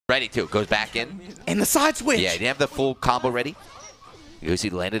Ready too. Goes back in. And the side switch. Yeah, he didn't have the full combo ready.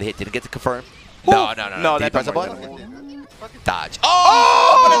 Uguisu landed a hit. Didn't get to confirm. Ooh. No. No, Did he press that's a button? Dodge.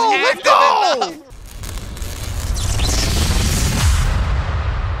 Oh! But it's let's active.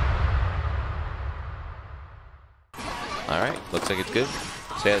 go! All right, looks like it's good.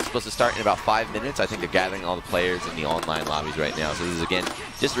 So yeah, it's supposed to start in about 5 minutes. I think they're gathering all the players in the online lobbies right now. So this is, again,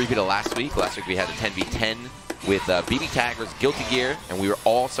 just a repeat of last week. Last week we had a 10v10 with BB Tag versus Guilty Gear, and we were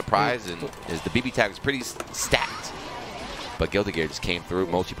all surprised, and as the BB Tag was pretty stacked. But Guilty Gear just came through,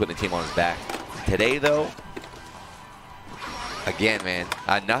 Mocchi putting the team on his back. Today, though, again, man,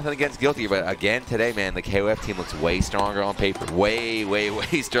 nothing against Guilty Gear, but again, today, man, the KOF team looks way stronger on paper. Way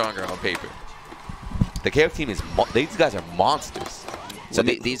stronger on paper. The KOF team is, these guys are monsters. So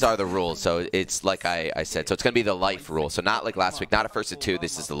these are the rules. So it's like I said. So it's going to be the life rule. So not like last week, not a first to 2.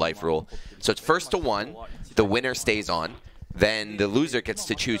 This is the life rule. So it's first to 1. The winner stays on. Then the loser gets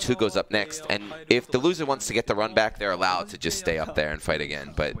to choose who goes up next. And if the loser wants to get the run back, they're allowed to just stay up there and fight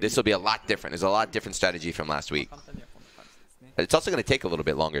again. But this will be a lot different. There's a lot different strategy from last week. It's also going to take a little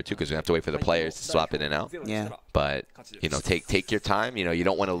bit longer, too, because we have to wait for the players to swap in and out. Yeah. But, you know, take your time. You know, you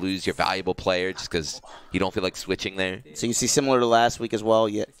don't want to lose your valuable player just because you don't feel like switching there. So you see similar to last week as well.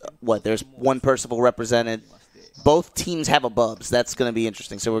 There's one Percival represented. Both teams have a Bubs. That's going to be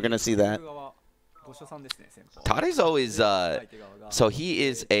interesting. So we're going to see that. Tarezou is, so he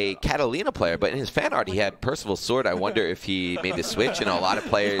is a Catalina player, but in his fan art he had Percival's sword. I wonder if he made the switch. You know, a lot of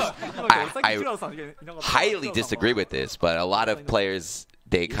players, I highly disagree with this, but a lot of players,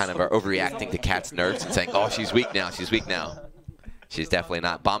 they kind of are overreacting to Cat's nerfs and saying, oh, she's weak now, she's weak now. She's definitely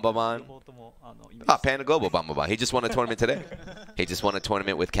not. Bombaman. Oh, Panda Global Bombaman. He just won a tournament today. He just won a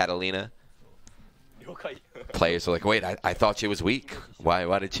tournament with Catalina. Players are like, wait, I thought she was weak.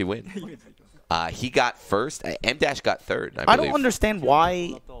 Why did she win? He got first. M-Dash got third, I believe. I don't understand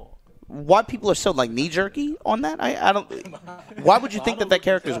why people are so like knee-jerky on that. I don't. Why would you think that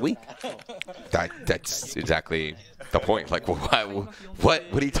character is weak? That's exactly the point. Like, what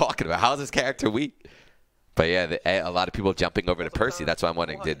are you talking about? How is this character weak? But yeah, a lot of people jumping over to Percy. That's why I'm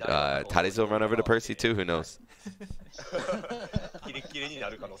wondering, did Tarezou run over to Percy too? Who knows?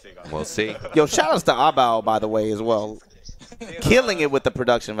 We'll see. Yo, shout outs to Abao, by the way, as well. Killing it with the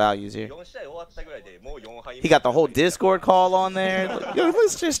production values here. He got the whole Discord call on there. Yo,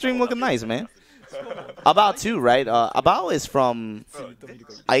 this stream looking nice, man. Abao too, right? Abao is from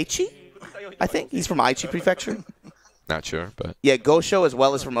Aichi, I think. He's from Aichi Prefecture. Not sure, but yeah, Gosho as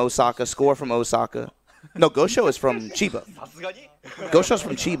well as from Osaka. Score from Osaka. No, Gosho is from Chiba. Gosho's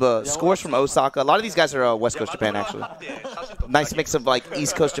from Chiba. Score's from Osaka. A lot of these guys are West Coast Japan, actually. Nice mix of like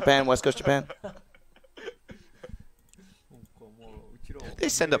East Coast Japan, West Coast Japan. They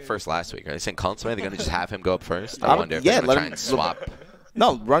send up first last week. Right? They sent Consomme. They're going to just have him go up first. I wonder if yeah, they're going to try and swap.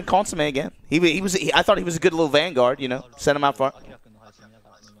 No, run Consomme again. I thought he was a good little vanguard. You know, send him out far.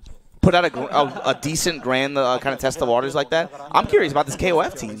 Put out a decent grand kind of test the waters like that. I'm curious about this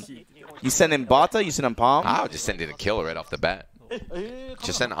KOF team. You send in Bata, you send in Palm. I would just send in a killer right off the bat.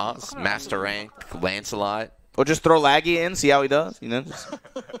 Just send Oz, Master Rank, Lancelot. Or just throw LAGGIA in, see how he does. You know.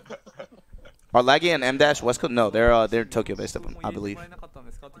 Are LAGGIA and M-Dash West Coast? No, they're Tokyo based, I believe.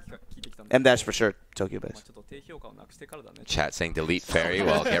 M-Dash for sure, Tokyo based. Chat saying delete Fairy.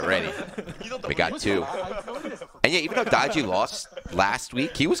 Well, get ready. We got 2. And yeah, even though Daiji lost last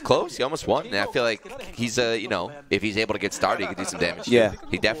week, he was close. He almost won. And I feel like he's you know, if he's able to get started, he could do some damage. Yeah.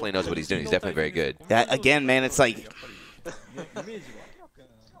 He definitely knows what he's doing. He's definitely very good. That, again, man, it's like,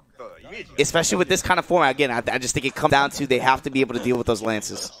 especially with this kind of format, again, I just think it comes down to they have to be able to deal with those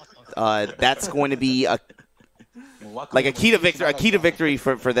lances. That's going to be a key to victory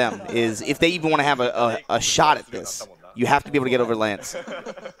for them is if they even want to have a shot at this, you have to be able to get over Lance.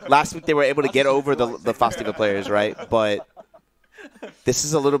 Last week they were able to get over the Fastiva players, right? But this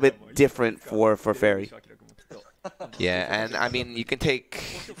is a little bit different for Fairy. Yeah, and I mean, you can take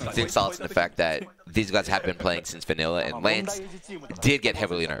solace in the fact that these guys have been playing since vanilla, and Lance did get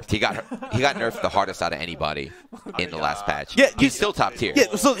heavily nerfed. He got nerfed the hardest out of anybody in the last patch. Yeah, he's still top tier.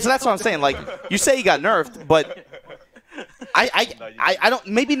 Yeah, so that's what I'm saying. Like, you say he got nerfed, but I don't,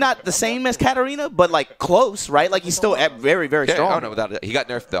 maybe not the same as Katarina, but like close, right? Like he's still very, very strong. Oh no, without it. He got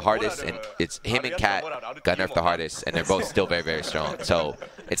nerfed the hardest, and it's him and Kat got nerfed the hardest, and they're both still very, very strong. So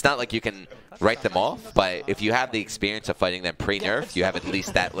it's not like you can write them off, but if you have the experience of fighting them pre-nerf, you have at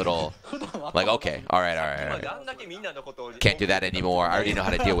least that little, like, okay, all right. Can't do that anymore. I already know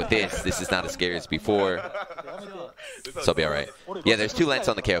how to deal with this. This is not as scary as before. So it'll be all right. Yeah, there's 2 Lances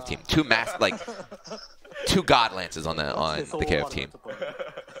on the KOF team. 2 God Lances on the KOF team.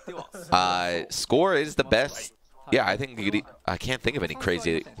 Score is the best Yeah, I think I can't think of any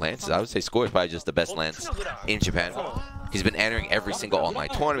crazy lances. I would say Score is probably just the best lance in Japan. He's been entering every single online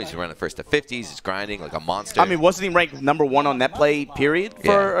tournament. He's been running first to 50s. He's grinding like a monster. I mean, wasn't he ranked #1 on net play, period,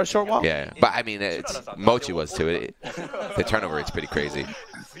 for a short while? Yeah, but I mean, Mocchi was too. The turnover rate's pretty crazy.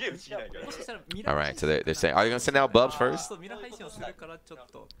 All right, so they're saying, are you going to send out Bubs first?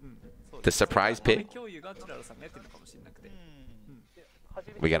 The surprise pick?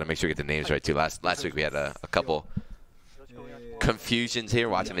 We got to make sure we get the names right, too. Last week we had a couple confusions here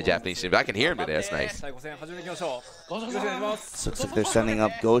watching the Japanese stream, but I can hear him today. That's nice. Looks like they're sending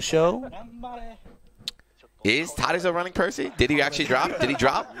up Gosho. Is Tarezou running Percy? Did he actually drop? Did he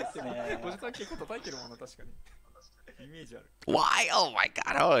drop? Why? Oh my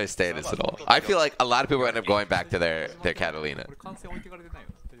god, I don't understand this at all. I feel like a lot of people end up going back to their Catalina.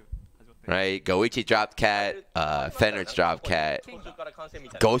 Right? Goichi dropped Cat, Fenrich dropped Cat,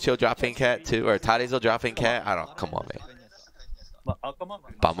 Gosho dropping Cat too, or Tarezou dropping Cat. I don't, come on, man.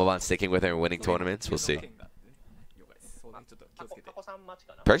 Bambaban sticking with her and winning tournaments. We'll see.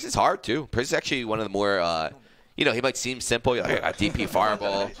 Percy's hard too. Percy's actually one of the more, you know, he might seem simple, like a DP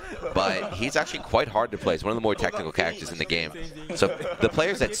fireball, but he's actually quite hard to play. He's one of the more technical characters in the game. So the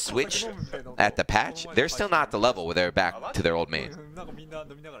players that switch at the patch, they're still not at the level where they're back to their old main.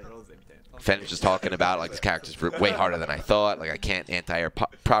 Fenrich was talking about, like, this character's way harder than I thought. Like, I can't anti-air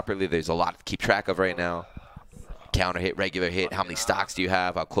properly. There's a lot to keep track of right now. Counter hit, regular hit, how many stocks do you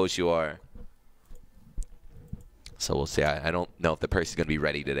have, how close you are. So we'll see. I don't know if the Percy's going to be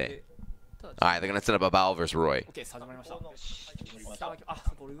ready today. All right, they're going to set up Abao versus Roy.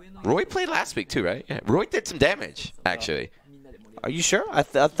 Roy played last week too, right? Yeah. Roy did some damage, actually. Are you sure? I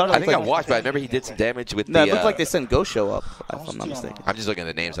think I watched, but I remember he did some damage with No, it looked like they sent Gosho up, if I'm not mistaken. I'm just looking at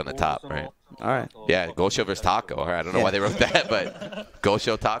the names on the top, right? All right. Yeah, Gosho versus Tako. All right, I don't know why they wrote that, but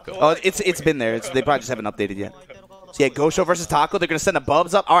Gosho, Tako. Oh, it's been there. They probably just haven't updated yet. So yeah, Gosho versus Tako. They're going to send the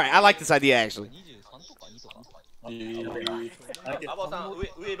Bubs up. All right, I like this idea, actually.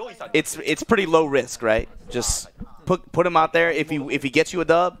 It's pretty low risk, right? Just put him out there. If he gets you a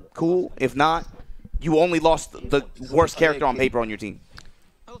dub, cool. If not, you only lost the worst character on paper on your team.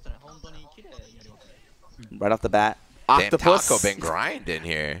 Right off the bat. Octopus. Damn, Tako been grinding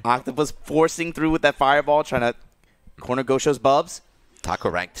here. Octopus forcing through with that fireball, trying to corner Gosho's Bubs.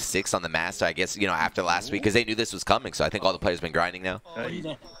 Tako ranked 6 on the Master, I guess, you know, after last week, because they knew this was coming. So I think all the players have been grinding now. But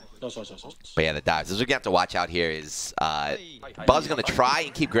yeah, the dives. This is what you have to watch out here is Bub's going to try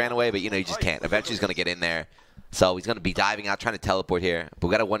and keep Gran away, but, you know, you just can't. Eventually he's going to get in there. So he's going to be diving out, trying to teleport here. But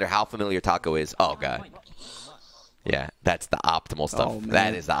we got to wonder how familiar Tako is. Oh, God. Yeah, that's the optimal stuff. Oh,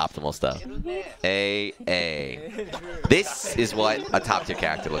 that is the optimal stuff. This is what a top-tier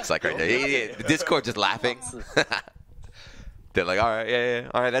character looks like right there. The Discord just laughing. They're like, all right, yeah.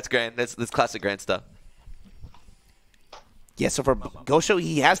 All right, that's Gran. That's classic Gran stuff. Yeah, so for Gosho,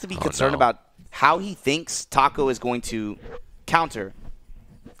 he has to be concerned about how he thinks Tako is going to counter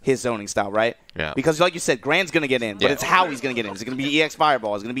his zoning style, right? Yeah. Because like you said, Gran's going to get in, but it's how he's going to get in. Is it going to be EX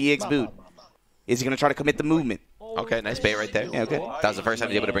Fireball? Is it going to be EX Boot? Is he going to try to commit the movement? Okay, nice bait right there. Yeah, okay. That was the first time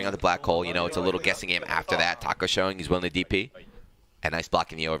he was able to bring out the black hole. You know, it's a little guessing game after that. Tako showing he's willing to DP. And nice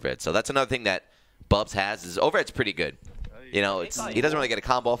blocking the overhead. So that's another thing that Bubs has is overhead's pretty good. You know, he doesn't really get a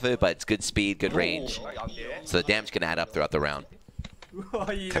combo off of it, but it's good speed, good range. So the damage can add up throughout the round.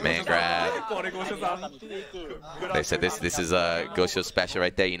 Command grab. They said this is a Gosho special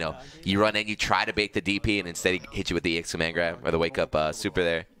right there. You know, you run in, you try to bait the DP, and instead he hits you with the EX command grab or the wake up super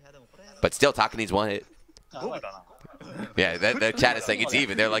there. But still, Tako needs one hit. Yeah, the chat is saying it's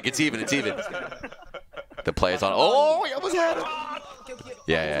even. They're like, it's even. The player's on. Oh, he almost had it.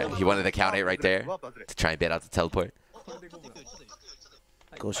 Yeah. He wanted the count hit right there to try and bait out the teleport.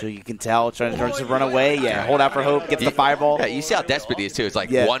 Gosho, you can tell, trying to run away. Yeah, hold out for hope, gets the fireball. Yeah, you see how desperate he is, too. It's like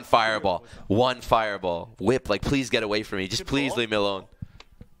one fireball. Whip, like, please get away from me. Just please leave me alone.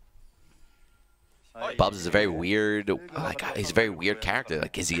 Bubs is a very weird, he's a very weird character.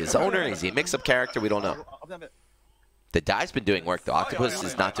 Like, is he a zoner? Is he a mix-up character? We don't know. The dive's been doing work, though. Octopus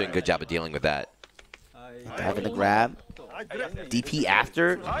is not doing a good job of dealing with that. Diving the grab. DP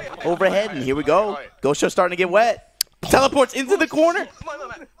after overhead, and here we go. Gosho starting to get wet. Teleports into the corner.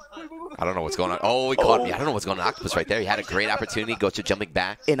 I don't know what's going on. Oh, he caught me. I don't know what's going on. Octopus right there. He had a great opportunity. Gosho jumping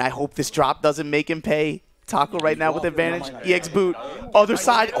back. And I hope this drop doesn't make him pay. Tako right now with advantage. EX boot. Other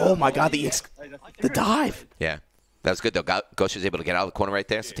side. Oh, my God. The dive. Yeah. That was good, though. Gosho was able to get out of the corner right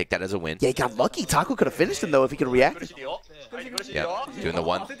there, so take that as a win. Yeah, he got lucky. Tako could have finished him, though, if he could have reacted. Yeah. Doing the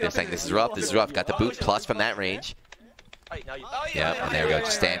one. They're saying this is rough. Got the boot plus from that range. Yeah, and there we go.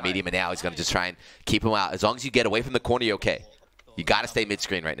 Just stand medium, and now he's going to just try and keep him out. As long as you get away from the corner, you're okay. You got to stay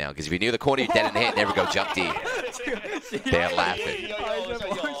mid-screen right now, because if you're near the corner, you're dead in the hit. There we go, jump D. They're laughing.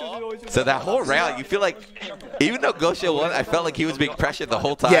 So that whole round, you feel like, even though Gosho won, I felt like he was being pressured the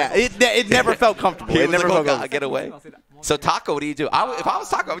whole time. Yeah, it never felt comfortable. It never like, felt comfortable. Get away. So Tako, what do you do? If I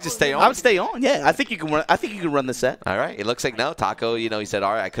was Tako, I would just stay on. I would stay on. Yeah, I think you can run. I think you can run the set. All right. It looks like no. Tako, you know, he said,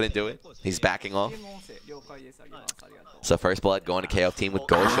 all right, I couldn't do it. He's backing off. So first blood going to KO team with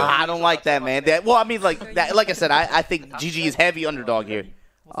Gosho. I don't like that, man. Well, I mean, like I said, I think GG is heavy underdog here.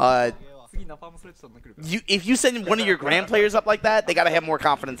 If you send one of your grand players up like that, they got to have more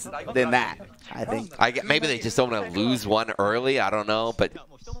confidence than that, I think. Maybe they just don't want to lose one early. I don't know, but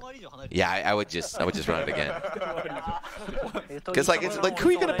yeah, I would just run it again. Because like it's like who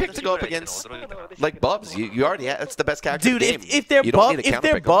are you gonna pick to go up against? Like Bubs, you already have, that's the best character. Dude, in the game. if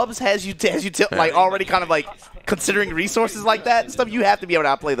their Bubs has you like already kind of like considering resources like that and stuff, you have to be able to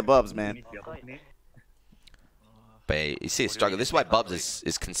outplay the Bubs, man. But you see a struggle. This is why Bubs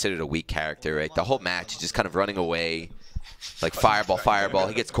is considered a weak character, right? The whole match, he's just kind of running away, like fireball.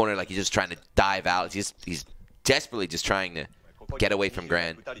 He gets cornered like he's just trying to dive out. He's desperately just trying to get away from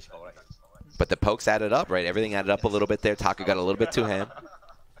Gran. But the pokes added up, right? Everything added up a little bit there. Tako got a little bit too ham.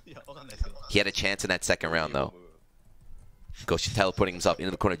 He had a chance in that second round, though. Gosho teleporting himself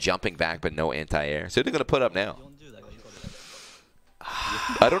into the corner, jumping back, but no anti-air. So they're going to put up now.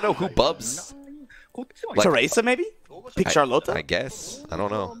 I don't know who Bubs... Like, Teresa, maybe? Pick Charlotta? I guess. I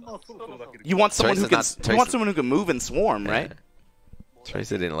don't know. You want someone who can move and swarm, right? Yeah.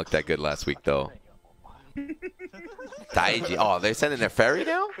 Teresa didn't look that good last week, though. Daiji. Oh, they're sending their ferry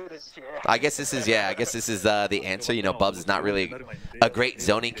now? I guess this is the answer. You know, Bubs is not really a great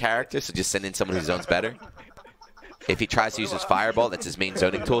zoning character, so just send in someone who zones better. If he tries to use his fireball, that's his main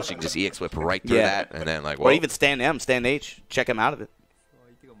zoning tool, so you can just EX whip right through that, and then like, whoa. Or even stand M, stand H, check him out of it.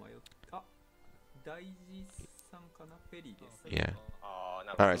 Yeah.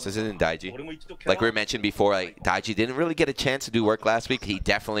 All right, so this isn't Daiji. Like we mentioned before, like Daiji didn't really get a chance to do work last week. He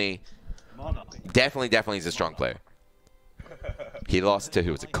definitely is a strong player. He lost to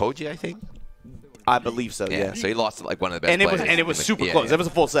who was it? Koji, I think. I believe so. Yeah. So he lost to like one of the best players. And it was super close. It was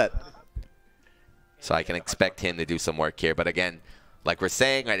a full set. So I can expect him to do some work here. But again, like we're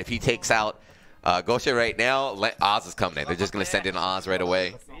saying, right, if he takes out Gosho right now, Oz is coming in. They're just gonna send in Oz right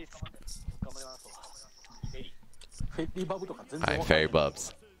away. Alright, Fairy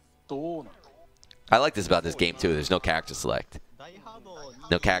Bubs. I like this about this game too. There's no character select.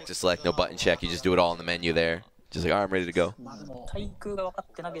 No character select, no button check. You just do it all in the menu there. Just like, all right, I'm ready to go.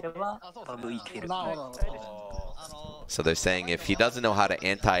 So they're saying if he doesn't know how to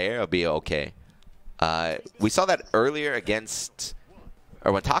anti-air, it'll be okay. We saw that earlier against,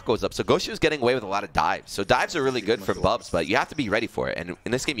 or when Tako was up. So Gosho was getting away with a lot of dives. So dives are really good for Bubs, but you have to be ready for it. And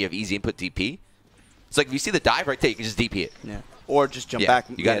in this game, you have easy input DP. It's like if you see the dive right there, you can just DP it. Yeah. Or just jump back.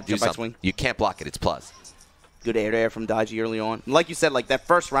 You got to do something. Swing. You can't block it. It's plus. Good air-to-air from Daiji early on. Like you said, like that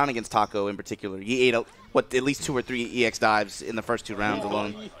first round against Tako in particular, he ate at least 2 or 3 EX dives in the first 2 rounds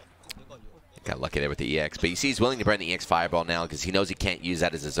alone. Got lucky there with the EX. But you see he's willing to burn the EX Fireball now because he knows he can't use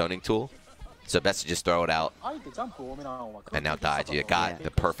that as a zoning tool. So best to just throw it out. And now Daiji got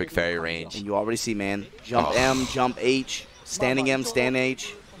the perfect fairy range. And you already see, man. Jump M, jump H, standing M, stand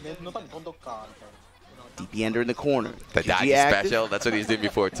H. DP Ender in the corner. The Daiji special, that's what he was doing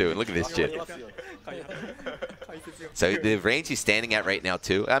before too. And look at this shit. So the range he's standing at right now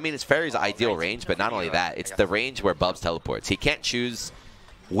too, I mean, it's Fairy's ideal range, but not only that, it's the range where Bubs teleports. He can't choose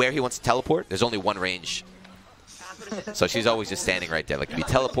where he wants to teleport. There's only one range. So she's always just standing right there. Like, if you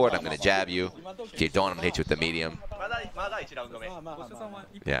teleport, I'm going to jab you. If you don't, I'm going to hit you with the medium.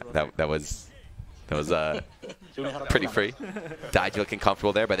 Yeah, that was pretty free. Daiji looking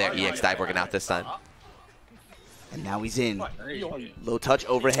comfortable there, but their EX dive working out this time. And now he's in. Low touch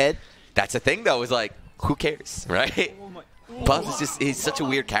overhead. That's the thing, though, is like, who cares, right? Bubs is just, he's such a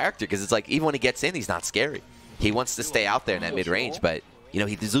weird character because it's like, even when he gets in, he's not scary. He wants to stay out there in that mid-range, but, you know,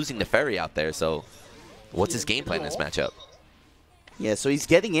 he's losing the Fairy out there, so what's his game plan in this matchup? Yeah, so he's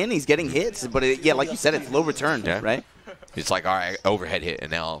getting in, he's getting hits, but, yeah, like you said, it's low return, right? It's like, all right, overhead hit,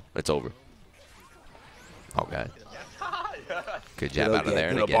 and now it's over. Oh, God. Good jab out of there.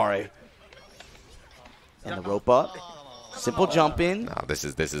 And again. And the rope up. Simple jump in. Oh, this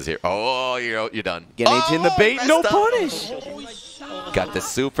is here. Oh, you're done. Get H in the bait. No punish. Got the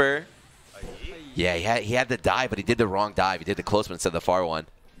super. Yeah, he had the dive, but he did the wrong dive. He did the close one instead of the far one.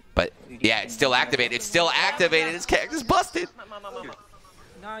 But, yeah, it's still activated. It's still activated. His character's busted.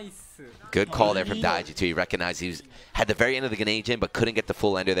 Good call there from Daiji, too. He recognized he had the very end of the grenade in, but couldn't get the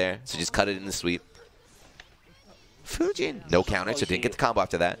full ender there. So just cut it in the sweep. Fujin. No counter, so didn't get the combo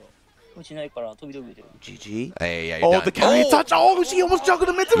after that. GG. Hey, yeah, oh, the counter touch. Oh, she almost juggled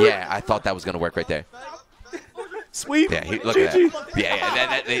him into it. Yeah, I thought that was going to work right there. Sweep. Yeah, look at that.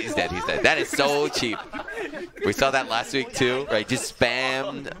 Yeah, he's dead. He's dead. That is so cheap. We saw that last week too, right? Just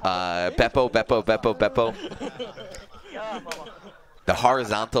spammed Beppo. The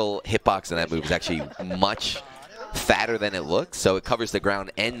horizontal hitbox in that move is actually much fatter than it looks, so it covers the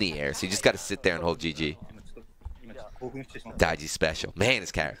ground and the air. So you just got to sit there and hold GG. Daiji special. Man,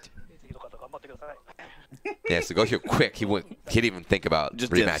 his character. Yeah, so Gosho quick. He didn't even think about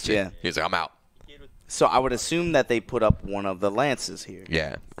just rematching. Yeah. He was like, I'm out. So I would assume that they put up one of the lances here.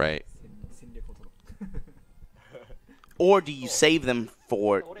 Yeah, right. Or do you save them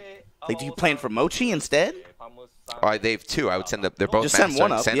for, like, do you plan for Mocchi instead? All right, they have two. I would send them. They're both. Just send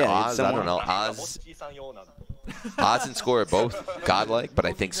one up. Send Yeah, Oz. send I don't one. know. Oz and Score are both godlike, but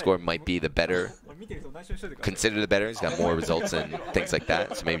I think Score might be the better. Consider the better. He's got more results and things like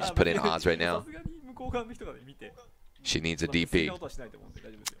that. So maybe just put in Oz right now. She needs a DP.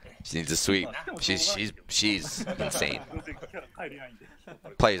 She needs a sweep. She's insane.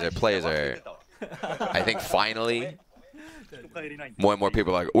 Players are. I think finally, more and more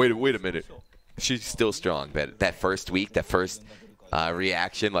people are like, wait a minute. She's still strong, but that first week, that first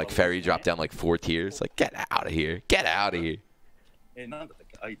reaction, like Ferry dropped down like 4 tiers. Like, get out of here. Get out of here. Who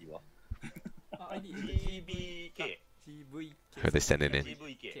are they sending in?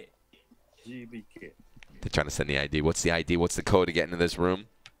 They're trying to send the ID. What's the ID? What's the code to get into this room?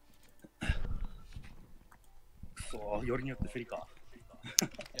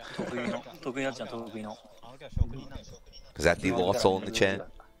 Is that the Lost Soul in the chat?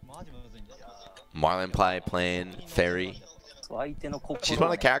 Marlon playing Fairy. She's one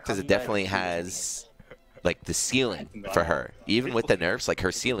of the characters that definitely has, like, the ceiling for her. Even with the nerfs, like,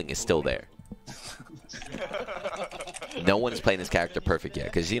 her ceiling is still there. No one's playing this character perfect yet,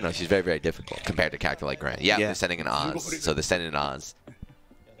 because, you know, she's very, very difficult compared to a character like Grant. Yeah, they're sending an Oz, so they're sending an Oz.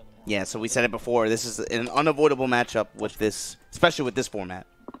 Yeah, so we said it before. This is an unavoidable matchup with this, especially with this format.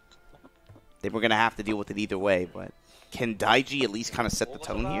 They were going to have to deal with it either way, but can Daiji at least kind of set the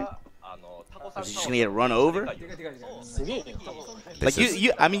tone here? Is he just going to get a run over? Like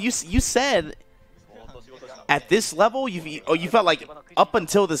I mean, you said at this level, you felt like up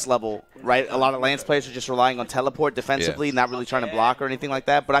until this level, right? A lot of Lance players are just relying on teleport defensively, not really trying to block or anything like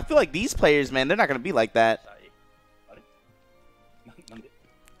that. But I feel like these players, man, they're not going to be like that.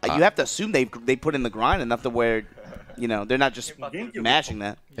 You have to assume they put in the grind enough to where, you know, they're not just mashing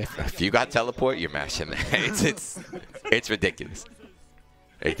that. If you got teleport, you're mashing that. It's ridiculous.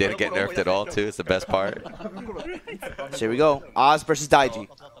 It didn't get nerfed at all, too. It's the best part. So here we go. Oz versus Daiji.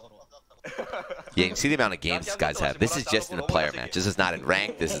 Yeah, you can see the amount of games these guys have. This is just in a player match. This is not in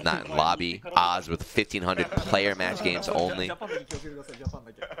ranked. This is not in lobby. Oz with 1,500 player match games only.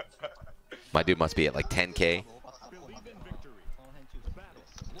 My dude must be at like 10K.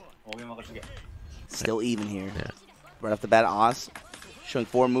 Still even here. Yeah. Right off the bat, Oz showing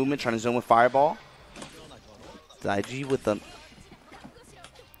forward movement, trying to zone with Fireball. Daiji with the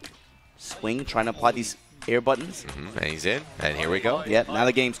swing, trying to apply these air buttons. And he's in. And here we go. Yep, now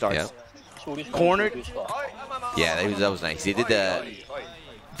the game starts. Yep. Cornered. Yeah, that was nice. He did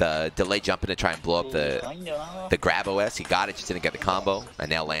the delay jumping to try and blow up the grab OS. He got it, just didn't get the combo. And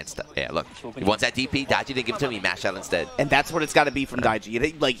now Lance, yeah, look. He wants that DP. Daiji didn't give it to him. He mashed out instead. And that's what it's got to be from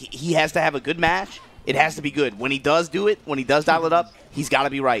Daiji. Like, he has to have a good match. It has to be good. When he does do it, when he does dial it up, he's got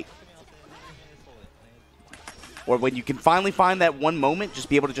to be right. Or when you can finally find that one moment, just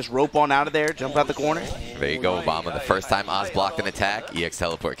be able to just rope on out of there, jump out the corner. There you go, Obama. The first time Oz blocked an attack, EX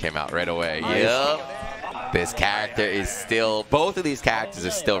Teleport came out right away. Yep. This character is still, both of these characters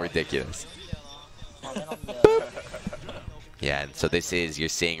are still ridiculous. Yeah, and so this is, you're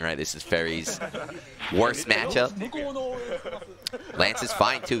seeing, right, this is Ferry's worst matchup. Lance is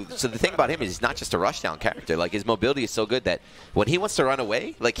fine, too. So the thing about him is he's not just a rushdown character. Like, his mobility is so good that when he wants to run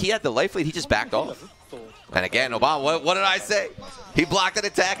away, like, he had the life lead, he just backed off. And again, Obama, what did I say? He blocked an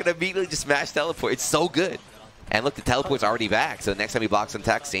attack and immediately just smashed teleport. It's so good. And look, the teleport's already back. So the next time he blocks an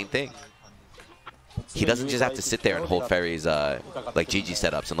attack, same thing. He doesn't just have to sit there and hold Ferry's like GG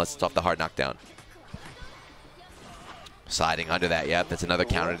setups unless it's off the hard knockdown. Sliding under that, yep, that's another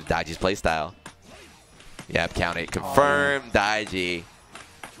counter to Daiji's playstyle. Yep, counter confirmed, Daiji.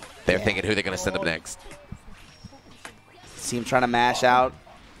 They're thinking who they're going to send up next. See him trying to mash out.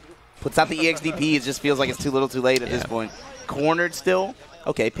 Puts out the EXDP, it just feels like it's too little too late at this point. Cornered still.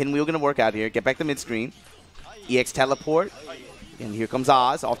 Okay, pinwheel going to work out here. Get back to mid-screen. EX teleport. And here comes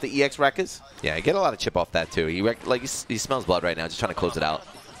Oz off the EX Rekkas. Yeah, get a lot of chip off that too. He smells blood right now, just trying to close it out.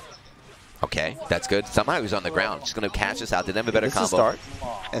 Okay, that's good. Somehow he's on the ground. Just going to catch us out. Didn't have a better combo. Start.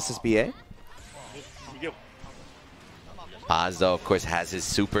 SSBA. Oz, though, of course, has his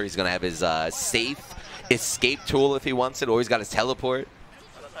super. He's going to have his safe escape tool if he wants it, or he's got his teleport.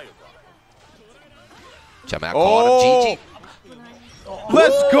 Jump out, caught him, GG.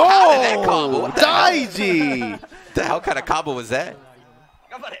 Let's go! How did that combo? What the Daiji! hell? The hell kind of combo was that?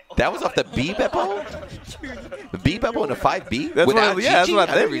 That was off the B Beppo? The B Beppo and the 5B? That's without what, yeah, that's GG? what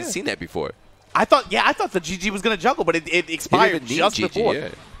I I've never think, even seen that before. I thought the GG was gonna juggle, but it expired just GG, before. yeah.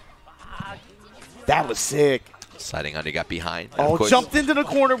 That was sick. Sliding under, got behind. Oh, jumped into the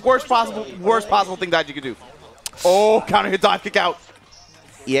corner. Worst possible thing Daiji could do. Oh, counter hit dive kick out.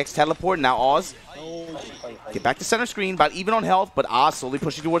 EX teleport, now Oz. Get back to center screen, about even on health, but Oz slowly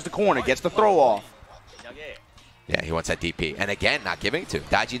pushing towards the corner, gets the throw off. Yeah, he wants that DP. And again, not giving it to him.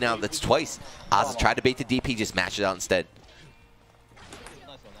 Daiji now, that's twice. Oz has tried to bait the DP, just mashed it out instead.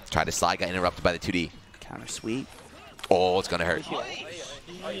 Tried to slide, got interrupted by the 2D. Counter sweep. Oh, it's going to hurt.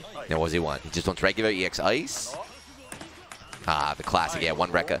 Now, what does he want? He just wants regular EX Ice. Ah, the classic. Yeah, one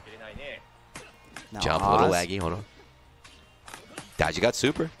Rekka. Jump, a little laggy. Hold on. Daiji got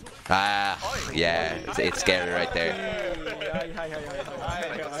super. Ah, yeah. It's scary right there.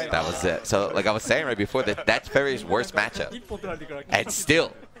 That was it. So, like I was saying right before, that's Ferry's worst matchup. And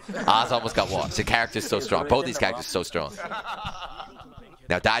still, Oz almost got washed. The character's so strong. Both these characters are so strong.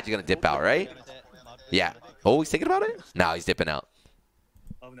 Now, Daiji's going to dip out, right? Yeah. Oh, he's thinking about it? No, he's dipping out.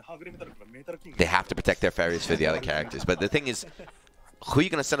 They have to protect their ferries for the other characters. But the thing is, who are you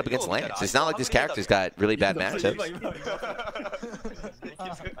going to set up against Lance? It's not like this character's got really bad matchups.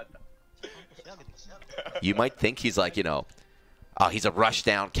 You might think he's like, you know, oh, he's a rush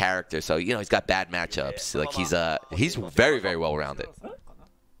down character, so you know he's got bad matchups. Like he's very, very well rounded.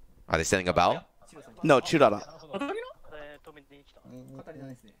 Are they sending Abao? No, Churara.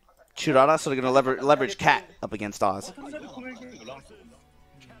 Churara, so they're gonna leverage Cat up against Oz.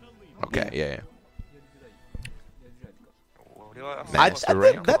 Okay, yeah.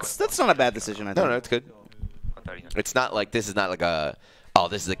 That's not a bad decision. I think. No, it's good. It's not like this is not like a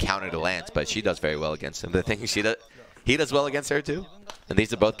this is a counter to Lance, but she does very well against him. The thing is, he does well against her too. And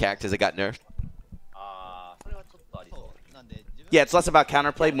these are both characters that got nerfed. Yeah, it's less about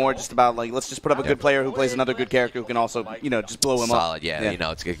counterplay, more just about like let's just put up a good player who plays another good character who can also just blow him up. Solid, yeah. You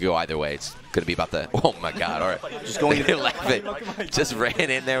know, it's gonna go either way. It's gonna be about the oh my god, all right. Just going to laugh it. Just ran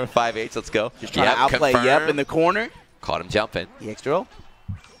in there with 5H. Let's go. Just trying to outplay Yep in the corner. Caught him jumping. EX drill.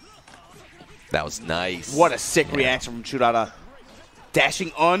 That was nice. What a sick reaction from Churara.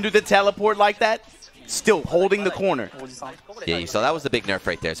 Dashing under the teleport like that, still holding the corner. Yeah, so that was the big nerf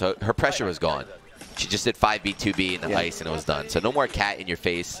right there. So her pressure was gone. She just did 5B, 2B in the ice, and it was done. So no more Cat in your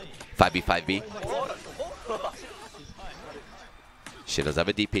face. 5B, 5B. She does have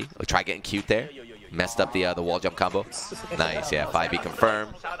a DP. We'll try getting cute there. Messed up the wall jump combo. Nice, yeah. 5B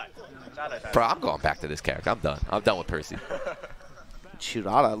confirmed. Bro, I'm going back to this character. I'm done. I'm done with Percy.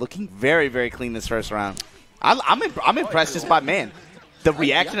 Churara looking very, very clean this first round. I'm impressed just by, man, the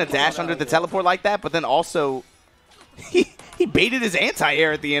reaction to dash under the teleport like that, but then also he baited his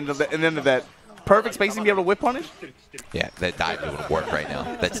anti-air at the end of that. Perfect spacing to be able to whip punish. Yeah, that dive wouldn't work right now.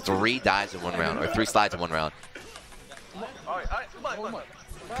 That's 3 dives in 1 round, or 3 slides in 1 round.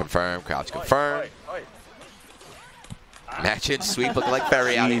 Confirm, crouch confirm. Match in sweep looking like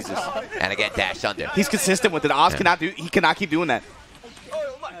Ferry out. And again, dash under. He's consistent with it. Oz cannot keep doing that.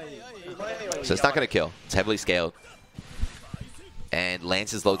 So it's not going to kill. It's heavily scaled. And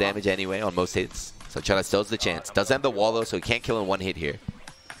Lance is low damage anyway on most hits. So Churara still has the chance. Doesn't have the wall though, so he can't kill in 1 hit here.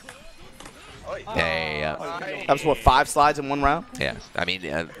 Yeah. That was what, 5 slides in 1 round? Yeah. I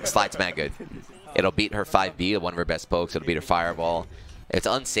mean, slide's mad good. It'll beat her 5B, one of her best pokes. It'll beat her Fireball. It's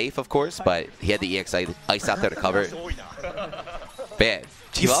unsafe, of course, but he had the EX Ice out there to cover it. Bad.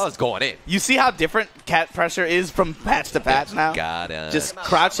 Churara's going in. You see how different Cat pressure is from patch to patch now? Just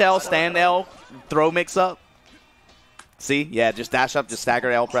crouch L, stand L, throw mix up. See? Yeah, just dash up, just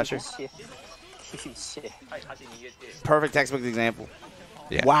stagger L pressure. Perfect textbook example.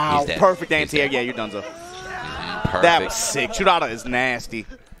 Yeah, wow, perfect anti-air. Yeah, you're done, so. That was sick. Churara is nasty.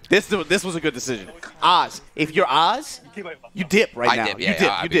 This was a good decision. Oz, if you're Oz, you dip right now. Dip,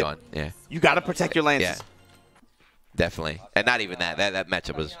 yeah, you dip. Gone. Yeah. You got to protect your lances. Yeah, definitely. And not even that. That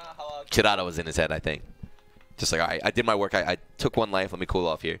matchup was, Churara was in his head, I think. Just like, all right, I did my work. I took 1 life. Let me cool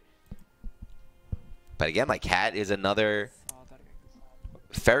off here. But again, like, Cat is another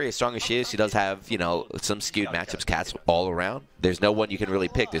Ferry, as strong as she is, she does have, some skewed matchups. Cat's all around. There's no one you can really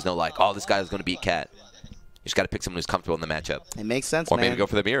pick. There's no like, oh, this guy's going to beat Cat. You just got to pick someone who's comfortable in the matchup. It makes sense, or man. Maybe go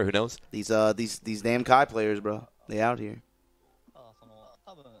for the mirror. Who knows? These damn Kai players, bro. They out here.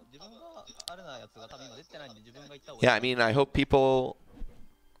 Yeah, I mean, I hope people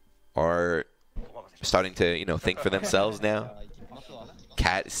are starting to, think for themselves now. Cat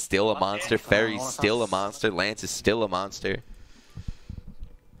Cat is still a monster. Fairy's still a monster. Lance is still a monster.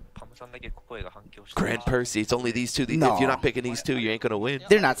 Grand Percy, it's only these two. No. If you're not picking these two, you ain't gonna win.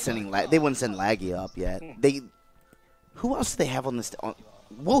 They're not sending. They wouldn't send LAGGIA up yet. Who else do they have on this?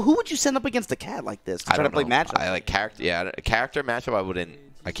 Well, who would you send up against a Cat like this to try to play matchup? I like character. Yeah, character matchup. I wouldn't.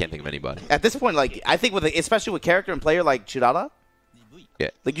 I can't think of anybody. At this point, like I think especially with character and player like Churara, yeah,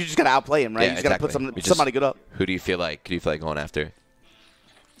 like you just gotta outplay him, right? Yeah, you just gotta put somebody good up. Who do you feel like? Who do you feel like going after?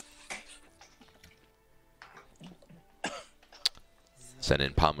 Send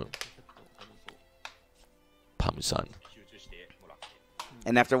in Pamu. Pamu-san.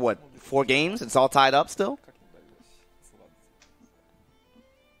 And after what, 4 games, it's all tied up still.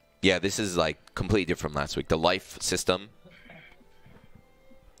 Yeah, this is like completely different from last week. The life system,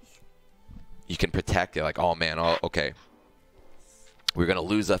 you can protect. You're like, oh man, oh, okay. We're gonna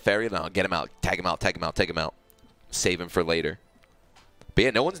lose a fairy, now get him out, tag him out, tag him out, take him out, save him for later. But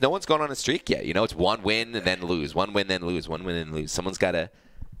yeah, no one's gone on a streak yet. You know, it's 1 win and then lose, 1 win then lose, 1 win and lose. Someone's gotta,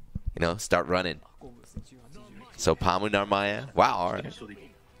 you know, start running. So Pamu Narmaya, wow, all right.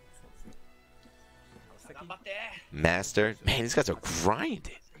 Master, man, these guys are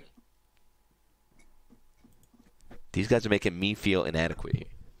grinding. These guys are making me feel inadequate here.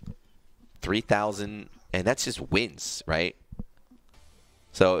 3,000, and that's just wins, right?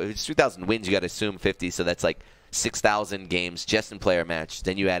 So if it's 3,000 wins, you got to assume 50. So that's like 6,000 games just in player match.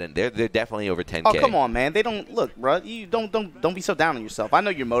 Then you add in, they're definitely over 10K. Oh come on, man! They don't look, bro. You don't be so down on yourself. I know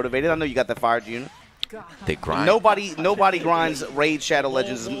you're motivated. I know you got that fired unit. They grind. Nobody grinds Raid Shadow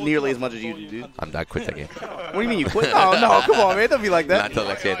Legends nearly as much as you do, dude. I quit that game. What do you mean you quit? Oh no, come on, man! Don't be like that. Not until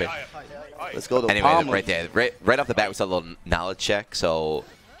next game. Let's go to anyway, Palmer. right there, right off the bat, we saw a little knowledge check. So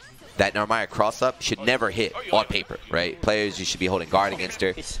that Narmaya cross-up should never hit on paper, right? Players, you should be holding guard against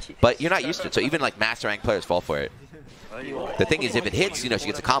her. But you're not used to it, so even like master rank players fall for it. The thing is, if it hits, you know, she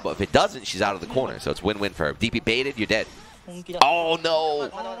gets a combo. If it doesn't, she's out of the corner, so it's win-win for her. DP baited, you're dead. Oh,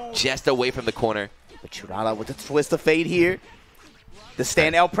 no! Just away from the corner. But Churara with the twist of fate here. The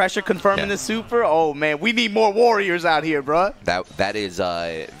stand L pressure confirming the super. Oh, man, we need more warriors out here, bro. That is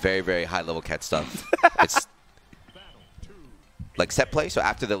very, very high-level cat stuff. It's like set play, so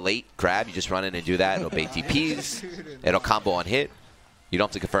after the late grab, you just run in and do that. It'll bait DPs. It'll combo on hit. You don't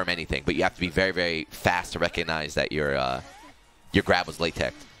have to confirm anything, but you have to be very, very fast to recognize that your grab was late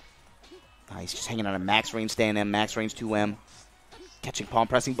teched. Nice, just hanging on a max range stand M, max range 2M. Catching palm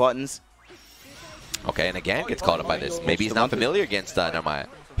pressing buttons. Okay, and again, gets caught up by this. Maybe he's not familiar against Narmaya.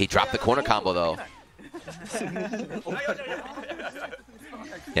 He dropped the corner combo, though.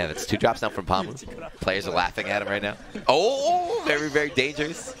 Yeah, that's 2 drops now from Pamu. Players are laughing at him right now. Oh, very, very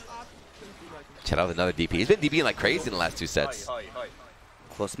dangerous. Check out another DP. He's been DPing like crazy in the last 2 sets.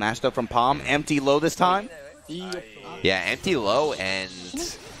 Close smash up from Palm. Empty low this time. Yeah, empty low, and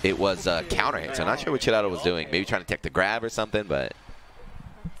it was a counter hit. So I'm not sure what Churara was doing. Maybe trying to tech the grab or something, but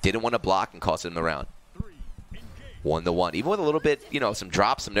didn't want to block and cost him the round. 1-1. Even with a little bit, you know, some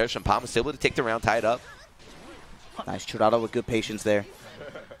drops, some nerves from Palm, was still able to take the round, tie it up. Nice Churara with good patience there.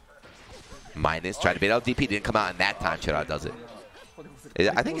 Minus, tried to bait out DP, didn't come out, and that time Churara does it.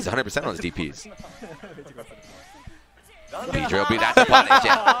 I think he's 100% on his DPs. B-drill, that's a punish,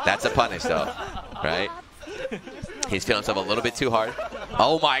 yeah. That's a punish, though, right? He's feeling himself a little bit too hard.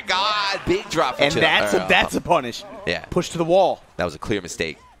 Oh, my God, big drop from Churara. And that's a punish. Yeah. Push to the wall. That was a clear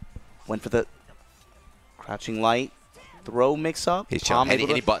mistake. Went for the crouching light throw mix-up. He's chilling.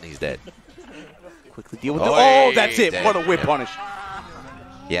 Any button, he's dead. Quickly deal with oh, that's it. Dead. What a whip punish.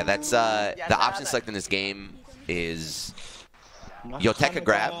 Yeah, that's the option select in this game is you'll tech a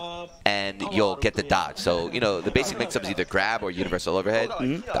grab and you'll get the dodge. So, you know, the basic mix-up is either grab or universal overhead.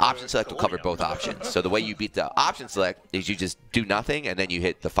 The option select will cover both options. So the way you beat the option select is you just do nothing and then you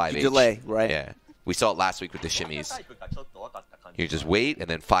hit the 5H. Delay, right? Yeah. We saw it last week with the shimmies. You just wait and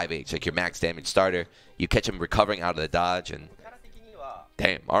then 5H, like your max damage starter. You catch him recovering out of the dodge and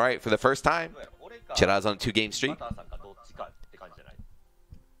damn. All right, for the first time, Churara's on a 2-game streak.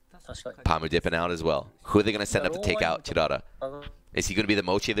 Pamu dipping out as well. Who are they going to send up to take out Churara? Is he going to be the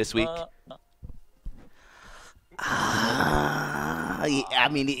Mocchi this week? I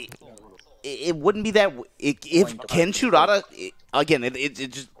mean, it wouldn't be that. If can Churara, again, it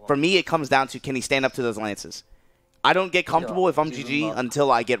just for me it comes down to can he stand up to those lances. I don't get comfortable if I'm GG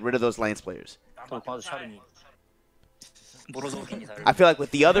until I get rid of those lance players. I feel like with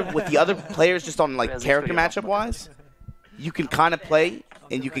the other players, just on like character matchup wise, you can kind of play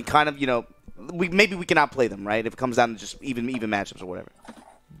and you can kind of, you know, maybe we can outplay them, right? If it comes down to just even matchups or whatever.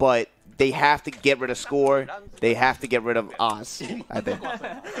 But they have to get rid of score. They have to get rid of us, I think.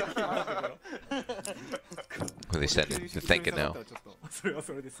 Who are they sending? They're thinking now.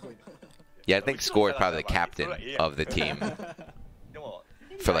 Yeah, I think Score is probably the captain of the team.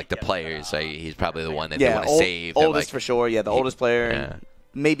 For like the players, like, he's probably the one that they want to save. Oldest like, for sure. Yeah, the oldest player. Yeah.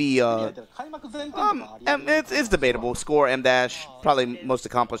 Maybe it's debatable. Score M dash probably most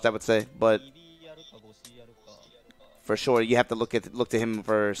accomplished, I would say, but for sure you have to look to him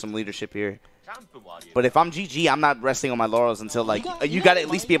for some leadership here. But if I'm GG, I'm not resting on my laurels until like you got to at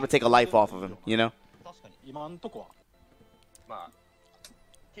least be able to take a life off of him, you know?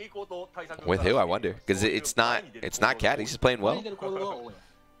 With who, I wonder, because it's not Cat. He's just playing well.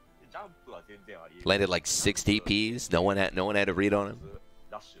 Landed like 6 DPs. No one had a read on him.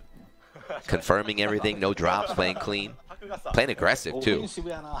 Confirming everything. No drops. Playing clean. Playing aggressive too.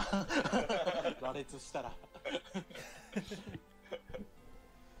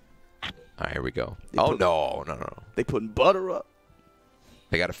 All right, here we go. Oh no. They putting butter up.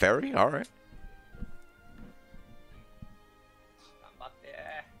 They got a ferry. All right.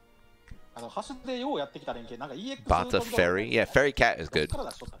 Bata Ferry. Yeah, Ferry Cat is good.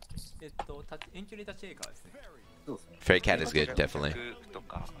 Ferry Cat is good, definitely.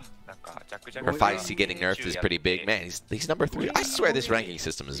 Or Feisty getting nerfed is pretty big. Man, he's number 3. I swear this ranking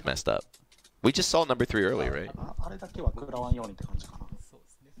system is messed up. We just saw number 3 earlier, right?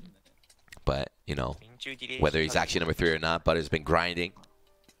 But, you know, whether he's actually number 3 or not, Butter's been grinding.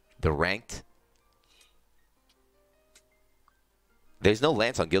 The ranked. There's no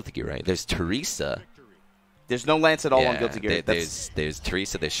Lance on Guilty Gear, right? There's Teresa. There's no Lance at all on Guilty Gear. There's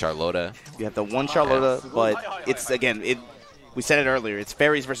Teresa, there's Charlotta. You have the one Charlotta, but it's, again, we said it earlier, it's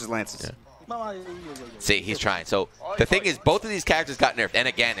fairies versus Lances. Yeah. See, he's trying. So the thing is, both of these characters got nerfed. And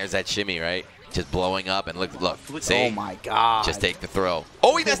again, there's that shimmy, right? Just blowing up, and look. See? Oh my god. Just take the throw.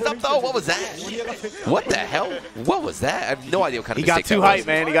 Oh, he messed up though. What was that? What the hell? What was that? I have no idea what kind of mistake that was. He got too hype,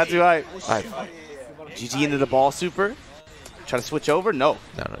 man. He got too hype. GG into the ball super. Try to switch over? No.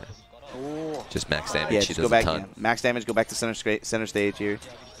 No. Just max damage. Yeah, she just does go back. a ton. Yeah. Max damage. Go back to center stage here.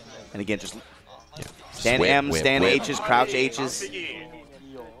 And again, just stand whip, M, whip, stand whip. H's, crouch H's.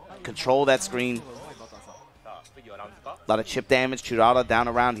 Control that screen. A lot of chip damage. Churara down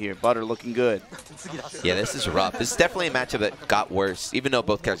around here. Butter looking good. Yeah, this is rough. This is definitely a matchup that got worse. Even though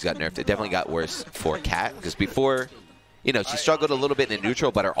both characters got nerfed, it definitely got worse for Cat. Because before, you know, she struggled a little bit in the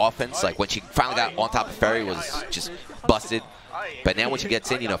neutral, but her offense, like when she finally got on top of Ferry, was just busted. But now when she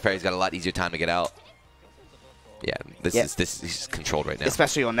gets in, you know, Ferry's got a lot easier time to get out. Yeah, this is controlled right now.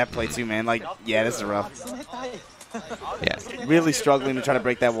 Especially on net play too, man. Like, yeah, this is rough. Yeah. Really struggling to try to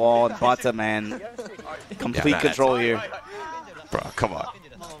break that wall. Bata, man. Complete control here. Bro, come on.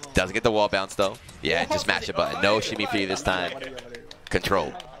 Doesn't get the wall bounce, though. Yeah, just mash the button. No shimmy for you this time.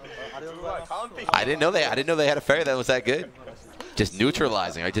 Control. I didn't know they had a Ferry that was that good. Just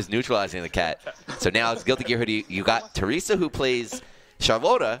neutralizing, right? Just neutralizing the Cat. So now it's Guilty Gear. You got Teresa, who plays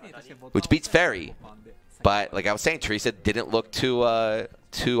Charlotta, which beats Ferry. But like I was saying, Teresa didn't look too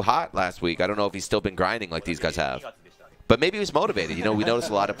hot last week. I don't know if he's still been grinding like these guys have. But maybe he was motivated. You know, we noticed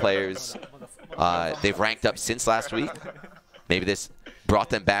a lot of players, they've ranked up since last week. Maybe this brought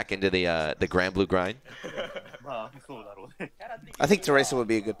them back into the Granblue grind. I think Teresa would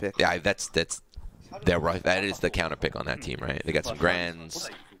be a good pick. Yeah, they're right. That is the counter pick on that team, right? They got some Grands.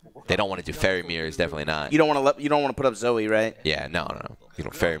 They don't want to do Fairy Mirrors, definitely not. You don't want to put up Zoe, right? Yeah, no. You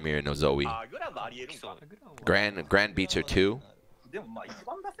know, Fairy Mirror, no Zoe. Grand beats her too.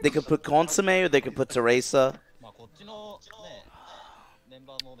 They could put Consomme or they could put Teresa.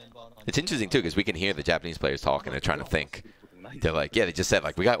 It's interesting too because we can hear the Japanese players talking. They're trying to think. They're like, yeah, they just said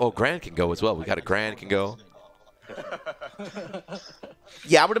like Grand can go as well. We got a Grand can go.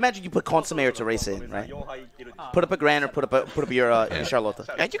 Yeah, I would imagine you put Consomme or Teresa in, right? Put up a Grand or put up your Charlotta.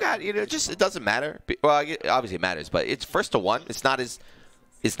 And you got, you know, just it doesn't matter. Well, obviously it matters, but it's 1st to 1. It's not as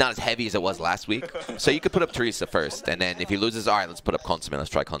heavy as it was last week. So you could put up Teresa first, and then if he loses, all right, let's put up Consomme. Let's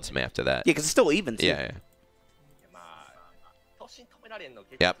try Consomme after that. Yeah, because it's still even too. Yeah.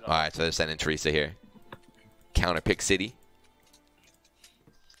 Yep. All right, so they're sending Teresa here. Counter pick City.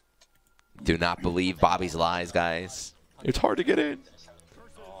 Do not believe Bobby's lies, guys. It's hard to get in.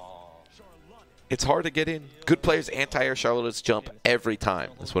 It's hard to get in. Good players anti-air Charlotte's jump every time.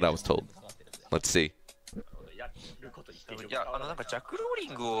 That's what I was told. Let's see. I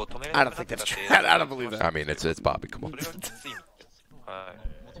don't think that's true. I don't believe that. I mean, it's Bobby. Come on.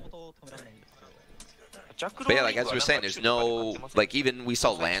 But yeah, like as we were saying, there's no, like, even we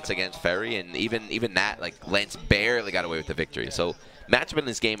saw Lance against Ferry, and even that, like, Lance barely got away with the victory. So matchups in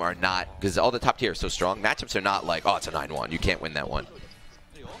this game are not, because all the top tier are so strong, matchups are not like, oh, it's a 9-1. You can't win that one.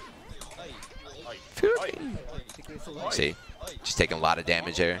 See? Just taking a lot of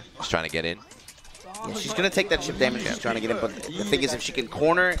damage there. Just trying to get in. Yeah, she's going to take that chip damage. She's trying to get in. But the thing is, if she can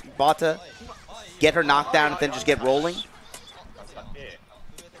corner Bata, get her knocked down, and then just get rolling,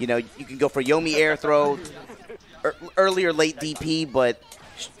 you know, you can go for Yomi air throw, early or late DP, but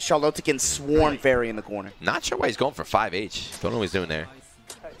Charlotte can swarm Fairy in the corner. Not sure why he's going for 5H. Don't know what he's doing there.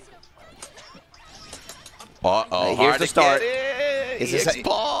 Uh-oh, here's the start.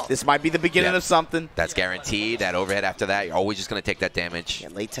 Ball. This might be the beginning of something. That's guaranteed. That overhead after that, you're always just going to take that damage. Yeah,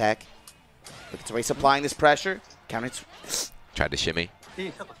 late tech. Look at Teresa applying this pressure. Counter. Tried to shimmy.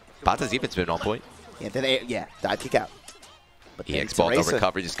 Bata's defense been on point. Yeah, then dive kick out. But EX ball, no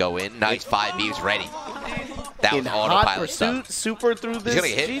recovery, just go in. Nice 5B, was ready. That was autopilot stuff. Super through this. He's going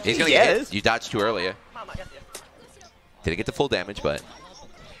to get hit. He's going to get hit. You dodged too early. Didn't get the full damage, but...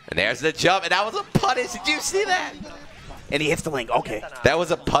 And there's the jump, and that was a punish. Did you see that? And he hits the link. Okay. That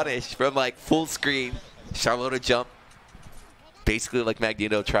was a punish from, like, full screen. Charlotte jump. Basically like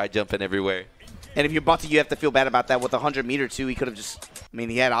Magneto, tried jumping everywhere. And if you're Bata, you have to feel bad about that. With 100 meter, too, he could have just... I mean,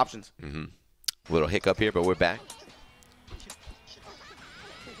 he had options. Little hiccup here, but we're back.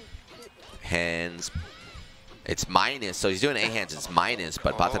 Hands. It's minus, so he's doing A hands. It's minus,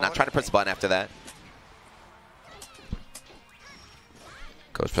 but Bata not trying to press the button after that.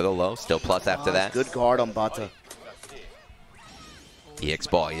 Goes for the low, still plus after that. Good guard on Bata. EX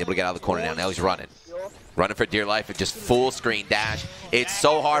ball, he's able to get out of the corner now. Now he's running. Running for dear life and just full screen dash. It's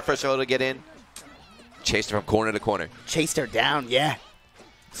so hard for Charlotte to get in. Chased her from corner to corner. Chased her down, yeah.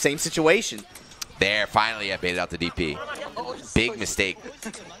 Same situation. There, finally I baited out the DP. Big mistake.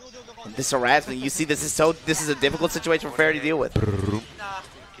 And this harassment, you see, this is a difficult situation for Fair to deal with.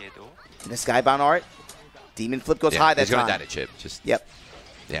 And the skybound art, demon flip goes high that time. He's gonna time. die to chip. Just yep.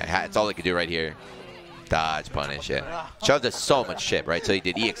 Yeah, that's all he could do right here. Dodge, punish, yeah. Charles does so much chip, right? So he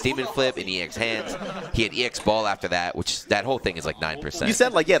did EX demon flip and EX hands. He had EX ball after that, which that whole thing is like 9%. You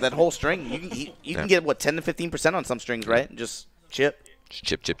said like, yeah, that whole string, you can get, what, 10 to 15% on some strings, right? Just chip. Just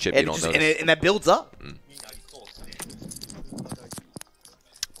chip, chip, chip. And, you don't know. And that builds up.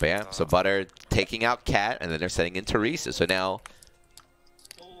 But yeah, so Butter taking out Cat, and then they're setting in Teresa. So now,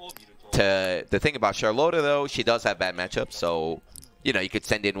 the thing about Charlotte, though, she does have bad matchups. So, you know, you could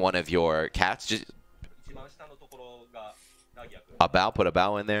send in one of your Cats. Just Abao, put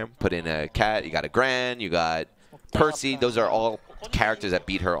Abao in there. Put in a Cat. You got a Gran. You got Percy. Those are all characters that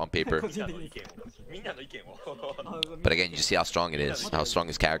beat her on paper. But again, you just see how strong it is, how strong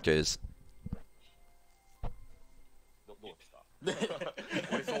his character is. Did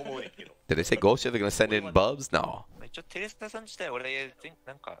they say Gosho they're going to send in Bubs? No.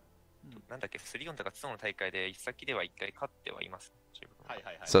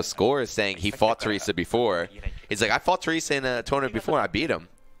 So Score is saying he fought Teresa before. He's like, I fought Teresa in a tournament before. I beat him.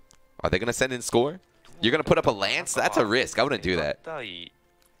 Are they going to send in Score? You're going to put up a Lance? That's a risk. I wouldn't do that.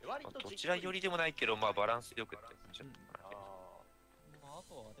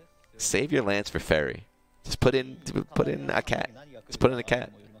 Save your Lance for Fairy. Just put in a Cat. Just put in a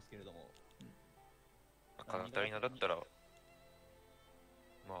Cat.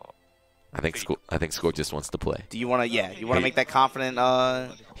 I think Score just wants to play. Do you want to? Yeah, you want to make that confident.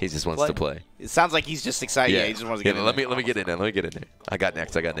 He just wants to play. It sounds like he's just excited. Yeah, he just wants to get in. Let me get in there. Let me get in there. I got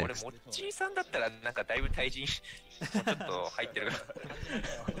next.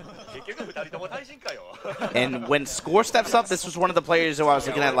 And when Score steps up, this was one of the players who I was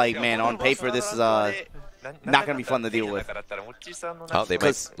looking at like, man, on paper, this is not going to be fun to deal with. Oh, they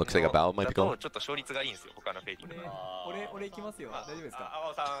might. Looks like Abao might be going.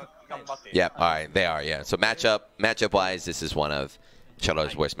 Yeah, all right, they are, yeah. So matchup-wise, this is one of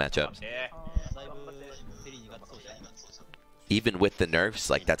Charlotte's worst matchups. Even with the nerfs,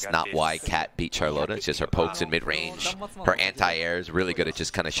 like that's not why Cat beat Charlotte. It's just her pokes in mid-range. Her anti-air is really good at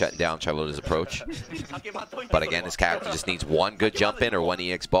just kind of shutting down Charlotte's approach. But again, this character just needs one good jump in or one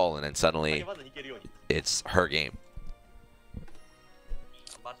EX ball, and then suddenly it's her game.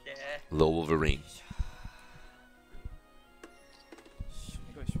 Lil Wolverine.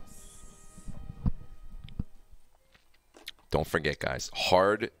 Don't forget, guys,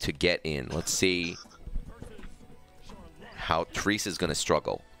 hard to get in. Let's see how Teresa's going to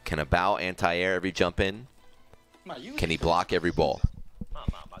struggle. Can Abao anti-air every jump in? Can he block every ball?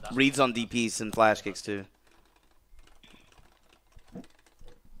 Reads on DPs and flash kicks, too.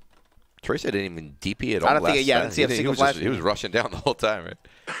 Teresa didn't even DP at all. I didn't see a single flash. He was rushing down the whole time, right?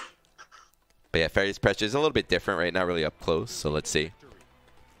 But yeah, Fairy's pressure is a little bit different, right? Not really up close, so let's see.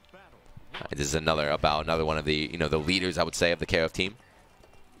 This is another one of the the leaders, I would say, of the KOF team.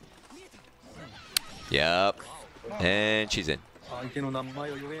 Yep, and she's in.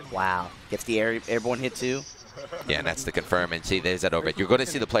 Wow. Gets the airborne hit too. Yeah, and that's the confirm. And see, there's that overhead. You're going to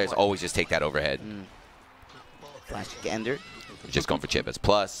see the players always just take that overhead. Flash kick ender. Just going for chippers.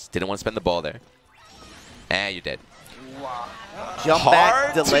 Plus, didn't want to spend the ball there. And you're dead. Jump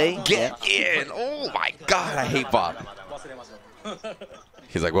back, delay. Get in. Oh my God, I hate Bob.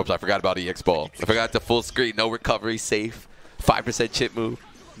 He's like, whoops, I forgot about EX ball. I forgot the full screen, no recovery, safe, 5% chip move.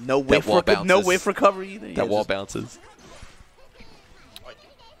 No whiff recovery either. That wall bounces.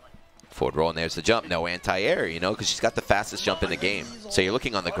 Forward roll, and there's the jump. No anti-air, you know, because she's got the fastest jump in the game. So you're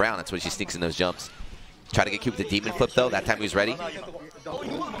looking on the ground. That's when she sneaks in those jumps. Try to get Q with the demon flip, though. That time he was ready.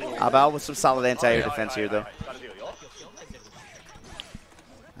 Abao with some solid anti-air defense here, though.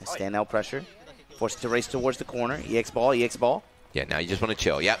 Nice standout pressure. Forced to race towards the corner. EX ball, EX ball. Yeah, now you just want to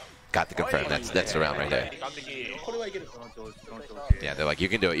chill. Yep, got the confirm. That's the round right there. Yeah, they're like, you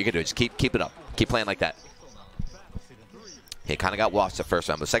can do it. You can do it. Just keep it up. Keep playing like that. He kind of got washed the first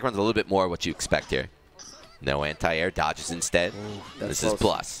round, but the second round's a little bit more what you expect here. No anti-air, dodges instead. This is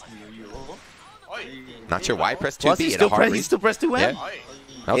plus. Not sure why I pressed 2B. He still pressed 2M. Yeah.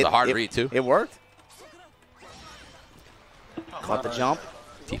 That was a hard read, too. It worked. Caught the jump.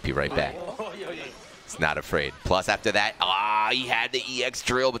 DP right back. He's not afraid. Plus, after that, he had the EX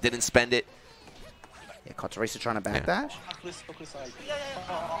drill, but didn't spend it. Yeah, caught Teresa trying to backdash.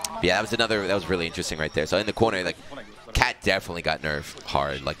 Yeah, that was really interesting right there. So in the corner, like, Cat definitely got nerfed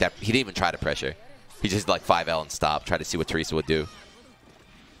hard. Like that, he didn't even try to pressure. He just like 5L and stop, try to see what Teresa would do.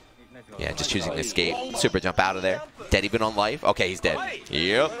 Yeah, just choosing to escape. Super jump out of there. Dead even on life. Okay, he's dead.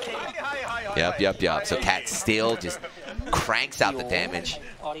 Yep. So Cat still just cranks out the damage.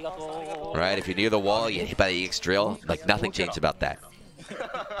 Right, if you're near the wall, you get hit by the EX drill. Like nothing changed about that.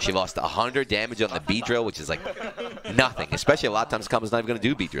 She lost 100 damage on the B drill, which is like nothing. Especially a lot of times Kama's not even going to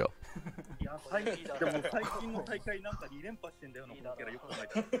do B drill. I think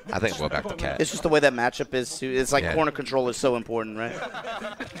we'll go back to Cat. It's just the way that matchup is too. It's like corner control is so important, right?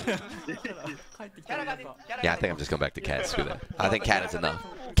 Yeah, I think I'm just going back to Cat. Screw that. I think Cat is enough.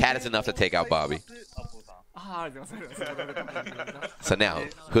 Cat is enough to take out Bobby. So now,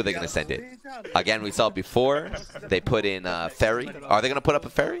 who are they going to send in? Again, we saw before they put in Ferry. Are they going to put up a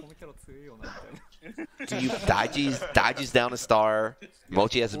Ferry? Daiji's down a star.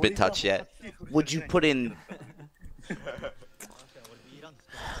 Mocchi hasn't been touched yet. Would you put in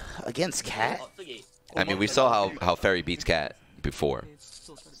against Cat? I mean, we saw how Ferry beats Cat before.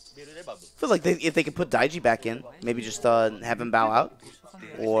 I feel like if they could put Daiji back in, maybe just have him bow out,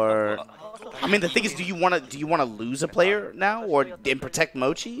 or I mean, the thing is, do you want to lose a player now, and protect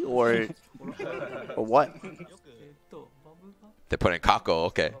Mocchi, or what? They're putting Kakkou.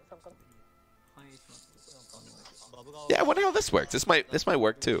 Okay. Yeah, I wonder how this works. This might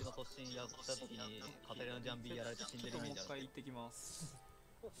work too.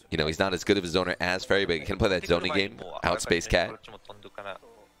 You know, he's not as good of a zoner as Ferry, but he can play that zoning game, outspace Cat.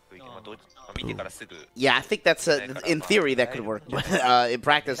 Yeah, I think that's in theory that could work, but in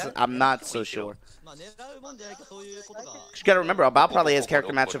practice, I'm not so sure. You got to remember, Abao probably has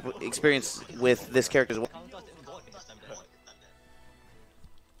character matchup experience with this character as well.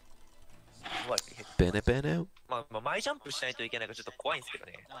 Beno.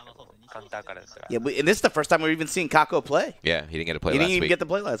 Yeah, and this is the first time we're even seeing Kakkou play. Yeah, he didn't get to play last week. He didn't even get to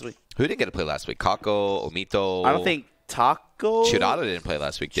play last week. Who didn't get to play last week? Kakkou, Omito. I don't think Tako. Churara didn't play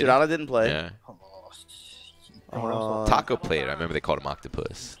last week, did Churara didn't play. Yeah. Tako played. I remember they called him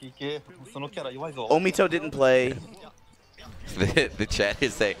Octopus. Omito didn't play. The chat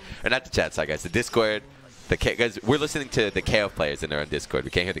is saying, or not the chat, sorry guys, the Discord. Guys, we're listening to the KF players and they're on Discord. We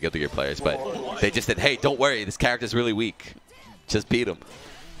can't hear the Guilty Gear players, but they just said, hey, don't worry, this character's really weak. Just beat him.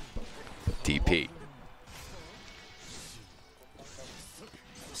 DP.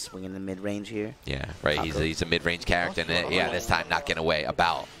 Swinging the mid-range here. Yeah, right. He's a mid-range character, and yeah, this time not getting away.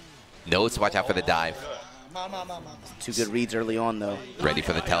 Abao. Knows to watch out for the dive. Two good reads early on, though. Ready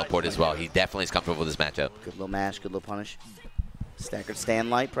for the teleport as well. He definitely is comfortable with this matchup. Good little mash, good little punish. Staggered stand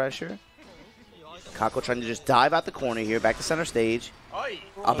light pressure. Kakkou trying to just dive out the corner here, back to center stage.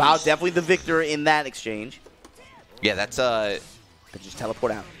 Abao definitely the victor in that exchange. Yeah, that's But just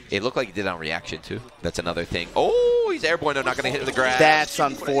teleport out. It looked like he did on reaction too. That's another thing. Oh, he's airborne though, not gonna hit the grab. That's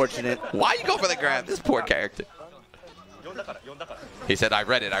unfortunate. Why you go for the grab? This poor character. He said, I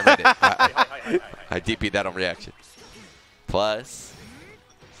read it. I DP'd that on reaction. Plus,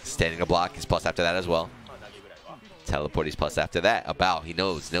 standing a block is plus after that as well. Teleport is plus after that. Abao, he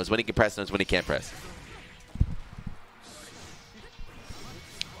knows when he can press, knows when he can't press.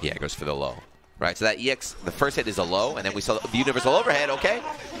 Yeah, goes for the low. Right, so that EX, the first hit is a low, and then we saw the universal overhead, okay?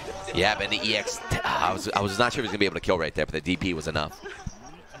 Yeah, but the EX, I was not sure he was going to be able to kill right there, but the DP was enough.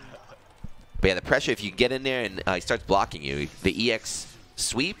 But yeah, the pressure, if you get in there and he starts blocking you, the EX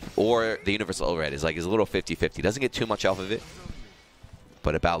sweep or the universal overhead is like a little 50-50. Doesn't get too much off of it,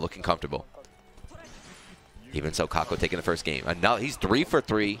 but Abao looking comfortable. Even so, Kakkou taking the first game. And now he's 3 for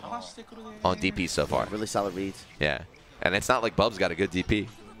 3 on DP so far. Really solid reads. Yeah, and it's not like Bub's got a good DP.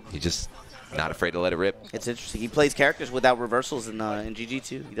 He's just not afraid to let it rip. It's interesting. He plays characters without reversals in GG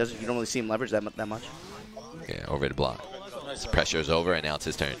too. You don't really see him leverage that much. Yeah, over the block. His pressure is over, and now it's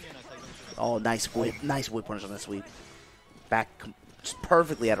his turn. Oh, nice whip punish on that sweep. Back just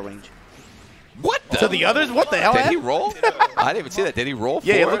perfectly out of range. What the? To the others? What the hell? Did he roll? I didn't even see that. Did he roll?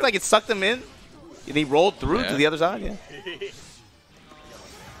 Yeah, it looked like it sucked him in, and he rolled through to the other side. Yeah.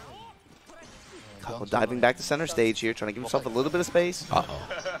 Kakkou diving back to center stage here, trying to give himself a little bit of space.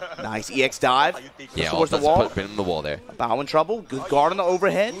 Uh-oh. Nice EX dive. Yeah, towards the wall. Put him in the wall there. Abao in trouble. Good guard on the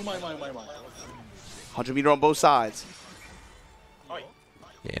overhead. 100 meter on both sides.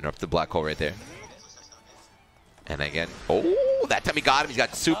 Yeah, interrupt the black hole right there. And again, oh, that time he got him. He's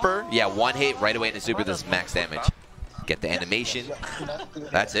got super. Yeah, one hit right away into super does max damage. Get the animation.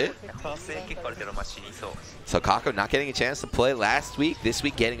 That's it. So Kakkou not getting a chance to play last week. This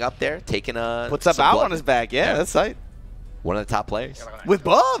week getting up there, taking a... Puts Abao on his back. Yeah, that's tight. One of the top players. With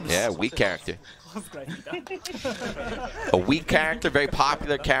Bubs. Yeah, weak character. A weak character, very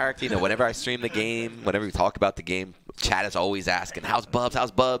popular character. You know, whenever I stream the game, whenever we talk about the game, chat is always asking, how's Bubs,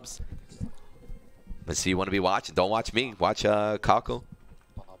 how's Bubs? Let's see, you want to be watching? Don't watch me. Watch Kakkou.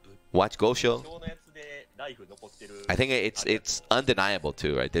 Watch Gosho. I think it's undeniable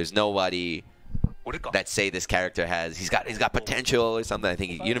too, right? There's nobody that say this character he's got potential or something. I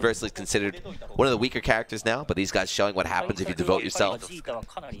think universally considered one of the weaker characters now, but these guys showing what happens if you devote yourself.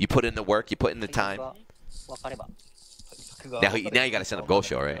 You put in the work, you put in the time. Now you got to send up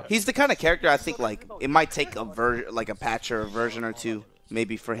Gosho, right? He's the kind of character I think like it might take a patch or a version or two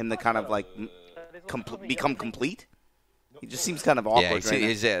maybe for him to kind of like become complete. He just seems kind of awkward.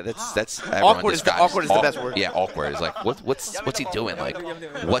 Yeah, that's awkward is the best word. Yeah, awkward is like what's he doing? Like,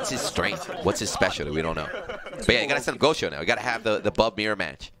 what's his strength? What's his specialty? We don't know. But yeah, you gotta send Gosho now. You gotta have the Bub mirror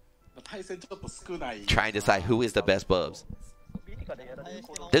match. Try and decide who is the best Bubs.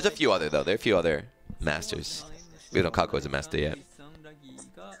 There's a few other though. There are a few other masters. We don't know Kakkou is a master yet.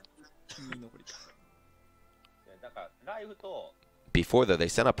 Before though, they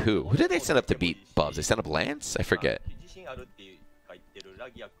sent up who? Who did they send up to beat Bubs? They sent up Lance? I forget.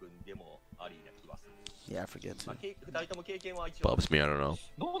 Yeah, I forget too. Bubs me, I don't know.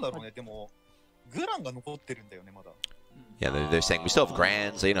 Yeah, they're saying we still have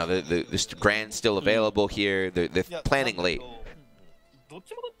Grands. You know, the Grand's still available here. They're planning late.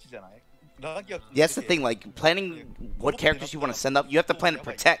 Yeah, that's the thing. Like planning what characters you want to send up, you have to plan to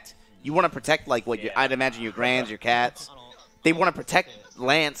protect. You want to protect like what I'd imagine your Grands, your Cats. They want to protect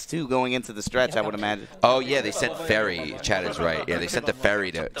Lance, too, going into the stretch, I would imagine. Oh, yeah, they sent Ferry. Chad is right. Yeah, they sent the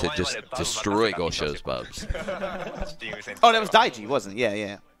Ferry to just destroy Gosho's Bubs. Oh, that was Daiji, wasn't it?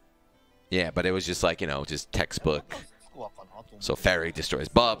 Yeah. Yeah, but it was just like, you know, just textbook. So Ferry destroys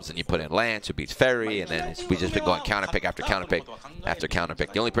Bubs, and you put in Lance, who beats Ferry, and then we just been going counterpick after counterpick after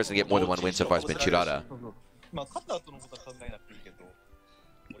counterpick. The only person to get more than one win so far has been Churara.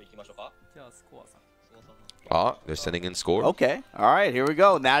 Oh, they're sending in score. Okay. All right, here we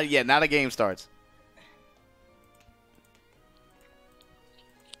go. Now the game starts.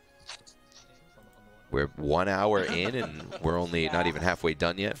 We're 1 hour in, and we're only not even halfway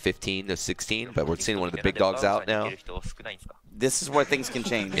done yet. 15 to 16, but we're seeing one of the big dogs out now. This is where things can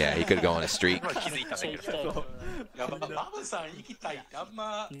change. Yeah, he could go on a streak.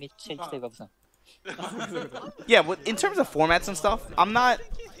 Yeah, in terms of formats and stuff, I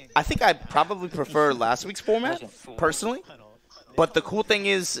think I probably prefer last week's format, personally. But the cool thing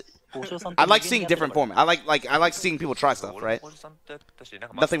is, I like seeing different formats. I like seeing people try stuff, right?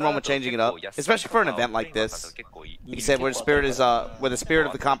 Nothing wrong with changing it up, especially for an event like this. Like you said, where the spirit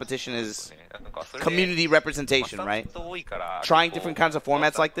of the competition is community representation, right? Trying different kinds of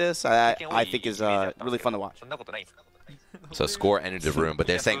formats like this, I think is really fun to watch. So Score entered the room, but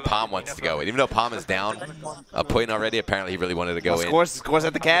they're saying Palm wants to go in. Even though Palm is down a point already, apparently he really wanted to go in. Score's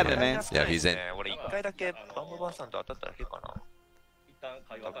at the cabinet, man. Yeah, he's in.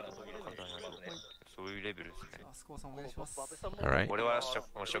 All right.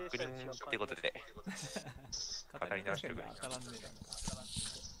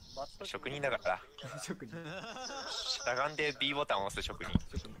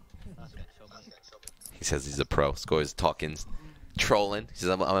 He says he's a pro. Score is talking, trolling. He says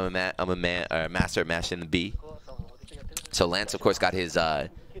I'm a master at mashing the B. So Lance, of course, got his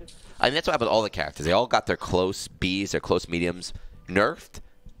I mean, that's what happened with all the characters. They all got their close Bs, their close mediums nerfed,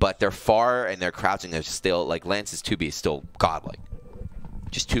 but their far and their crouching is still, like, Lance's 2B is still godlike.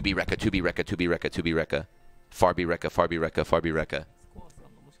 Just 2B Rekka, 2B Rekka, 2B Rekka, 2B Rekka. Far B Rekka, far B Rekka, far B Rekka.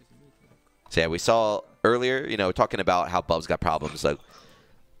 So yeah, we saw earlier, you know, talking about how Bub's got problems. Like,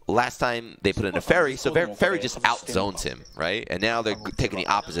 last time they put in a Ferry, so Ferry just outzones him, right? And now they're taking the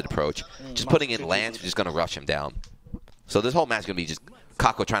opposite approach. Just putting in Lance, which is going to rush him down. So this whole match is going to be just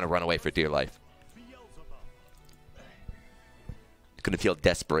Kakkou trying to run away for dear life. Going to feel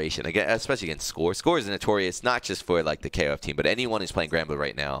desperation, again, especially against Score. Score is notorious, not just for like the KOF team, but anyone who's playing Granblue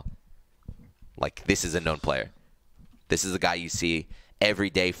right now. Like, this is a known player. This is a guy you see every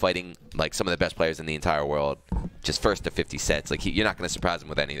day fighting like some of the best players in the entire world. Just first to 50 sets. Like, you're not going to surprise him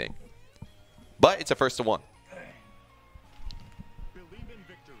with anything. But it's a first to one.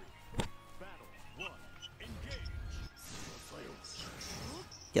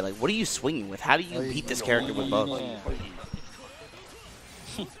 Yeah, like, what are you swinging with? How do you beat this character with both?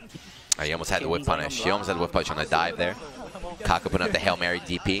 He almost had the whip punish. He almost had the whip punish on the dive there. Kakkou putting up the Hail Mary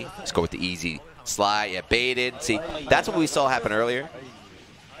DP. Score with the easy slide. Yeah, baited. See, that's what we saw happen earlier.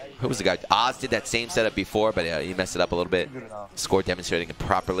 Who was the guy? Oz did that same setup before, but he messed it up a little bit. Score demonstrating it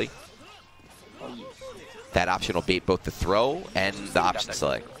properly. That option will bait both the throw and the option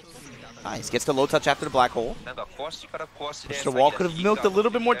select. Nice. Gets the low touch after the black hole. Mr. Wall could have milked a little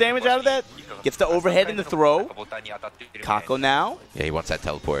bit more damage out of that. Gets the overhead in the throw. Kakkou now. Yeah, he wants that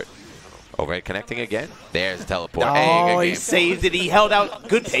teleport. Overhead connecting again. There's the teleport. Oh, hey, he saved it. He held out.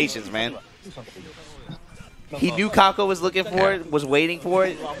 Good patience, man. He knew Kakkou was looking for it, was waiting for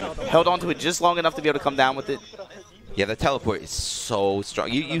it, held on to it just long enough to be able to come down with it. Yeah, the teleport is so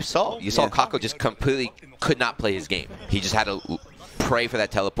strong. You saw Kakkou just completely could not play his game. He just had to pray for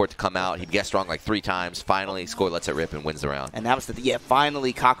that teleport to come out. He gets strong like 3 times. Finally, Score lets it rip and wins the round. And that was the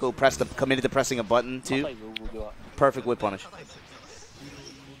finally Kakkou committed to pressing a button too. Perfect whip punish.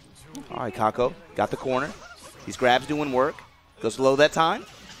 All right, Kakkou got the corner. These grabs doing work. Goes low that time.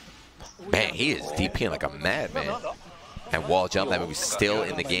 Man, he is DPing like a madman. And wall jump, that movie's still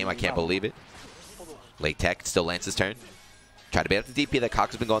in the game. I can't believe it. Late tech, still Lance's turn. Try to bait up the DP that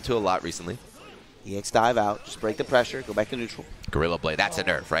Kakkou's been going to a lot recently. EX dive out, just break the pressure, go back to neutral. Gorilla Blade, that's a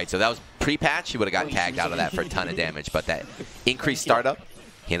nerf, right? So that was pre-patch, he would have gotten tagged out of that for a ton of damage, but that increased startup,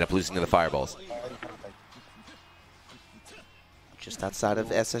 he ended up losing to the fireballs. Just outside of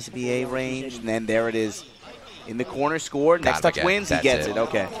SSBA range, and then there it is. In the corner, Score, next touch wins, he gets it,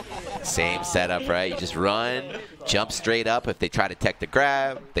 okay. Same setup, right? You just run, jump straight up. If they try to tech the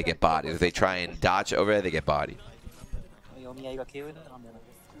grab, they get bodied. If they try and dodge over it, they get bodied.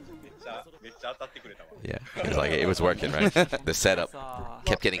 Yeah, it was like it was working, right? The setup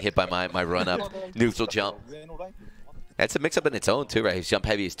kept getting hit by my run up, neutral jump. That's a mix up in its own too, right? His jump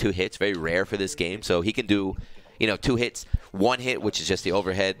heavy is 2 hits, very rare for this game. So he can do, 2 hits, 1 hit, which is just the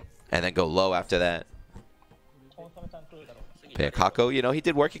overhead, and then go low after that. But yeah, Kakkou, he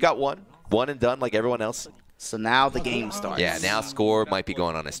did work. He got one and done like everyone else. So now the game starts. Yeah, now Score might be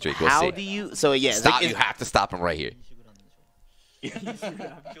going on a streak. We'll see. How do you? So yeah, stop. You have to stop him right here. You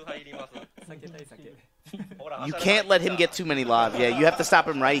can't let him get too many lives. Yeah, you have to stop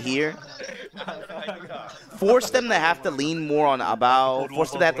him right here. Force them to have to lean more on Abao.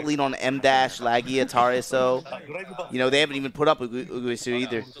 Force them to have to lean on M-, LAGGIA, Tarezou. They haven't even put up Uguisu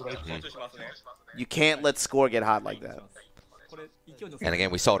either. You can't let Score get hot like that. And again,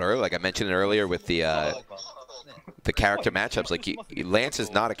 we saw it earlier, like I mentioned earlier with the character matchups. Like Lance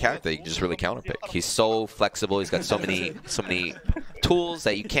is not a character that you can just really counterpick. He's so flexible. He's got so many tools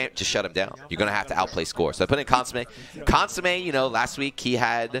that you can't just shut him down. You're gonna have to outplay Score. So I put in Consomme. Consomme, last week he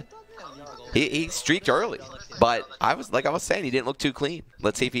streaked early, but I was saying, he didn't look too clean.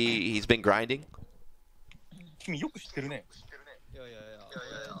 Let's see if he's been grinding.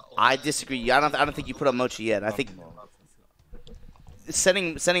 I disagree. I don't think you put up Mocchi yet. I think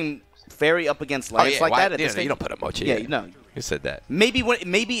sending Ferry up against Lance like that. You don't put up Mocchi. Yeah, no. You said that. Maybe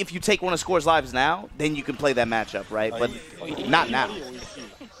if you take one of Score's lives now, then you can play that matchup, right? But not now.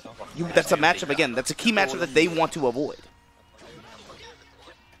 That's a matchup again. That's a key matchup that they want to avoid.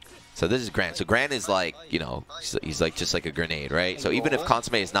 So this is Gran. So Gran is like, he's like just like a grenade, right? So even if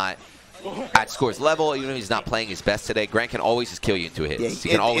Consomme is not at Score's level, even if he's not playing his best today, Gran can always just kill you in 2 hits. Yeah, he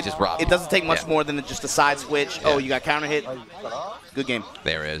can always just rob you. It doesn't take much more than just a side switch. Yeah. Oh, you got counter hit. Good game.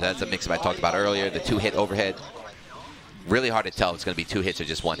 There it is. That's a mix-up I talked about earlier. The 2-hit overhead. Really hard to tell if it's going to be 2 hits or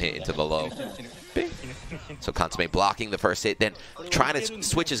just 1 hit into the low. Bing. So Consomme blocking the first hit, then trying to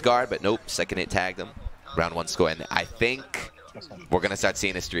switch his guard, but nope. Second hit tagged him. Round 1 score. And I think we're going to start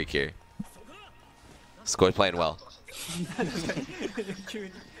seeing a streak here. Score's playing well.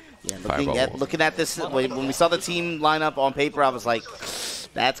 Yeah, looking at this, when we saw the team lineup on paper, I was like,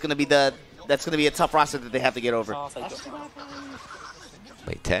 that's gonna be a tough roster that they have to get over.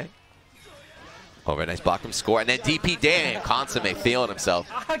 Late tag. Over, nice block from score, and then DP, damn, Consomme feeling himself.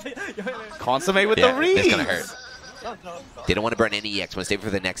 Consomme with the read. It's gonna hurt. They don't want to burn any EX. Want to save it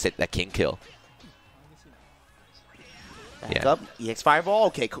for the next hit, that king kill. Back up, EX Fireball.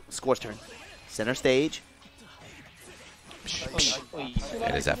 Okay, score's turn. Center stage.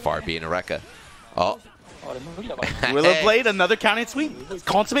 That is that far being a Rekka. Oh. Gorilla Blade, another counting sweep.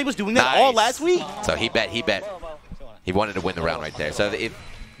 Consomme was doing that all last week. So he bet. He wanted to win the round right there. So if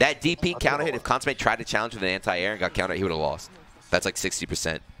that DP counter hit, if Consomme tried to challenge with an anti-air and got countered, he would have lost. That's like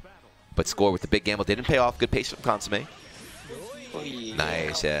 60%. But score with the big gamble didn't pay off. Good patience from Consomme.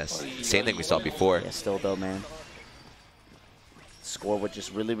 Nice, yes. Same thing we saw before. Yeah, still though, man. Score with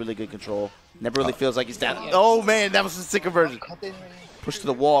just really, really good control. Never really feels like he's down. Oh, man, that was the sicker version. Push to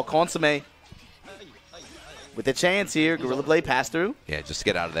the wall. Consomme with a chance here. Gorilla Blade pass through. Yeah, just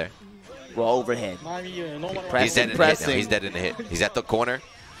get out of there. Raw overhead. He's dead in the hit now. He's dead in the hit. He's at the corner.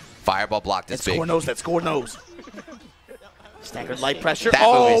 Fireball blocked this big. That score knows. Staggered light pressure. That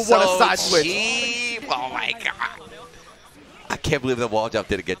what so a side switch. Cheap. Oh, my God. I can't believe the wall jump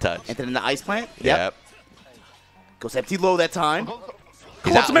didn't get touched. And then in the ice plant. Yep. Goes empty low that time.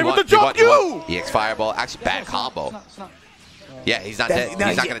 Consomme with the jump you! EX Fireball. Actually, bad combo. Yeah, he's not dead. He's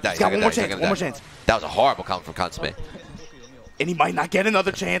not going to die. He's got one more chance. That was a horrible combo from Consomme. And he might not get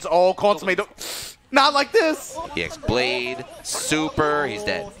another chance. Oh, Consomme don't. Not like this. EX Blade. Super. He's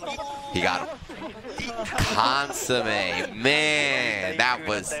dead. He got him. Consomme. Man, that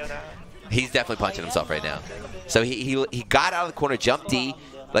was... He's definitely punching himself right now. So he got out of the corner, jumped D.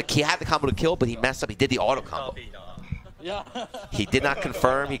 Like, he had the combo to kill, but he messed up. He did the auto combo. He did not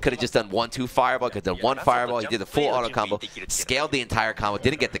confirm. He could have just done 1-2 fireball. Could have done 1 fireball. He did the full auto combo. Scaled the entire combo.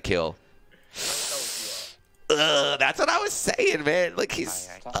 Didn't get the kill. That's what I was saying, man. Like, he's...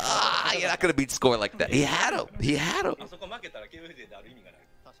 you're not going to beat score like that. He had him. He had him.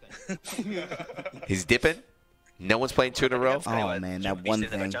 He's dipping. No one's playing 2 in a row. Oh, man, that one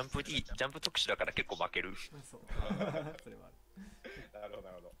thing.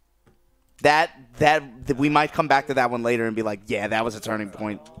 That we might come back to that one later and be like, yeah, that was a turning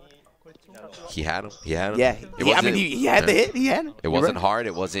point. He had him. He had him. Yeah. I mean, he had the hit. He had it. It wasn't hard.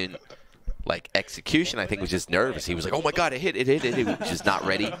 It wasn't like execution. I think he was just nervous. He was like, oh my God, it hit. He was just not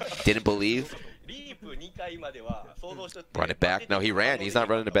ready. Didn't believe. Run it back. No, he ran. He's not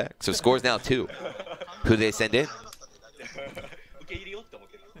running it back. So score's now 2. Who did they send in?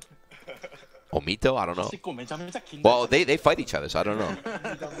 Omito? I don't know. Well, they fight each other, so I don't know.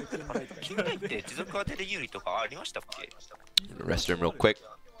 Restroom real quick.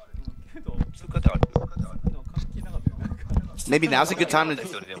 Maybe now's a good time to...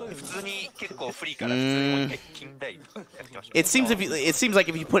 It seems like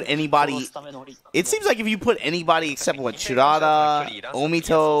if you put anybody... It seems like if you put anybody except what, Churara,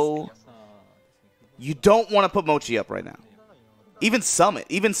 Omito... You don't want to put Mocchi up right now. Even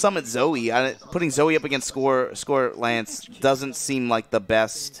Summit Zoe. Putting Zoe up against Score Lance doesn't seem like the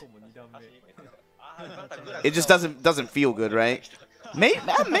best. It just doesn't feel good, right?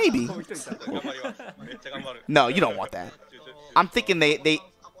 Maybe. No, you don't want that. I'm thinking they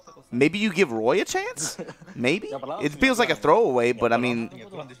maybe you give Roy a chance. Maybe it feels like a throwaway, but I mean,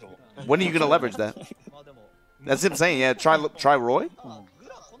 when are you gonna leverage that? That's him saying, yeah. Try Roy.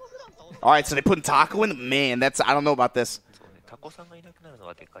 All right, so they put Tako in. Man, I don't know about this.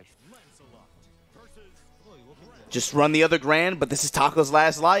 Just run the other Grand, but this is Tako's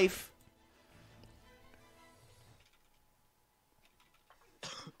last life.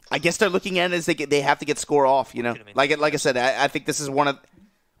 I guess they're looking at it as they have to get score off, you know. Like I said, I think this is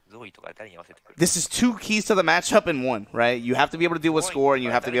this is 2 keys to the matchup in 1, right? You have to be able to deal with score, and you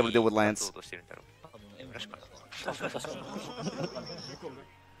have to be able to deal with Lance.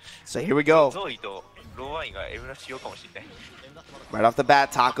 So here we go. Right off the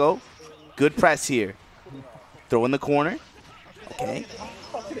bat, Tako. Good press here. Throw in the corner. Okay.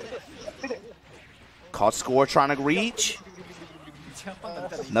 Caught score trying to reach.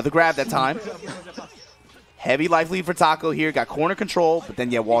 Another grab that time. Heavy life lead for Tako here. Got corner control, but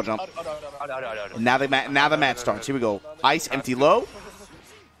then, yeah, wall jump. Now the match starts. Here we go. Ice, empty low.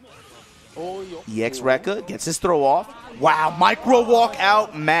 EX Rekka gets his throw off. Wow, micro walk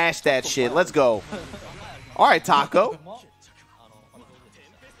out. Mash that shit. Let's go. All right, Tako.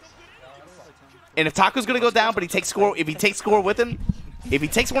 And if Tako's going to go down, but he takes score, if he takes score with him, if he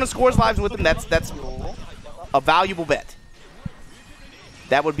takes one of Score's lives with him, that's a valuable bet.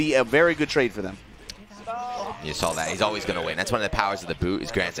 That would be a very good trade for them. You saw that. He's always going to win. That's one of the powers of the boot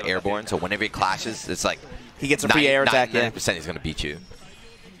is grants airborne. So whenever he clashes, it's like he gets a free air attack. 90% he's going to beat you.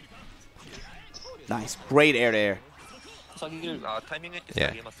 Nice. Great air to air.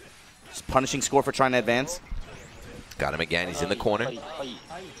 Yeah. Just punishing score for trying to advance. Got him again. He's in the corner. He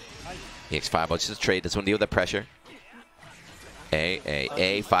takes fireball. Just a trade. Doesn't want to deal with that pressure.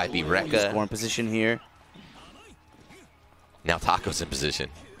 A. 5B Rekka. Score in position here. Now Tako's in position.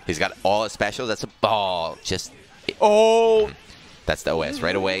 He's got all his specials. That's a ball. Just. Oh! That's the OS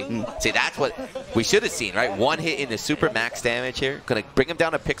right away. See, that's what we should have seen, right? One hit into super max damage here. Going to bring him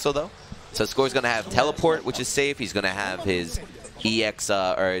down a pixel, though. So Score's going to have teleport, which is safe. He's going to have his EX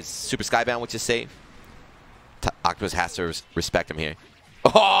or his super skybound, which is safe. Octopus has to respect him here.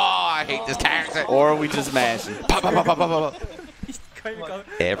 Oh, I hate this character. Or we just mash him. Pop, pop, pop, pop, pop, pop.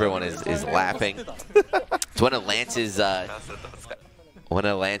 Everyone is laughing. It's one of Lance's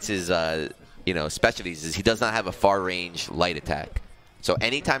you know, specialties is he does not have a far range light attack. So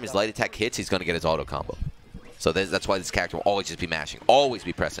anytime his light attack hits, he's going to get his auto combo. So that's why this character will always just be mashing, always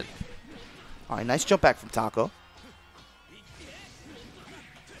be pressing. All right, nice jump back from Tako.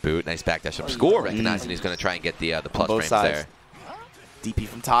 Boot, nice backdash from Score, recognizing he's going to try and get the plus frames there. DP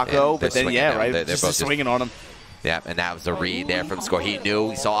from Tako, but then yeah, right, they're just swinging on him. Yeah, and that was the read there from Score. He knew,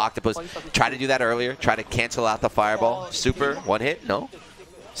 he saw Octopus try to do that earlier, try to cancel out the fireball. Super, one hit, no.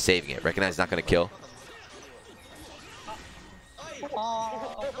 Saving it, recognize not going to kill.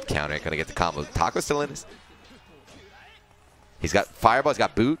 Counter, going to get the combo. Tako's still in this. He's got fireball, he's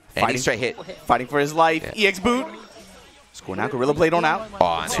got boot, and he's straight hit. Fighting for his life, EX boot. Score now, Gorilla Blade on out.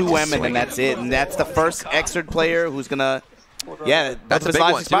 Oh, 2M, and then that's it. And that's the first Xrd player who's going to, yeah, that's a big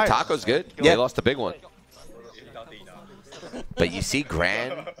one, too. Tako's good. Yeah. They lost a big one. But you see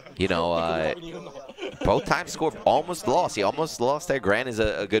Gran, you know, both times Score almost lost. He almost lost there. Gran is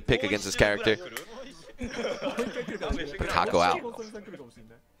a good pick against this character. But Tako out.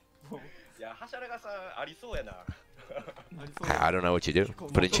 I don't know what you do.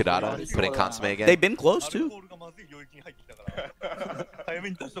 Put in Churara, put in Consomme again. They've been close, too.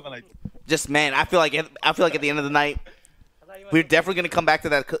 Just, man, I feel like at the end of the night, we're definitely going to come back to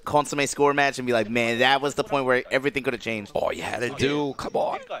that Consomme Score match and be like, man, that was the point where everything could have changed. Oh, you had to do. Come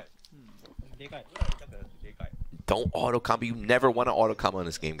on. Don't auto combo. You never want to auto combo in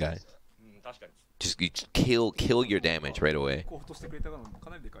this game, guys. Just kill your damage right away.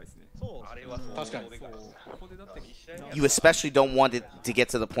 You especially don't want it to get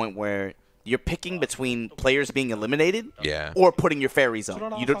to the point where you're picking between players being eliminated or putting your fairies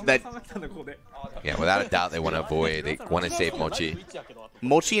on. You don't, yeah, without a doubt, they want to avoid. They want to save Mocchi.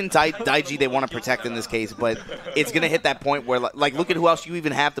 Mocchi and Daiji, they want to protect in this case, but it's going to hit that point where, like, look at who else you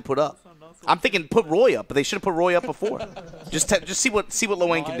even have to put up. I'm thinking put Roy up, but they should have put Roy up before. Just see what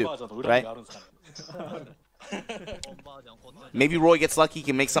Lowain can do, right? Maybe Roy gets lucky,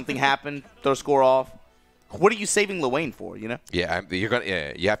 can make something happen, throw Score off. What are you saving Lowain for, you know? Yeah, you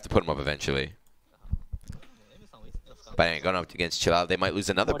have to put him up eventually. But anyway, going up against Churara, they might lose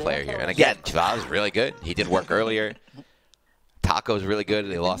another player here. And again, Churara's really good. He did work earlier. Tako's really good.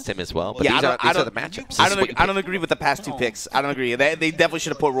 They lost him as well. But these are the matchups. I don't agree with the past two picks. I don't agree. They definitely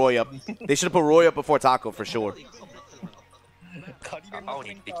should have put Roy up. They should have put Roy up before Tako for sure.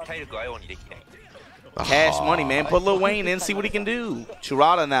 Cash money, man. Put Lil Wayne in, see what he can do.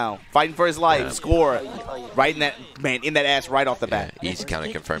 Churara now, fighting for his life. Score right in that ass right off the bat. Yeah, easy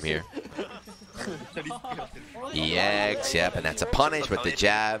counter confirm here. EX, yep, and that's a punish with the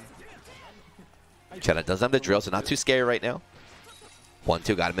jab. Churara does have the drill, so not too scary right now.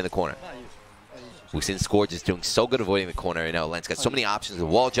 1-2, got him in the corner. We've seen Score just doing so good avoiding the corner. You know, Lens got so many options, the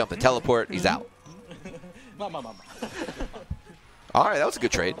wall jump, the teleport, he's out. All right, that was a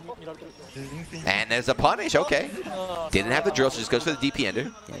good trade. And there's a punish, okay. Didn't have the drill, so just goes for the DP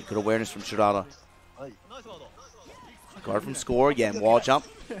ender. Yeah, good awareness from Churara. Guard from Score, again, wall jump.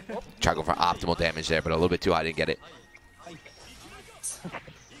 Try to go for optimal damage there, but a little bit too high, didn't get it.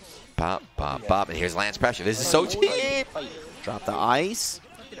 Pop, pop, pop, and here's Lance pressure. This is so cheap. Drop the ice.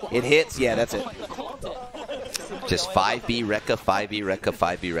 It hits, yeah, that's it. Just 5B Rekka, 5B Rekka,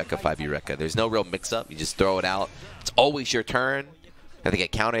 5B Rekka, 5B Rekka. There's no real mix-up. You just throw it out. It's always your turn. If they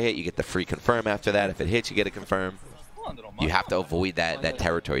get counter hit, you get the free confirm after that. If it hits, you get a confirm. You have to avoid that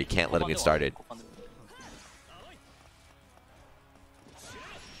territory. You can't let them get started.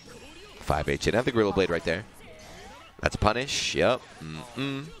 5H. Didn't have the Gorilla Blade right there. That's a punish. Yep.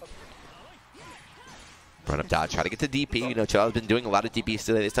 Run up dodge. Try to get to DP. You know, Churara's been doing a lot of DPs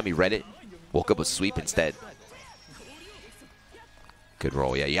today. This time he read it. Woke up with sweep instead. Good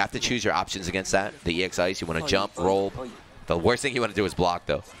roll. Yeah, you have to choose your options against that. The EX Ice, you want to jump, roll. The worst thing you want to do is block,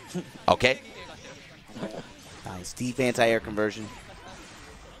 though. Okay? Nice deep anti-air conversion.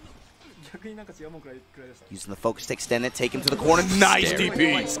 Using the focus to extend it, take him to the corner. Nice Scary.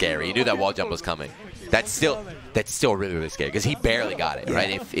 DP. Scary. You knew that wall jump was coming. That's still really, really scary because he barely got it,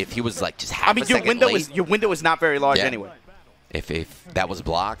 right? If he was like just half a second late, your window is not very large anyway. If that was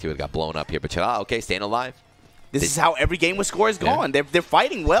blocked, he would have got blown up here. But Churara, okay, staying alive. This is how every game with score has gone. They're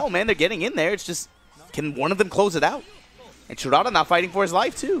fighting well, man. They're getting in there. It's just, can one of them close it out? And Churara not fighting for his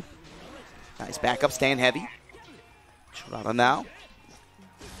life, too. Nice backup, stand heavy. Churara now.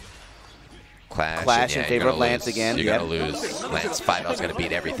 Clash in favor of Lance again. You're going to lose. Lance 5L's going to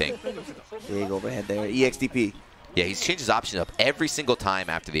beat everything. Big overhead there. EXDP. Yeah, he's changed his options up every single time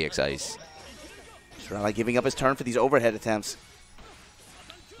after the X Ice. Churara giving up his turn for these overhead attempts.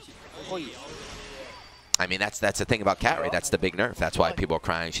 I mean, that's the thing about Cat, right? That's the big nerf. That's why people are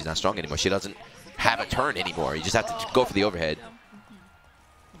crying she's not strong anymore. She doesn't have a turn anymore. You just have to go for the overhead.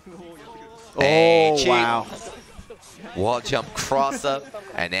 Oh, wow. Wall jump, cross up,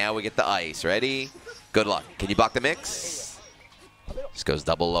 and now we get the ice. Ready? Good luck. Can you block the mix? Just goes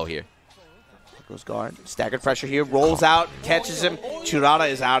double low here. Goes guard. Staggered pressure here. Rolls out. Catches him. Churara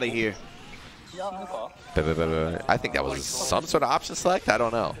is out of here. I think that was some sort of option select. I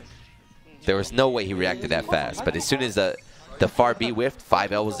don't know. There was no way he reacted that fast. But as soon as the far B whiffed,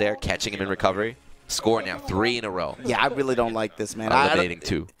 5L was there, catching him in recovery. Score now 3 in a row. Yeah, I really don't like this, man. Eliminating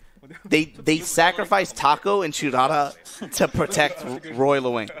 2. They sacrificed Tako and Churara to protect Roy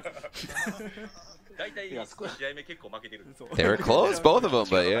Lewing. They were close, both of them,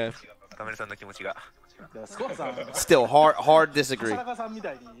 but yeah. Still, hard disagree.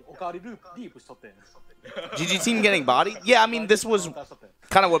 GG team getting bodied? Yeah, I mean, this was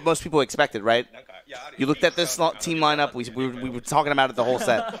kind of what most people expected, right? You looked at this team lineup, we were talking about it the whole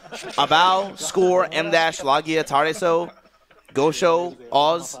set. Abao, Score, M-Dash, LAGGIA, Tarezou, Gosho,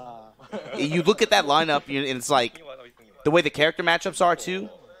 Oz. You look at that lineup, and it's like, the way the character matchups are, too,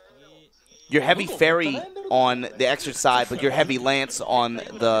 you're heavy Fairy on the Extra side, but you're heavy Lance on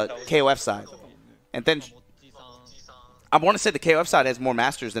the KOF side. And then, I want to say the KOF side has more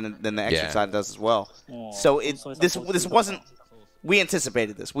Masters than the Extra side does as well. So this wasn't, we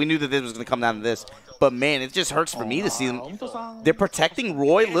anticipated this. We knew that this was going to come down to this. But man, it just hurts for me to see them. They're protecting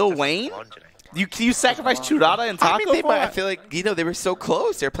Roy, Lil Wayne. You sacrifice Churara and Tako? I mean, I feel like, they were so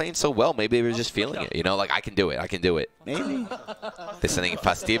close. They were playing so well. Maybe they were just feeling it. Like, I can do it. I can do it. Maybe. This thing,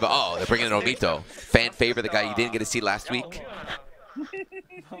 Festiva. Oh, they're bringing in Omito. Fan favorite, the guy you didn't get to see last week.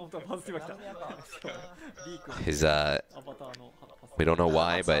 His, we don't know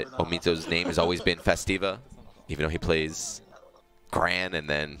why, but Omito's name has always been Festiva, even though he plays Gran and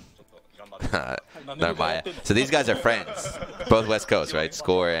then Narmaya. So these guys are friends, both West Coast, right?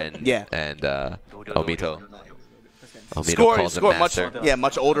 Score and Omito. Omito calls him Master.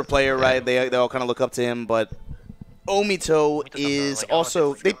 Much older player, right? They all kind of look up to him, but Omito is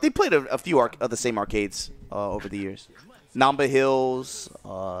also they played a few of the same arcades over the years. Namba Hills,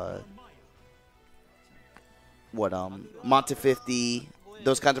 Monte 50,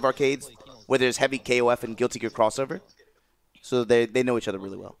 those kinds of arcades where there's heavy KOF and Guilty Gear crossover. So they know each other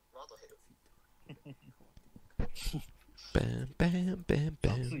really well. Bam, bam, bam,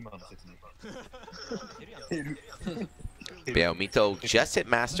 bam. Yeah, Omito just hit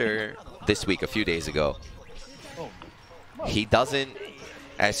Master this week, a few days ago. He doesn't,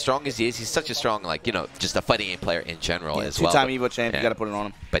 as strong as he is, he's such a strong, just a fighting game player in general as well. Two-time Evo champ, you got to put it on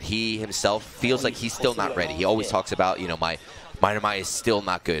him. But he himself feels like he's still not ready. He always talks about, my Narmaya is still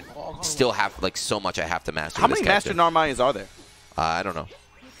not good. Still have, so much I have to master. How many Master Narmayas are there? I don't know.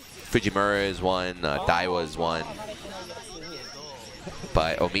 Fujimura is one. Daiwa is one.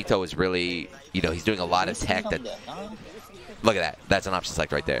 But Omito is really, he's doing a lot of tech that... Look at that. That's an option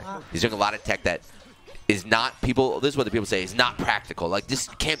select right there. He's doing a lot of tech that is not this is what the people say, is not practical. Like, this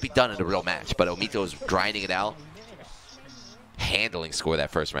can't be done in a real match. But Omito is grinding it out. Handling Score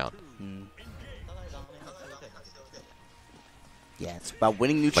that first round. Yeah, it's about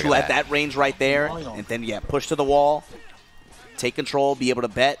winning neutral at that range right there. And then, push to the wall. Take control, be able to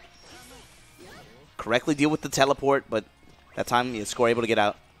bet. Correctly deal with the teleport, but that time, Score able to get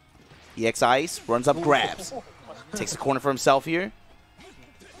out. EX Ice, runs up, grabs. Takes the corner for himself here.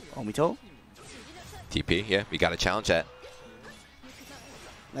 Omito. TP, yeah, we got to challenge that.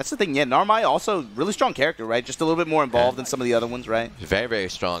 That's the thing, Narmaya also really strong character, right? Just a little bit more involved than some of the other ones, right? Very, very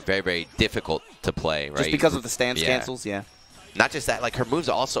strong, very, very difficult to play, right? Just because of the stance cancels, Not just that, her moves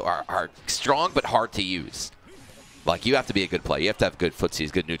also are strong but hard to use. You have to be a good player. You have to have good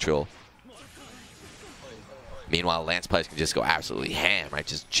footsies, good neutral. Meanwhile, Lance players can just go absolutely ham, right?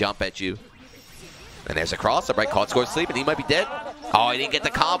 Just jump at you. And there's a cross-up, right? Caught Score sleep, and he might be dead. Oh, he didn't get the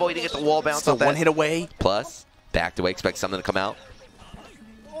combo. He didn't get the wall bounce. Still one hit away. Plus, Backed away, expect something to come out.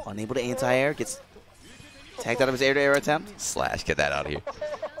 Unable to anti-air, gets tagged out of his air-to-air attempt. Slash, get that out of here.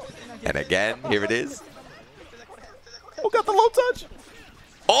 And again, here it is. Oh, got the low touch.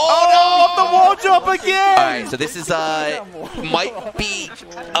 Oh, no! The wall jump again! All right, so this is, might be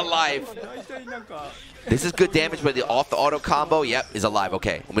alive. This is good damage, but the off the auto combo, yep, is alive.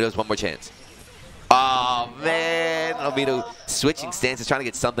 Okay, Omito's one more chance. Oh, man. Omito switching stances, trying to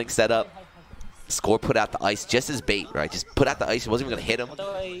get something set up. Score put out the ice just as bait, right? Just put out the ice. It wasn't even going to hit him.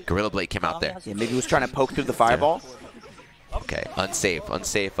 Gorilla Blade came out there. Yeah, maybe he was trying to poke through the fireball. Okay,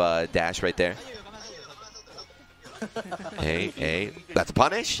 unsafe dash right there. Hey, that's a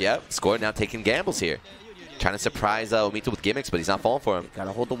punish. Yep, Score now taking gambles here. Trying to surprise Omito with gimmicks, but he's not falling for him.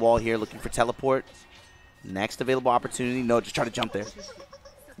 Gotta hold the wall here, looking for teleport. Next available opportunity. No, just try to jump there.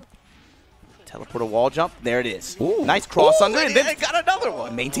 Teleport a wall jump. There it is. Ooh. Nice cross under, and then got another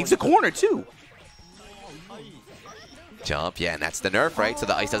one. maintains the corner, too. Jump, yeah, and that's the nerf, right? So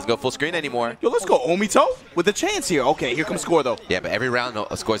the ice doesn't go full screen anymore. Yo, let's go Omito with a chance here. Okay, here comes Score, though. Yeah, but every round,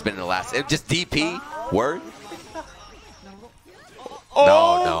 a Score's been in the last. Just DP, word.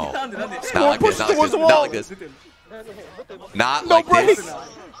 Oh. No. It's not like this. Not like this. Not like this.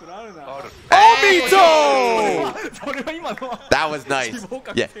 Omito! That was nice.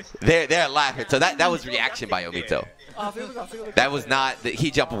 Yeah, they're laughing. So that was reaction by Omito. That was not, he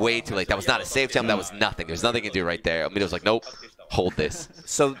jumped way too late. That was not a safe jump. That was nothing. There was nothing to do right there. Omito was like, nope, hold this.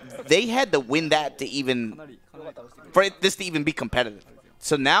 So they had to win that to even, for this to even be competitive.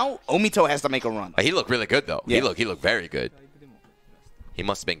 So now Omito has to make a run. He looked really good, though. Yeah. He looked very good. He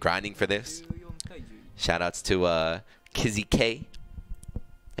must have been grinding for this. Shoutouts to Kizzy K,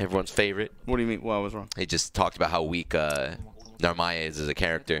 everyone's favorite. What do you mean? What was wrong? He just talked about how weak Narmaya is as a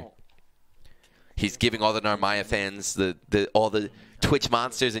character. He's giving all the Narmaya fans, all the Twitch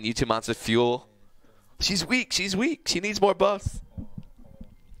monsters and YouTube monsters fuel. She's weak. She needs more buffs.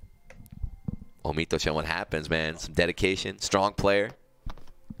 Omito showing what happens, man. Some dedication, strong player.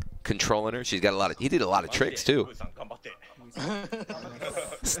 Controlling her. He did a lot of tricks, too.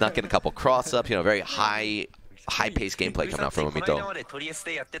 Snuck in a couple cross-ups, very high-paced gameplay coming out from Omito.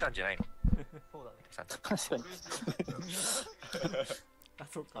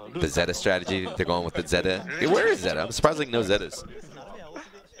 The Zeta strategy, they're going with the Zeta. Hey, where is Zeta? I'm surprised like no Zetas.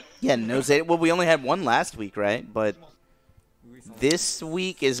 Yeah, no Zeta. Well, we only had one last week, right? But this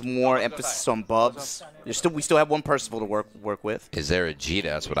week is more emphasis on Bubs. We still have one Percival to work with. Is there a Jita?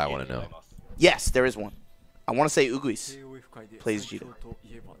 That's what I want to know. Yes, there is one. I want to say Uguisu plays Jita.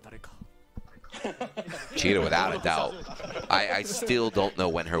 Jita, without a doubt. I still don't know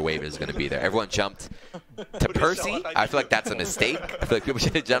when her wave is going to be there. Everyone jumped to Percy. I feel like that's a mistake. I feel like people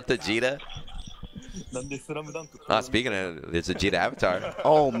should have jumped to Jita. Speaking of, there's a Jita avatar.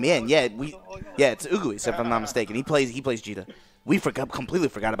 Oh man, yeah, it's Uguisu if I'm not mistaken. He plays Jita. We completely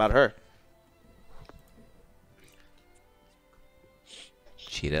forgot about her.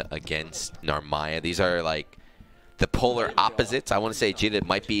 Jita against Narmaya. These are like the polar opposites. I want to say Jita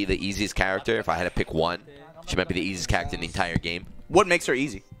might be the easiest character. If I had to pick one, she might be the easiest character in the entire game. What makes her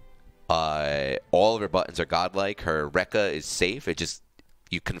easy? All of her buttons are godlike. Her Rekka is safe.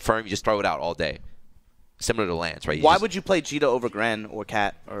 You confirm, you just throw it out all day. Similar to Lance, right? Why would you play Jita over Gren or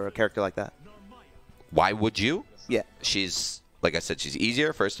Cat or a character like that? Why would you? Yeah. She's, like I said, she's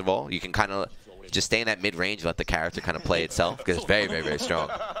easier, first of all. You can kind of just stay in that mid-range and let the character kind of play itself because it's very, very, very strong.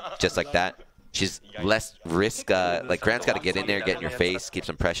 Just like that. She's less risk. Like, Gran's got to get in there, get in your face, keep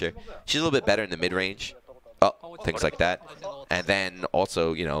some pressure. She's a little bit better in the mid-range. Oh, things like that. And then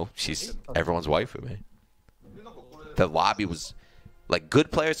also, she's everyone's waifu, man. The lobby was, like,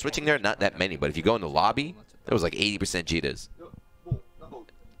 good players switching there, not that many. But if you go in the lobby, there was like 80% Jitas.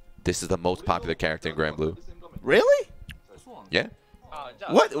 This is the most popular character in Granblue. Really? Yeah.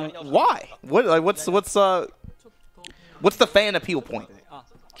 What? Why? What's the fan appeal point?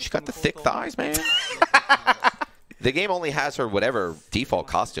 She got the thick thighs, man. The game only has her whatever default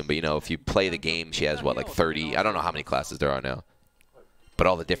costume, but if you play the game, she has what, like 30? I don't know how many classes there are now, but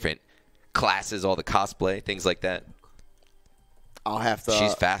all the different classes, all the cosplay, things like that. I'll have to.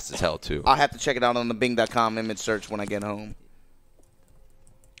 She's fast as hell too. I'll have to check it out on the Bing.com image search when I get home.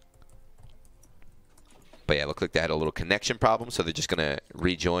 But yeah, it looked like they had a little connection problem, so they're just gonna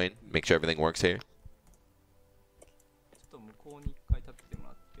rejoin, make sure everything works here.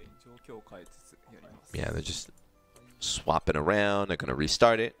 Yeah, they're just swapping around. They're going to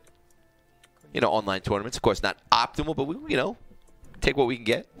restart it. Online tournaments, of course, not optimal, but we, take what we can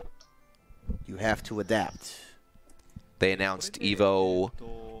get. You have to adapt. They announced Evo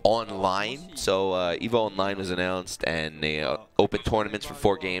online. So EVO Online was announced, and they open tournaments for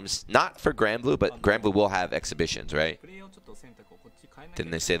 4 games. Not for Granblue, but Granblue will have exhibitions, right?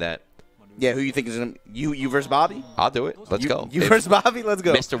 Didn't they say that? Yeah, who you think is going to... You versus Bobby? I'll do it. Let's go. You versus Bobby? Let's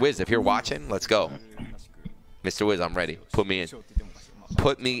go. Mr. Wiz, if you're watching, let's go. Mr. Wiz, I'm ready. Put me in.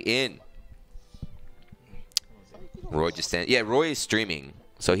 Put me in. Roy just stand. Yeah, Roy is streaming,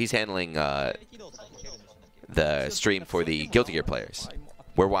 so he's handling the stream for the Guilty Gear players.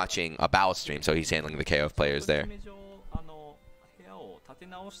 We're watching Abao stream, so he's handling the KOF players there.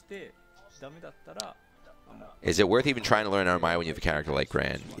 Is it worth even trying to learn Armai when you have a character like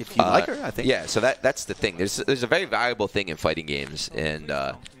Gran? If you like her, I think. Yeah, so that's the thing. There's a very valuable thing in fighting games, and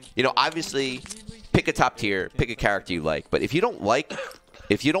you know, obviously, pick a top tier, pick a character you like. But if you don't like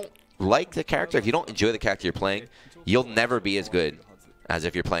the character, if you don't enjoy the character you're playing, you'll never be as good as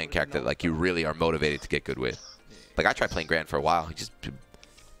if you're playing a character that, like, you really are motivated to get good with. Like, I tried playing Gran for a while. He just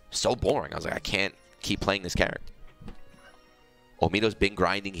so boring. I was like, I can't keep playing this character. Omito's been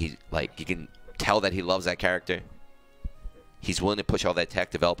grinding. He's like, you can tell that he loves that character. He's willing to push all that tech,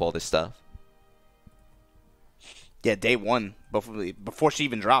 develop all this stuff. Yeah, day one, before she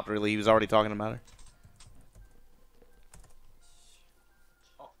even dropped, really, he was already talking about her.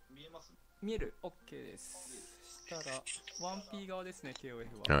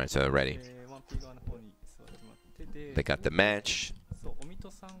 All right, so they're ready. They got the match.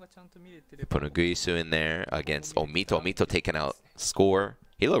 Put Uguisu in there against Omito. Omito taking out Score.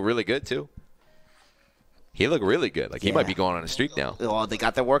 He looked really good, too. He looked really good. Like, he might be going on a streak now. Well, they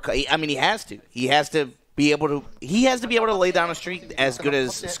got that work. I mean, he has to. He has to be able to. He has to be able to lay down a streak as good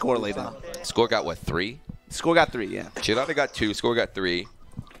as Score laid down. Score got what, 3? Score got 3, yeah. Churara got 2. Score got 3.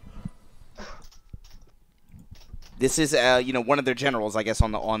 This is, you know, one of their generals, I guess,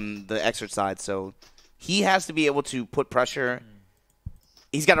 on the Xrd side. So he has to be able to put pressure.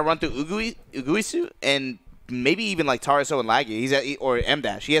 He's got to run through Uguisu and maybe even like Tarezou and LAGGIA. Or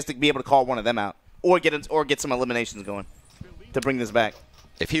M-Dash. He has to be able to call one of them out or get some eliminations going to bring this back.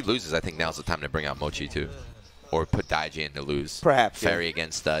 If he loses, I think now's the time to bring out Mocchi too, or put Daiji in to lose. Perhaps. Ferry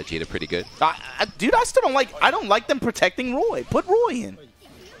against Jita, pretty good. Dude, I still don't like. I don't like them protecting Roy. Put Roy in.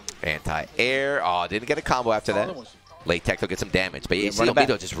 Anti-air. Oh, didn't get a combo after that. Late tech will get some damage. But you see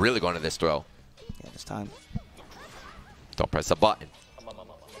Omito just really going to this throw. Yeah, this time. Don't press the button.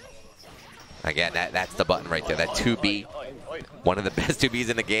 Again, that's the button right there. That 2B. One of the best 2Bs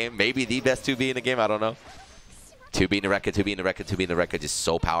in the game. Maybe the best 2B in the game. I don't know. 2B in the record, 2B in the record, 2B in the record. Just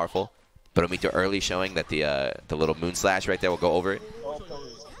so powerful. But Omito early showing that the little moon slash right there will go over it.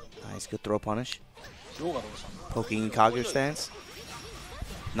 Nice. Good throw punish. Poking Kaguya stance.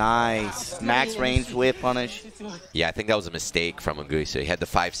 Nice. Max range whip punish. Yeah, I think that was a mistake from Uguisu. He had the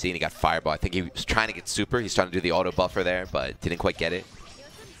 5C and he got fireball. I think he was trying to get super. He's trying to do the auto buffer there, but didn't quite get it.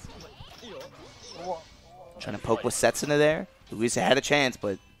 Trying to poke with sets into there. Uguisu had a chance,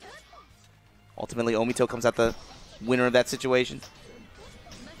 but ultimately Omito comes out the winner of that situation.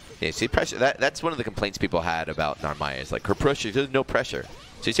 Yeah, see, pressure. That's one of the complaints people had about Narmaya. Is like her pressure, there's no pressure.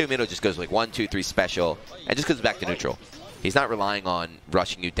 So you see Omito just goes like 1, 2, 3 special and just goes back to neutral. He's not relying on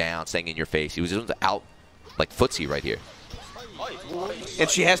rushing you down, staying in your face. He was just out like footsie right here. And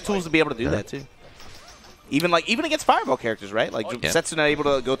she has tools to be able to do that too. Even against fireball characters, right? Like Setsuna not able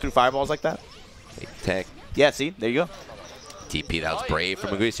to go through fireballs like that. Tech. Yeah, see, there you go. DP, that was brave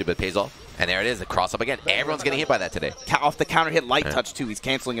from Uguisu, but it pays off. And there it is, the cross up again. Everyone's getting hit by that today. Off the counter hit light touch too. He's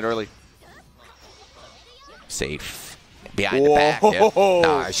canceling it early. Safe. Behind the back. Yeah.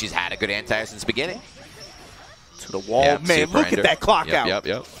 Nah, she's had a good anti-air since the beginning. To the wall. Yeah, man, look at that clock out.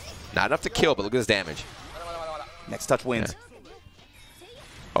 Yep. Not enough to kill, but look at this damage. Next touch wins.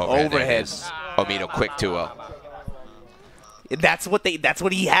 Yeah. Overhead. Omito quick 2-0. That's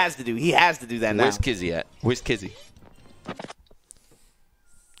what he has to do. He has to do that now. Where's Kizzy at? Where's Kizzy?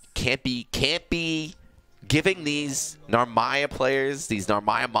 Can't be giving these Narmaya players, these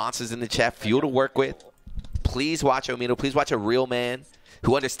Narmaya monsters in the chat fuel to work with. Please watch Omito. Please watch a real man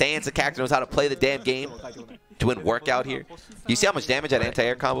who understands the character, knows how to play the damn game, doing work out here. You see how much damage that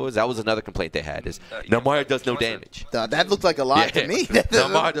anti-air combo is? That was another complaint they had, is Narmaya does no damage. That looked like a lot to me.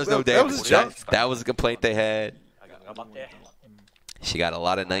 Narmaya does no damage. That was a complaint they had. She got a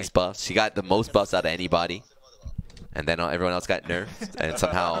lot of nice buffs. She got the most buffs out of anybody. And then everyone else got nerfed. And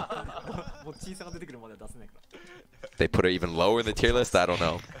somehow they put her even lower in the tier list. I don't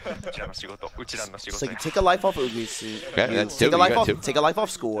know. So you take a life off Uguisu. Okay, that's take a life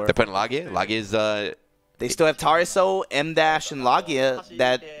off Score. They're putting LAGGIA. LAGGIA is... They still have Tarezou, M-Dash, and LAGGIA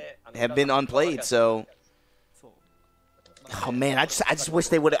that have been unplayed. So... Oh, man, I just wish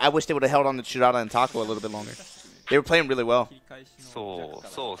they would have held on to Churara and Tako a little bit longer. They were playing really well.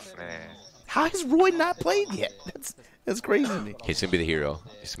 How has Roy not played yet? That's crazy to me. He's gonna be the hero.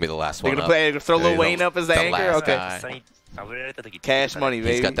 He's gonna be the last They're one. Gonna play. Throw Lil Wayne up as the anchor. Okay. Guy. Cash money,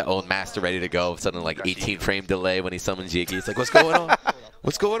 baby. He's got the old master ready to go. Suddenly, like 18 frame delay when he summons Jiggy. It's like, what's going on?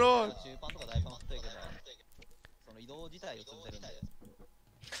 What's going on?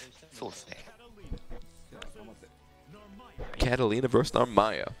 Catalina versus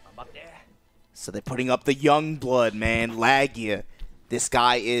Narmaya. So they're putting up the young blood, man. LAGGIA. This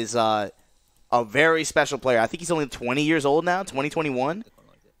guy is a very special player. I think he's only 20 years old now, 2021.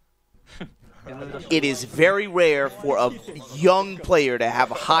 It is very rare for a young player to have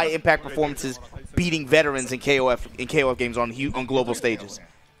high impact performances beating veterans in KOF games on global stages.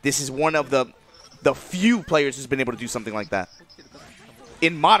 This is one of the few players who's been able to do something like that.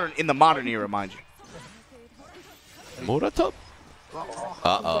 In the modern era, mind you. Murata.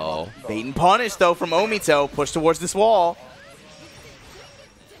 Uh-oh. Bait and punish, though, from Omito. Push towards this wall.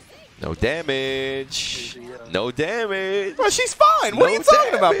 No damage. No damage. Well, she's fine. What are you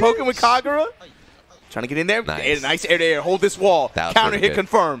talking about? Poking with Kagura? Trying to get in there. Nice. Nice air to air. Hold this wall. Counter hit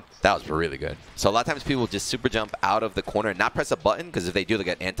confirmed. That was really good. So a lot of times people just super jump out of the corner and not press a button, because if they do, they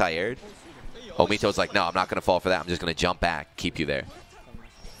get anti-aired. Omito's like, no, I'm not going to fall for that. I'm just going to jump back, keep you there.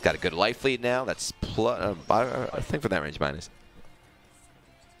 Got a good life lead now. That's I think for that range minus.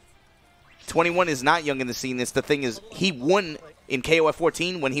 21 is not young in the scene. The thing is, he won in KOF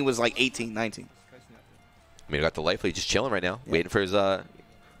 14 when he was like 18, 19. I mean, got the life lead just chilling right now, waiting for his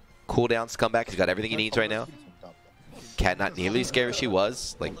cooldowns to come back. He's got everything he needs right now. Cat not nearly as scary as she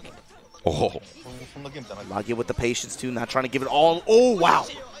was. Like, oh. LAGGIA with the patience, too, not trying to give it all. Oh, wow.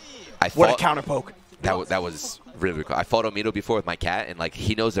 What a counter poke. That was really cool. I fought Omito before with my cat, and like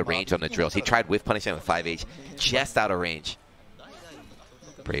he knows the range on the drills. He tried whiff punishing with 5H, just out of range.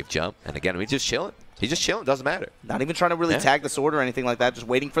 Brave jump, and again, he's just chilling. He's just chilling. Doesn't matter. Not even trying to really tag the sword or anything like that. Just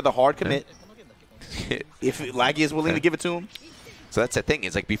waiting for the hard commit. If LAGGIA is willing to give it to him. So that's the thing.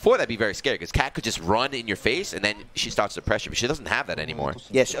 Is like before that'd be very scary because Cat could just run in your face and then she starts to pressure. But she doesn't have that anymore.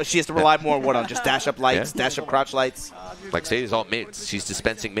 Yeah, she has to rely more on on just dash up lights, dash up crouch lights. Like say he's all mids. She's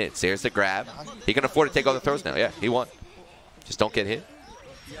dispensing mids. There's the grab. He can afford to take all the throws now. Yeah, he won. Just don't get hit.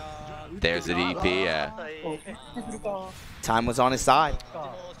 There's the DP. Yeah. Time was on his side.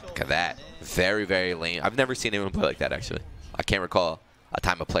 Look at that. Very, very lame. I've never seen anyone play like that, actually. I can't recall a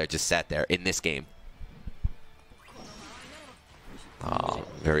time a player just sat there in this game. Oh,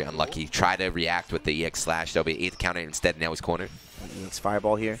 very unlucky. Try to react with the EX slash. There'll be 8th counter instead. Now he's cornered. EX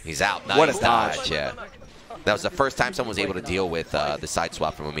fireball here. He's out. Nice what a dodge. Yeah. That was the first time someone was able to deal with the side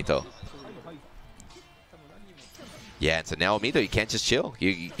swap from Omito. Yeah, and so now Omito, you can't just chill.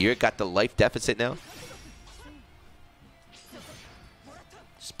 You got the life deficit now.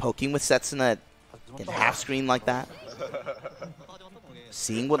 Just poking with Setsuna at half screen like that.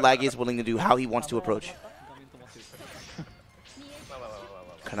 Seeing what LAGGIA is willing to do, how he wants to approach.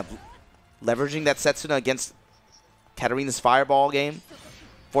 Kind of leveraging that Setsuna against Katarina's fireball game.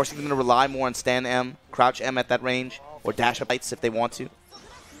 Forcing them to rely more on stand M, crouch M at that range, or dash up lights if they want to.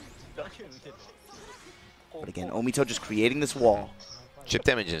 But again, Omito just creating this wall. Chip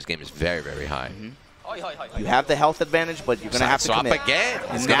damage in this game is very, very high. You have the health advantage, but you're going to have to swap commit. Again.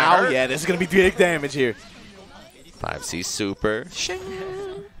 And now, yeah, this is going to be big damage here. 5C super.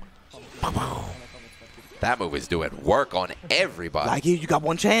 That move is doing work on everybody. LAGGIA, you got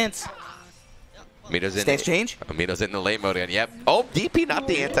one chance. Omito's in Stance change. Omito's in the late mode again. Yep. Oh, DP, not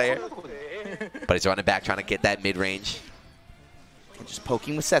the anti-air. But he's running back, trying to get that mid-range. Just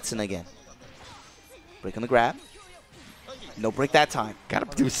poking with Setsuna again. Break on the grab. No break that time.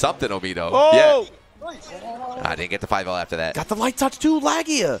 Got to do something, Omito. Oh! Yeah. I didn't get the 5L after that. Got the light touch too,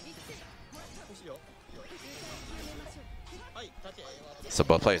 LAGGIA. So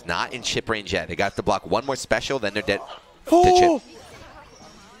both players not in chip range yet. They got to block one more special, then they're dead Oh! to chip.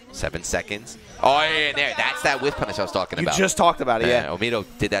 7 seconds. Oh, yeah, there. That's that whiff punish I was talking about. You just talked about it, yeah. Omito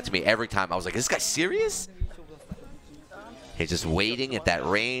did that to me every time. I was like, is this guy serious? He's just waiting at that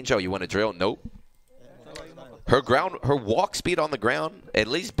range. Oh, you want to drill? Nope. Her walk speed on the ground, at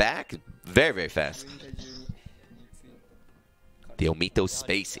least back, very, very fast. The Omito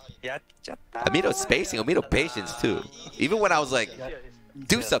spacing. Omito spacing, Omito patience too. Even when I was like,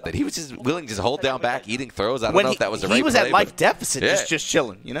 do something, he was just willing to just hold down back, eating throws. I don't know if that was the right play. He was at life deficit, just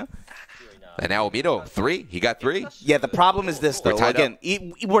chilling, you know? And now Omito, 3. He got 3. Yeah, the problem is this, though. Again,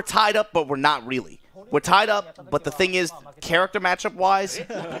 we're tied up, but we're not really. We're tied up, but the thing is, character matchup-wise,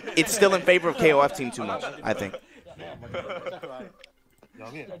 it's still in favor of KOF team too much, I think.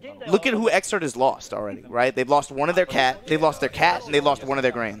 Look at who Xrd has lost already, right? They've lost one of their cat, they lost their cat, and they lost one of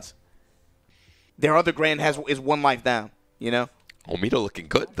their grands. their other Grand is 1 life down, you know? Omito looking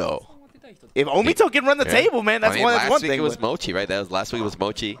good, though. If Omito can run the table, man, that's one thing. Last week it was Mocchi, right? Last week it was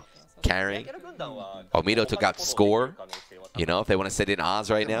Mocchi carrying. Omito took out Score. You know, if they want to send in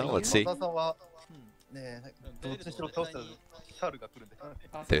Oz right now, let's see.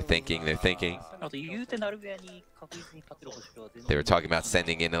 They're thinking. They were talking about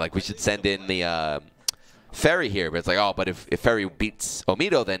sending in, like, we should send in the Ferry here. But it's like, oh, but if Ferry beats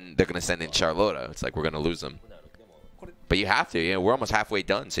Omito, then they're going to send in Charlotta. It's like, we're going to lose them. But you have to. You know, we're almost halfway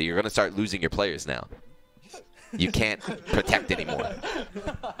done, so you're going to start losing your players now. You can't protect anymore.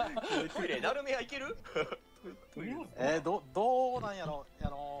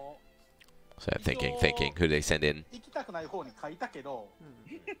 So thinking, who do they send in?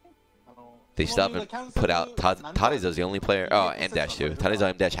 They still haven't put out. Tarezou's the only player. Oh, M-Dash too. Tarezou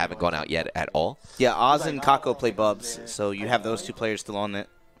and M-Dash haven't gone out yet at all. Yeah, Oz and Kakkou play Bubs, so you have those 2 players still on the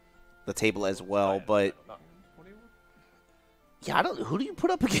table as well. But yeah, I don't. Who do you put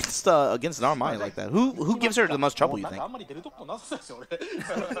up against Narmai like that? Who gives her the most trouble, you think?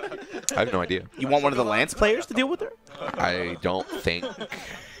 I have no idea. You want one of the Lance players to deal with her? I don't think.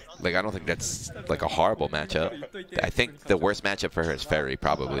 Like, I don't think that's, like, a horrible matchup. I think the worst matchup for her is Ferry,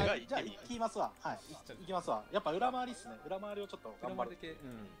 probably. Alright,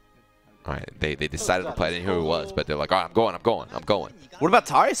 they decided to play. I didn't hear who it was, but they're like, oh, I'm going. What about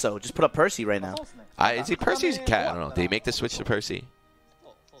Tarezou? Just put up Percy right now. Is he Percy's cat? I don't know. Did he make the switch to Percy?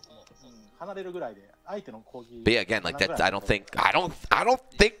 But yeah, again, like that, I don't think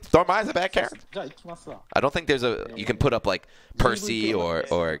Narmai's a bad character. I don't think there's you can put up like Percy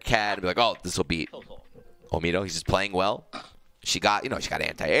or Cad and be like, oh, this will beat Omito. He's just playing well. She got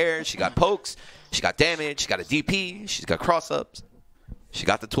anti-air, she got pokes, she got damage, she got a DP, she's got cross-ups. She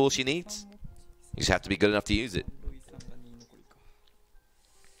got the tools she needs. You just have to be good enough to use it.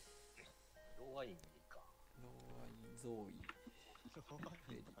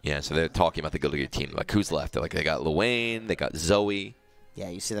 Yeah, so they're talking about the Good League team. Like, who's left? They're like, they got Luane, they got Zoe. Yeah,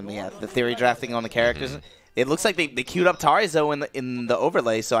 you see them. Yeah, the theory drafting on the characters. It looks like they queued up Tarezou in the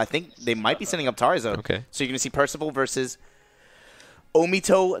overlay, so I think they might be sending up Tarezou. Okay. So you're going to see Percival versus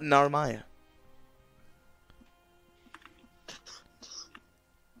Omito Narmai.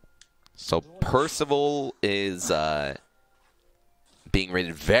 So Percival is being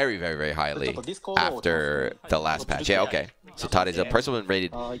rated very, very, very highly after the last patch. Yeah, okay. So Tarezou, Percival been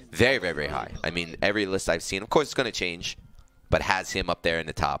rated very, very, very high. I mean, every list I've seen, of course it's going to change, but has him up there in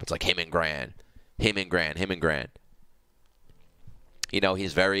the top. It's like him and Gran. You know,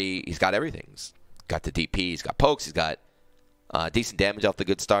 he's got everything. He's got the DP, he's got pokes, he's got decent damage off the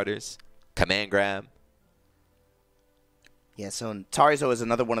good starters, command grab. Yeah, so Tarezou is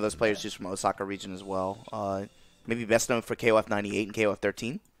another one of those players just from Osaka region as well. Maybe best known for KOF 98 and KOF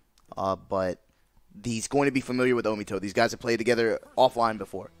 13, but he's going to be familiar with Omito. These guys have played together offline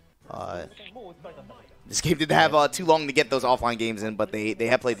before. This game didn't have too long to get those offline games in, but they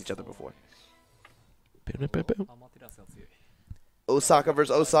have played each other before. Osaka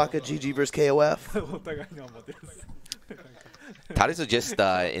versus Osaka, GG versus KOF. Tarezou just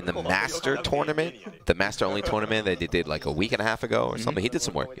in the Master tournament, the Master-only tournament that they did like a week and a half ago or something. He did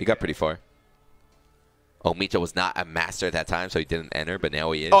some work. He got pretty far. Omito was not a Master at that time, so he didn't enter, but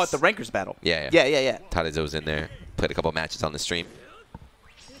now he is. Oh, at the Rankers battle. Yeah. Tarezou was in there. Played a couple matches on the stream.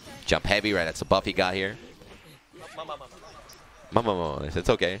 Jump heavy, right? That's the buff he got here. It's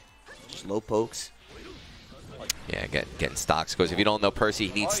okay. Slow pokes. Yeah, getting stocks. Because if you don't know Percy,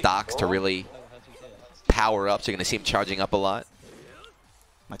 he needs stocks to really power up, so you're going to see him charging up a lot.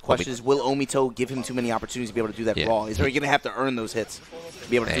 My question is, will Omito give him too many opportunities to be able to do that raw? Is he going to have to earn those hits to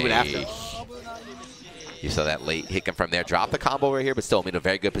be able to do it after? You saw that late hit him from there. Drop the combo right here, but still in a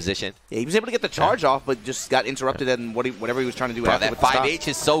very good position. Yeah, he was able to get the charge off, but just got interrupted in whatever he was trying to do after. That 5H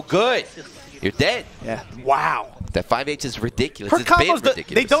is so good. You're dead. Yeah. Wow. That 5H is ridiculous. Her combos,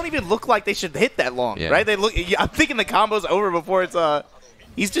 they don't even look like they should hit that long, right? They look. I'm thinking the combo's over before it's.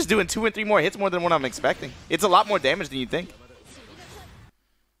 He's just doing 2 and 3 more hits more than what I'm expecting. It's a lot more damage than you think.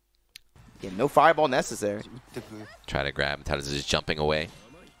 Yeah, no fireball necessary. Try to grab him. Tarezou just jumping away.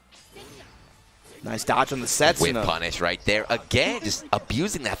 Nice dodge on the sets. Whip punish right there. Again, just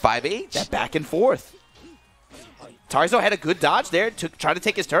abusing that 5H. That back and forth. Tarezou had a good dodge there. Tried to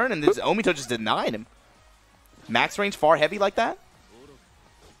take his turn, and Omito just denied him. Max range far heavy like that?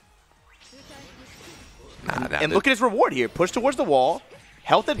 And look at his reward here. Push towards the wall.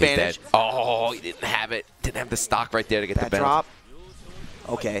 Health advantage. Oh, he didn't have it. Didn't have the stock right there to get the drop.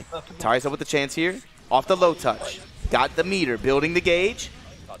 Okay. Tarezou with the chance here. Off the low touch. Got the meter. Building the gauge.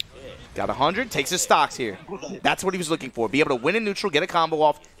 Got 100, takes his stocks here. That's what he was looking for. Be able to win in neutral, get a combo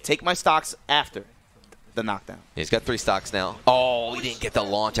off, take my stocks after the knockdown. He's got 3 stocks now. Oh, he didn't get the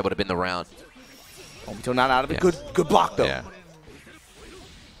launch. That would have been the round. Omito not out of it. Good block, though. Yeah.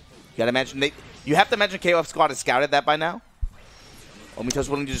 You gotta imagine you have to imagine KOF squad has scouted that by now. Omito's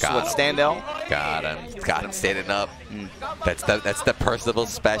willing to just stand L. Got him standing up. That's the personable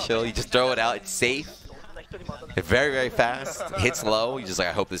special. You just throw it out. It's safe. It's very, very fast. Hits low. You just like,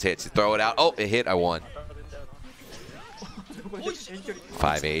 I hope this hits. You throw it out. Oh, it hit. I won.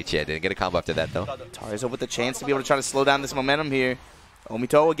 5H. Yeah, didn't get a combo after that, though. Tarezou with the chance to be able to try to slow down this momentum here.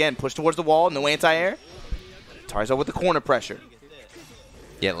 Omito, again, push towards the wall. No anti-air. Tarezou with the corner pressure.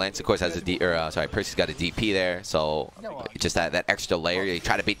 Yeah, Lance, of course, has a sorry, Percy's got a DP there, so just that extra layer. You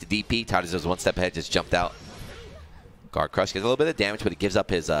try to beat the DP. Tarezou's one step ahead, just jumped out. Guard Crush gets a little bit of damage, but he gives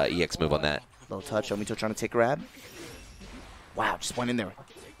up his EX move on that. Low touch. Omito trying to take grab. Wow, just went in there.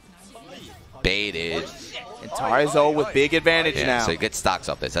 Baited. And Tarezou with big advantage now. So he gets stocks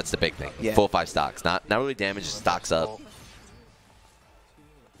off this. That's the big thing. Yeah. Full 5 stocks. Not really damage, just stocks up.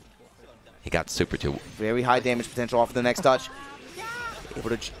 He got super too. Very high damage potential off of the next touch.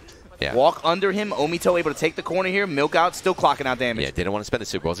 Able to walk under him. Omito able to take the corner here. Milk out, still clocking out damage. Yeah, didn't want to spend the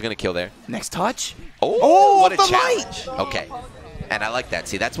super. Wasn't going to kill there. Next touch. Oh, what a challenge. Okay. And I like that.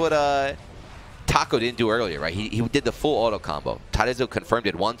 See, that's what Tako didn't do earlier, right? He did the full auto combo. Tarezou confirmed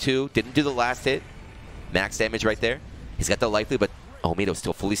it 1-2. Didn't do the last hit. Max damage right there. He's got the life lead, but Omito's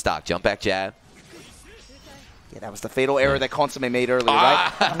still fully stocked. Jump back jab. Yeah, that was the fatal error that Consomme made earlier,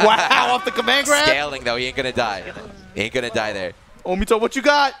 right? Wow, off the command grab. Scaling, though. He ain't going to die. He ain't going to die there. Omito, what you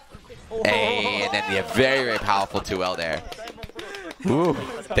got? Hey, and then the very, very powerful 2L there. Ooh,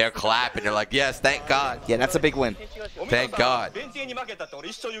 they're clapping. They're like, yes, thank God. Yeah, that's a big win. Thank God.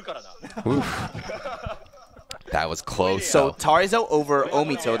 Oof. That was close. So Tarezou over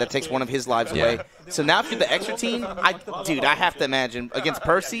Omito. That takes one of his lives away. So now for the extra team, dude, I have to imagine against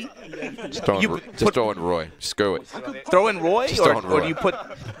Percy. Just throw in Roy. Screw it. Throw in Roy, Roy. Or do you put?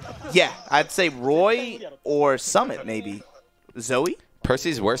 Yeah, I'd say Roy or Summit maybe. Zoe.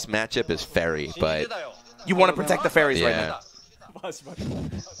 Percy's worst matchup is Ferry, but you want to protect the fairies right now.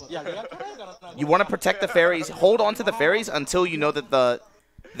 You want to protect the fairies. Hold on to the fairies until you know that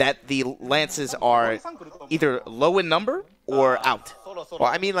the lances are either low in number or out. Well,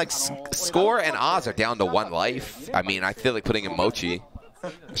 I mean, like, Score and Oz are down to 1 life. I mean, I feel like putting in Mocchi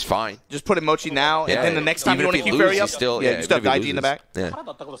is fine. Just put in Mocchi now, and then the next time you want to keep Fairy up, you still have Daiji in the back. Yeah.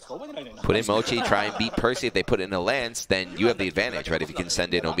 Put in Mocchi, try and beat Percy. If they put in a lance, then you have the advantage, right? If you can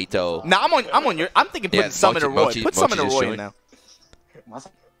send in Omito. Nah, I'm thinking putting Summon or Roy. Put Summon or Roy in now.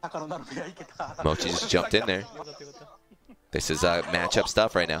 Mocchi just jumped in there. This is matchup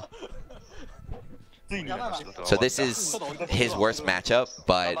stuff right now. So this is his worst matchup,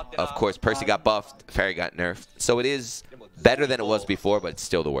 but of course Percy got buffed, Fairy got nerfed. So it is better than it was before, but it's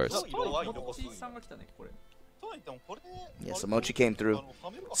still the worst. Yeah, so Mocchi came through.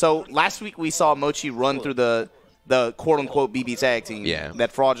 So last week we saw Mocchi run through the quote-unquote BB tag team,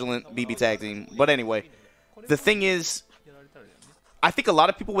 that fraudulent BB tag team. But anyway, the thing is, I think a lot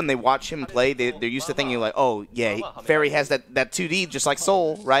of people, when they watch him play, they're used to thinking like, oh, yeah, Fairy has that 2D just like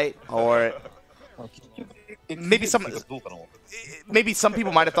Soul, right? Or maybe some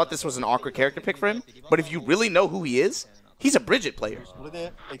people might have thought this was an awkward character pick for him. But if you really know who he is, he's a Bridget player.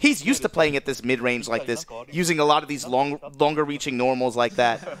 He's used to playing at this mid-range like this, using a lot of these longer-reaching normals like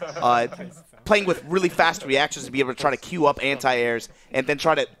that, playing with really fast reactions to be able to try to queue up anti-airs and then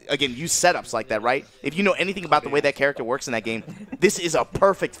try to, again, use setups like that, right? If you know anything about the way that character works in that game, this is a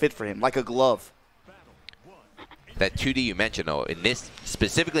perfect fit for him, like a glove. That 2D you mentioned, though,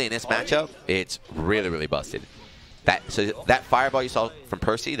 specifically in this matchup, it's really, really busted. So that fireball you saw from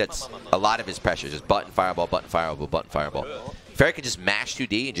Percy, that's a lot of his pressure. Just button, fireball, button, fireball, button, fireball. Fairy can just mash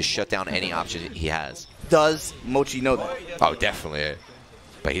 2D and just shut down any option he has. Does Mocchi know that? Oh, definitely.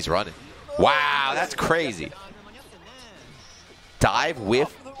 But he's running. Wow, that's crazy. Dive,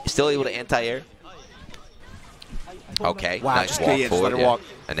 whiff, still able to anti-air. Okay, wow, nice just walk forward. Yeah. Walk.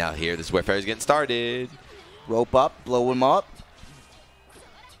 And now here, this is where Fairy's getting started. Rope up, blow him up.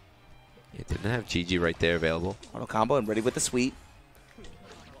 Yeah, didn't have GG right there available. Auto combo and ready with the sweep.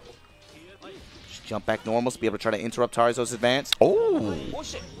 Just jump back normals to be able to try to interrupt Tarezou's advance. Oh!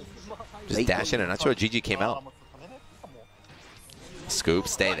 Just dash in, and not sure GG came out. Scoop,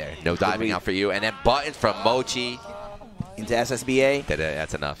 stay there. No diving out for you. And then buttons from Mocchi. Into SSBA.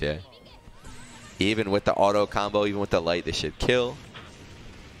 That's enough, yeah. Even with the auto combo, even with the light, this should kill.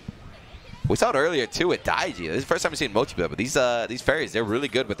 We saw it earlier, too, with Daiji. This is the first time we've seen Mocchi play, but these fairies, they're really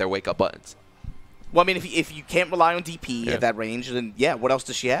good with their wake-up buttons. Well, I mean, if you can't rely on DP at that range, then, yeah, what else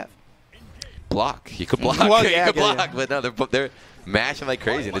does she have? block. You could block. Well, You yeah, could yeah, block. But no, they're mashing like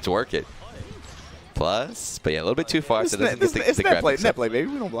crazy, and it's working. Plus, but yeah, a little bit too far, so it doesn't get the grab. Net play, baby.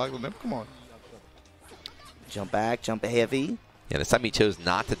 We don't block with them. Come on. Jump back, jump heavy. Yeah, this time he chose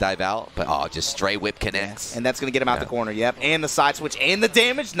not to dive out, but just straight whip connects. Yeah. And that's going to get him out the corner, yep. And the side switch and the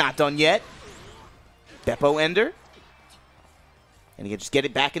damage, not done yet. Beppo Ender. And you can just get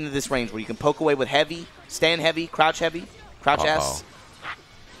it back into this range where you can poke away with heavy, stand heavy, crouch S.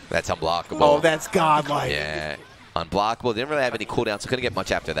 That's unblockable. Oh, that's godlike. Yeah, unblockable. Didn't really have any cooldown, so couldn't get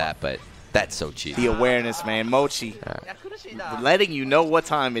much after that, but that's so cheap. The awareness, man. Mocchi. Letting you know what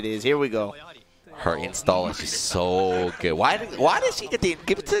time it is. Here we go. Her install is just so good. Why did she get the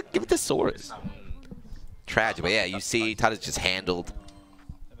give it to Soras? Tragic, but yeah, you see Tada's just handled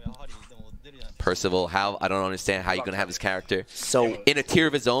Percival. How I don't understand how you're gonna have this character so in a tier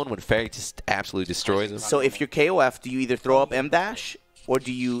of his own when Fairy just absolutely destroys him. So if you're KOF, do you either throw up M dash or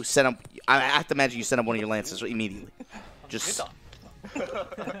do you set up? I have to imagine you set up one of your lances immediately. Just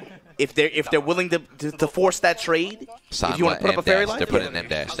if they're willing to force that trade, if you want to put up a fairy line, they're putting an M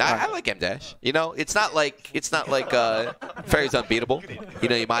dash. I like M dash. You know, it's not like Fairy's unbeatable. You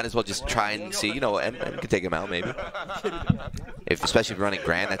know, you might as well just try and see. You know, M can take him out maybe. Especially if you're running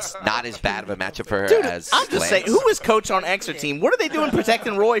Grand, that's not as bad of a matchup for her as I'm just saying, who is coach on Extra Team? What are they doing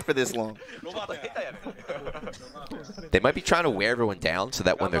protecting Roy for this long? They might be trying to wear everyone down so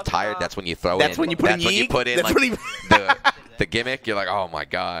that when they're tired, that's when you throw in. That's when you put in the gimmick. You're like, oh my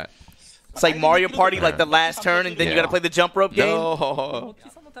god. It's like Mario Party, like the last turn, and then you got to play the jump rope game. No.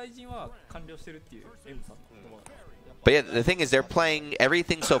 But yeah, the thing is, they're playing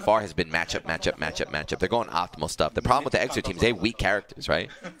everything so far has been matchup. They're going optimal stuff. The problem with the extra teams, they have weak characters, right?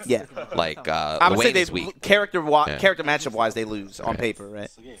 Yeah. Like I would say is weak. Character matchup wise, they lose on paper, right?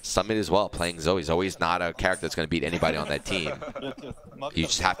 Summit as well, playing Zoe. Zoe's not a character that's going to beat anybody on that team. You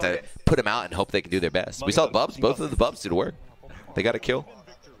just have to put them out and hope they can do their best. We saw Bubs. Both of the Bubs did work. They got a kill.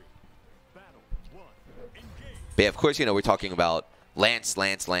 But yeah, of course, you know, we're talking about Lance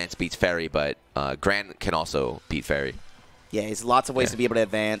beats Fairy, but Gran can also beat Fairy. Yeah, there's lots of ways to be able to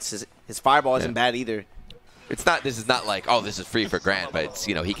advance. His fireball isn't bad either. It's not. This is not like, oh, this is free for Gran, but it's,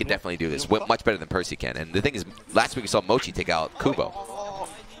 you know, he can definitely do this much better than Percy can. And the thing is, last week we saw Mocchi take out Kubo.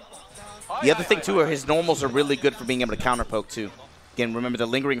 The other thing too are his normals are really good for being able to counter poke too. Again, remember the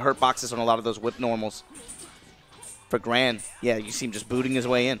lingering hurt boxes on a lot of those whip normals. For Gran, yeah, you see him just booting his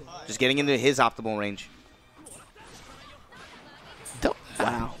way in, just getting into his optimal range.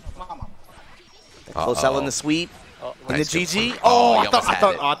 Wow. Close out in the sweep. And Nice the GG. Oh, I he almost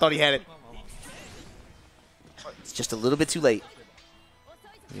had it. thought he had it. It's just a little bit too late.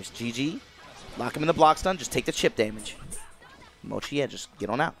 Here's GG. Lock him in the block stun. Just take the chip damage. Mocchi, yeah, just get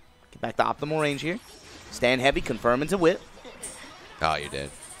on out. Get back to optimal range here. Stand heavy. Confirm into whip. Oh, you're dead.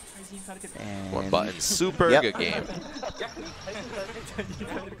 And One button. Super good game.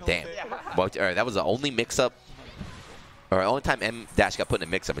 Damn. Well, all right, that was the only mix-up. Or the only time M Dash got put in a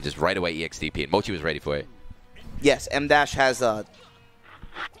mix-up and just right away EXDP. And Mocchi was ready for it. Yes, M Dash has the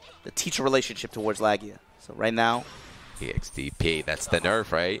teacher relationship towards LAGGIA. So right now, EXDP. That's the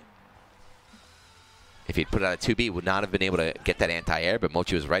nerf, right? If he'd put out a 2B, would not have been able to get that anti-air, but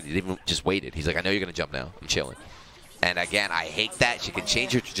Mocchi was right. He didn't even just waited. He's like, I know you're going to jump now. I'm chilling. And again, I hate that. She can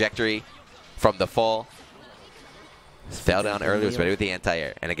change her trajectory from the fall. Fell down early, was ready with the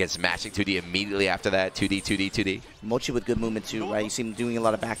anti-air. And again, smashing 2D immediately after that. 2D, 2D, 2D. Mocchi with good movement too, right? You see him doing a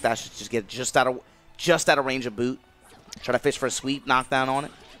lot of backdashes, just get just out of range of boot. Try to fish for a sweep, knockdown on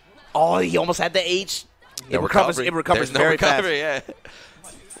it. Oh, he almost had the H. It recovers very fast. Yeah.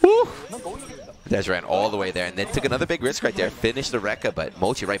 Woo! Des ran all the way there and then took another big risk right there. Finished the Rekka, but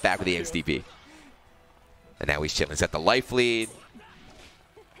Mocchi right back with the XDP. And now he's chilling. He's at the life lead.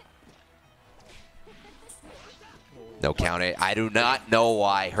 No counter. I do not know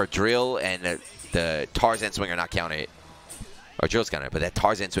why her drill and the Tarzan swing are not counter hit. Or drill's counter hit, but that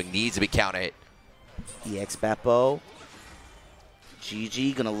Tarzan swing needs to be counter hit. EX Beppo.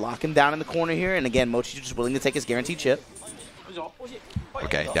 GG gonna lock him down in the corner here, and again, Mocchi just willing to take his guaranteed chip.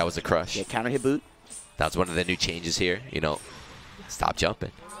 Okay, that was a crush. Yeah, counter hit boot. That was one of the new changes here. You know, stop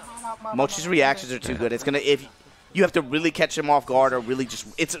jumping. Mocchi's reactions are too good. It's gonna if you have to really catch him off guard or really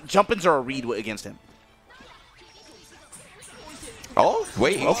just jump-ins are a read against him. Oh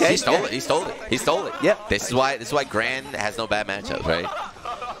wait, okay, he stole it. He stole it. He stole it. Yep. This is why Gran has no bad matchups, right?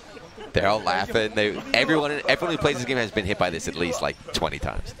 They're all laughing. Everyone who plays this game has been hit by this at least like 20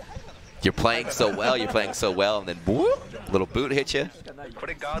 times. You're playing so well, and then whoop, little boot hit you.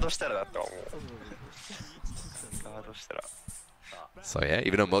 So yeah,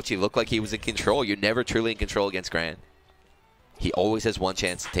 even though Mocchi looked like he was in control, you're never truly in control against Gran. He always has one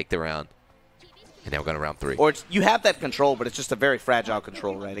chance to take the round. And now we're going to round 3. Or you have that control, but it's just a very fragile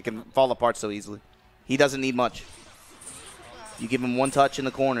control, right? It can fall apart so easily. He doesn't need much. You give him one touch in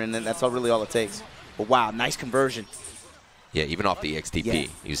the corner, and then that's really all it takes. But wow, nice conversion. Yeah, even off the XTP,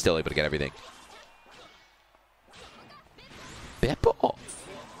 he was still able to get everything. Beppo.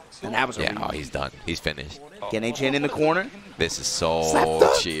 And that was a oh, he's done. He's finished. Getting H in the corner. This is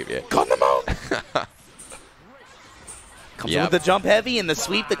so cheap. Yeah. Cut them out. Comes in with the jump heavy and the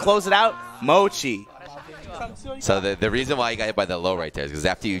sweep to close it out. Mocchi. So the reason why you got hit by the low right there is because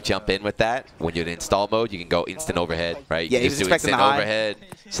after you jump in with that, when you're in install mode, you can go instant overhead, right? Yeah, you he's just do expecting instant the high. overhead.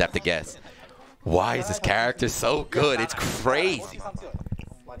 Just have to guess. Why is this character so good? It's crazy.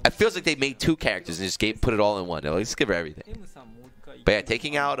 It feels like they made 2 characters and just put it all in one. Let's give her everything. But yeah,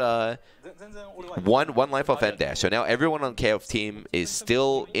 taking out one life off M dash. So now everyone on KF team is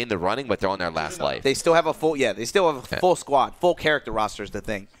still in the running, but they're on their last life. They still have a full full squad, full character roster is the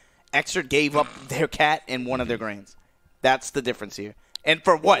thing. Extra gave up their cat and one of their grands. That's the difference here. And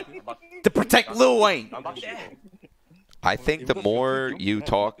for what? To protect Lil Wayne. I think the more you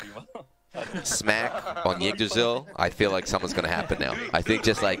talk smack on Yggdrasil, I feel like something's going to happen now. I think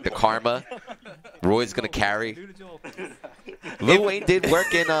just like the karma, Roy's going to carry. Lil Wayne did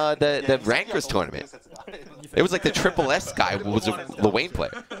work in the Rankers tournament. It was like the Triple S guy was a Lil Wayne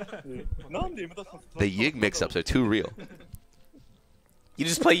player. The Yig mix-ups are too real. You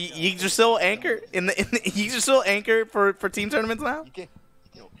just play Yggdrasil anchor in the Yggdrasil anchor for team tournaments now?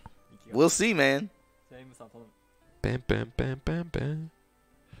 We'll see, man. Bam, bam, bam, bam, bam.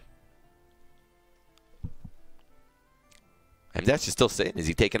 And that's just still sitting. Is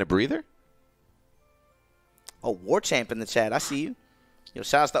he taking a breather? Oh, War Champ in the chat. I see you. Yo,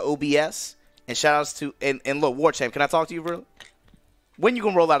 shout outs to OBS and shout outs to and look, War Champ, can I talk to you, bro? When you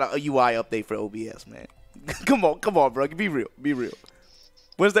gonna roll out a UI update for OBS, man? come on, bro. Be real. Be real.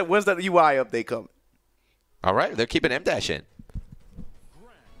 When's that UI update coming? All right, they're keeping M dash in.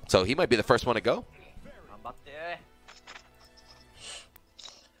 So he might be the first one to go.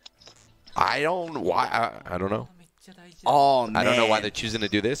 I don't know. Oh, man. I don't know why they're choosing to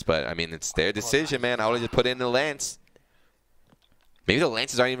do this, but I mean, it's their decision, man. I would just put in the Lance. Maybe the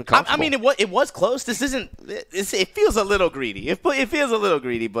Lances aren't even comfortable. I mean, it was close. This isn't. It feels a little greedy. It feels a little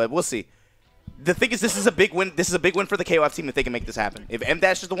greedy, but we'll see. The thing is, this is a big win. This is a big win for the KOF team if they can make this happen. If M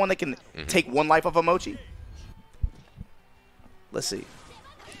Dash is the one that can take 1 life off of Mocchi, let's see.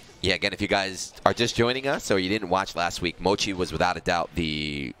 Yeah, again, if you guys are just joining us or you didn't watch last week, Mocchi was without a doubt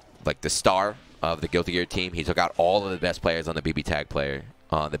the star of the Guilty Gear team. He took out all of the best players on the BB Tag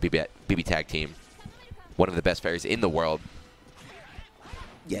BB Tag team. One of the best players in the world.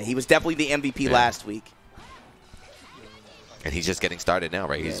 Yeah, he was definitely the MVP last week. And he's just getting started now,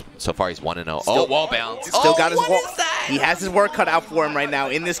 right? So far he's 1-0. Oh, wall bounce. Still got his wall. He has his work cut out for him right now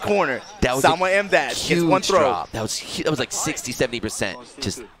in this corner. That was Sama M Dash gets 1 throw. Drop. That was like 60-70%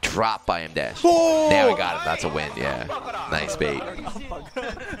 just dropped by M Dash. Oh! Now we got him. That's a win. Yeah, nice bait.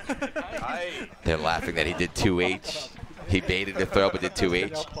 They're laughing that he did 2H. He baited the throw but did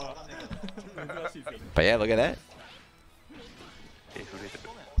 2H. But yeah, look at that.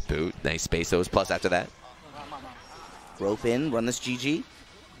 Boot. Nice space. Those plus after that. Rope in, run this GG.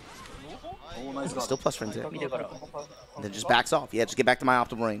 Still plus friends there. And then just backs off. Yeah, just get back to my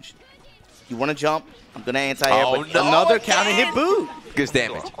optimal range. You want to jump? I'm going to anti-air, but no, another counter hit boot. Good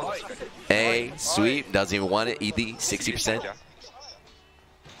damage. A sweep. Doesn't even want it. ED, 60%.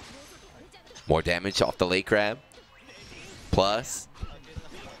 More damage off the late grab. Plus.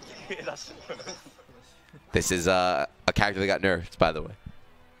 This is a character that got nerfed, by the way.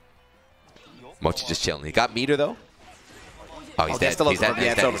 Mocchi just chilling. He got meter, though. Oh, he's dead. He's dead.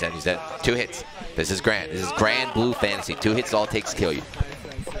 He's dead. He's dead. 2 hits. This is grand. This is Granblue fantasy. 2 hits all takes to kill you.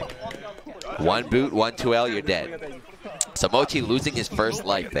 1 boot, 1 2L, you're dead. So Mocchi losing his first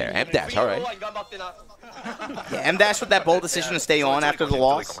life there. M dash, all right. Yeah, M dash with that bold decision to stay on after the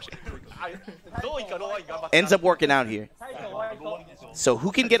loss. Ends up working out here. So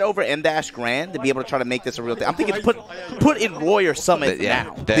who can get over M dash Grand to be able to try to make this a real thing? I'm thinking put in Roy or Summit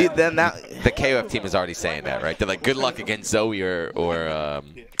now. The KOF team is already saying that, right? They're like, good luck against Zoe or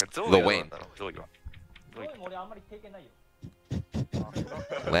Lil Wayne.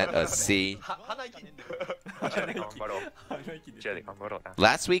 Let us see.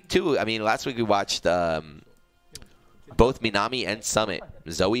 Last week, too, last week we watched both Minami and Summit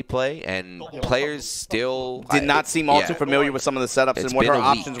Zoe play, and players still did not seem all too familiar with some of the setups and what her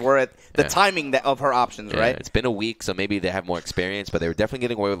options were at the timing of her options, right? It's been a week, so maybe they have more experience, but they were definitely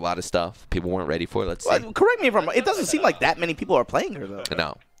getting away with a lot of stuff. People weren't ready for it. Let's see. Correct me if I'm wrong. It doesn't seem like that many people are playing her, though.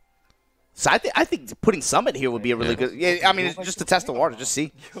 No. So I think putting Summit here would be a really good. Yeah, I mean, it's just to test the water, just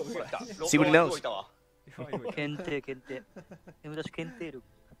see what he knows.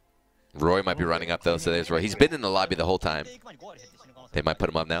 Roy might be running up though, so there's Roy. He's been in the lobby the whole time. They might put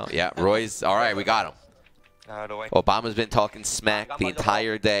him up now. Yeah, Roy's all right. We got him. Obama's been talking smack the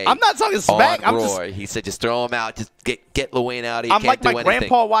entire day. I'm not talking smack. I'm Roy. He said just throw him out. Just get Luane out. I'm like my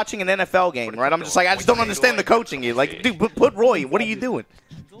grandpa watching an NFL game, right? I'm just like, I just don't understand the coaching. You like, dude, put Roy. What are you doing?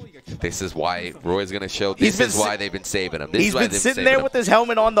 This is why Roy's going to show. This is why they've been saving him. He's been sitting there with his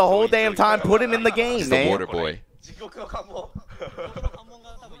helmet on the whole damn time. Put him in the game, man. The water boy.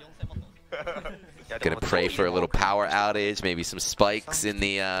 Gonna pray for a little power outage, maybe some spikes in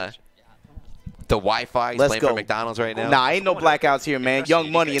the Wi-Fi. He's playing for McDonald's right now. Nah, ain't no blackouts here, man. Young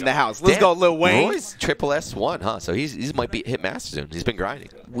Money in the house. Let's go, Lil Wayne. Roy's triple S1, huh? So he might be hit master soon. He's been grinding.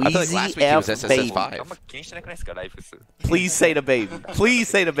 I feel like last week he was SSS 5. Please say the baby. Please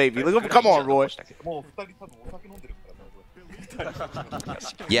say the baby. Come on, Roy.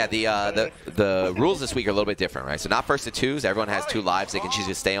 Yeah, the rules this week are a little bit different, right? So not first to twos. Everyone has 2 lives. They can choose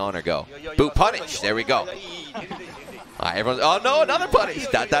to stay on or go. Boot punish. There we go. Everyone's, oh no, another punish.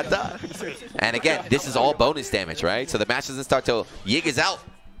 Dot, dot, dot. And again, this is all bonus damage, right? So the match doesn't start till Yig is out.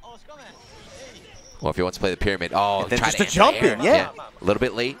 Well, if he wants to play the pyramid, try just to jump in, yeah. A little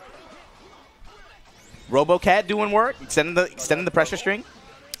bit late. RoboCat doing work, extending the pressure string.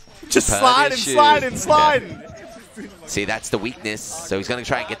 Just sliding. See, that's the weakness. So he's going to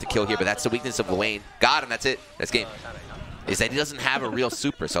try and get the kill here, but that's the weakness of Luane. Got him, that's it. That's game. Is that he doesn't have a real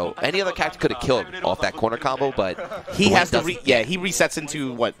super. So any other character could have killed him off that corner combo, but he has to he resets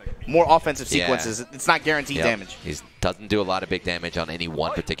into what? More offensive sequences. Yeah. It's not guaranteed damage. He doesn't do a lot of big damage on any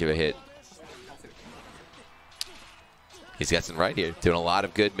one particular hit. He's guessing right here. Doing a lot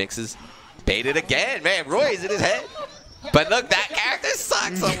of good mixes. Baited again. Man, Roy's in his head. But look, that character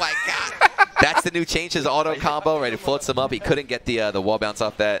sucks. Oh my god. That's the new change, his auto combo, right? It floats him up. He couldn't get the wall bounce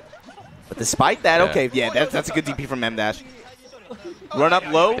off that. But despite that, that's a good DP from M-Dash. Run up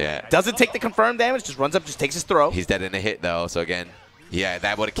low, doesn't take the confirmed damage, just runs up, just takes his throw. He's dead in a hit, though, so again, yeah,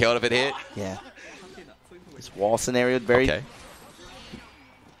 that would have killed if it hit. Yeah. This wall scenario, very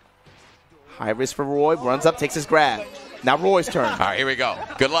high risk for Roy. Runs up, takes his grab. Now Roy's turn. All right, here we go.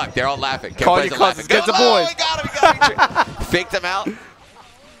 Good luck. They're all laughing. Call your cousins. Get the boys. We got him. Faked him out.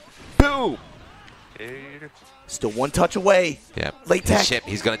 Boom. Still one touch away. Yeah. Late tech. Chip.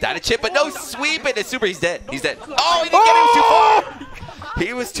 He's going to die to chip, but no sweep. And it's super. He's dead. He's dead. Oh, he didn't get him too far.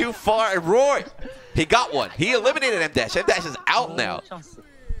 He was too far. And Roy, he got one. He eliminated M-Dash. M-Dash is out now.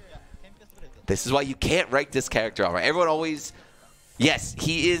 This is why you can't write this character off. Right? Everyone always... Yes,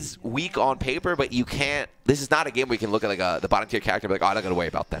 he is weak on paper, but you can't... This is not a game where you can look at like the bottom tier character and be like, oh, I'm not going to worry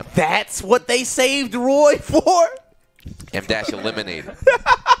about them. That's what they saved Roy for? M-Dash eliminated.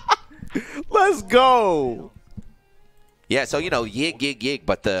 Let's go. Yeah, so, you know, yig,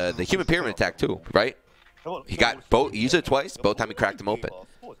 but the human pyramid attack too, right? He got both, he used it twice, both time he cracked him open.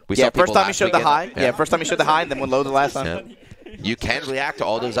 We saw first time he showed the high. Yeah, first time he showed the high and then went low the last time. Yeah. You can react to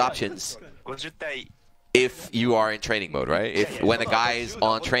all those options if you are in training mode, right? If when the guy is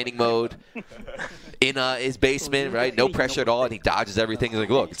on training mode in his basement, right? No pressure at all, and he dodges everything. He's like,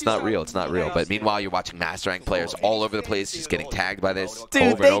 look, it's not real, it's not real. But meanwhile, you're watching master rank players all over the place, just getting tagged by this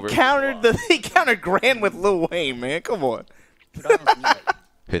over and over. They countered Grand with Lil Wayne, man. Come on.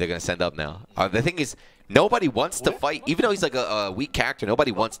 Who they're gonna send up now? The thing is, nobody wants to fight, even though he's like a weak character.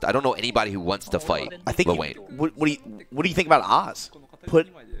 Nobody wants to, I don't know anybody who wants to fight. I think Lil Wayne. What do you think about Oz?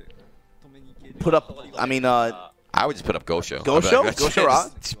 Put up. I mean, I would just put up Gosho. Gosho? Gosho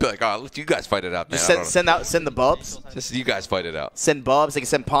Rock? Just be like, oh, you guys fight it out, man. Just send the Bubs. Just you guys fight it out. Send Bubs. They can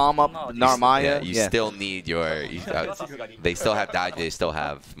send Palm up, Narmaya. Yeah, you still need your... they still have Daiji. They still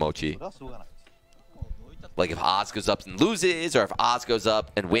have Mocchi. Like if Oz goes up and loses, or if Oz goes up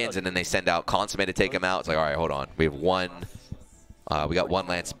and wins, and then they send out Consomme to take him out, it's like, all right, hold on. We have one... we got one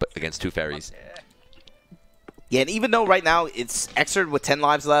Lance against 2 Fairies. Yeah, and even though right now it's Xrd with 10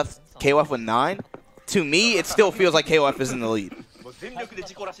 lives left, KOF with 9, to me, it still feels like KOF is in the lead.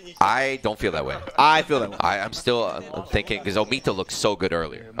 I don't feel that way. I feel that way. I'm thinking, because Omito looked so good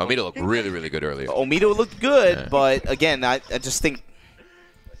earlier. Omito looked really, really good earlier. Omito looked good, but again, I just think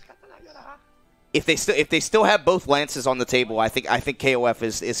if they still have both lances on the table, I think KOF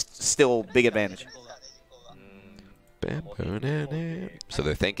is still big advantage. So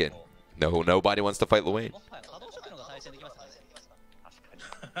they're thinking, no, nobody wants to fight Luane.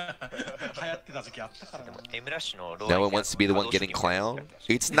 No one wants to be the one getting clowned.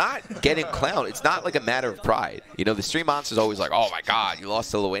 It's not getting clowned. It's not like a matter of pride. You know, the Stream Monster's always like, oh my god, you lost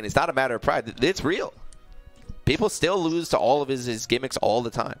to Luane. It's not a matter of pride. It's real. People still lose to all of his gimmicks all the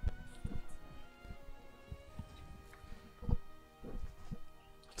time.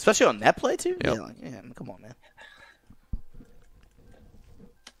 Especially on net play, too? Yep. Yeah, like, yeah, come on, man.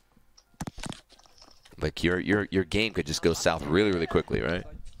 Like, your game could just go south really, really quickly, right?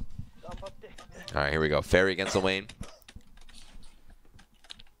 All right, here we go. Ferry against Wayne.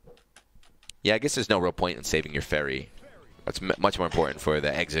 Yeah, I guess there's no real point in saving your ferry. That's much more important for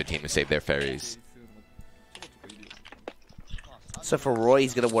the Exeter team to save their ferries. So for Roy,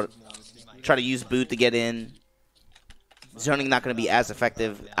 he's going to try to use boot to get in. Zoning not going to be as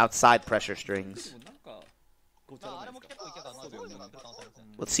effective outside pressure strings.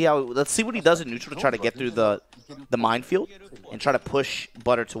 Let's see what he does in neutral to try to get through the minefield and try to push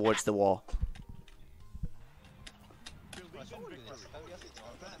Butter towards the wall.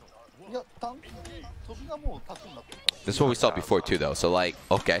 This is what we saw before too, though. So like,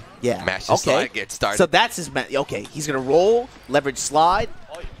 okay, yeah, mash the slide, get started. So that's his okay. He's gonna roll, leverage slide.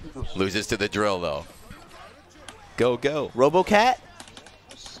 Loses to the drill though. Go go. RoboCat.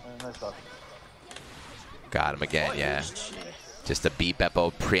 Got him again, yeah. Just a beat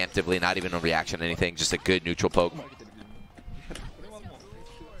Beppo preemptively, not even a reaction or anything. Just a good neutral poke.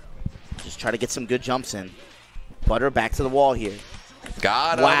 Just try to get some good jumps in. Butter back to the wall here.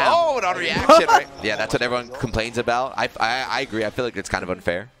 Got him. Wow. Oh, not a reaction, right? Yeah, that's what everyone complains about. I agree. I feel like it's kind of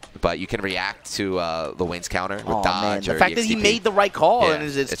unfair. But you can react to the Wayne's counter with dodge man. or The fact that he made the right call, yeah, and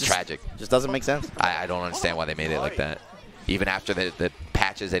it's just tragic. Just doesn't make sense. I don't understand why they made it like that. Even after the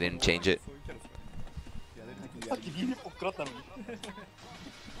patches, they didn't change it. You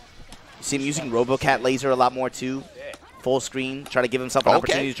see him using RoboCat laser a lot more too. Full screen, try to give himself an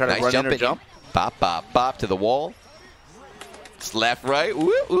opportunity to try to run in or jump. Bop, bop, bop to the wall. It's left, right.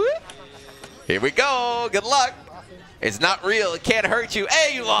 Woo, woo. Here we go. Good luck. It's not real. It can't hurt you.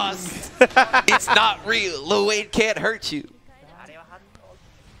 Hey, you lost. It's not real. Lil Wayne can't hurt you.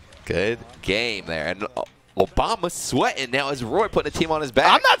 Good game there. And Obama's sweating now as Roy putting the team on his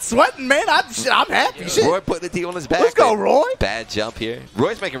back. I'm not sweating, man. I'm happy. Shit. Roy putting the team on his back. Let's go, Roy. Bad jump here.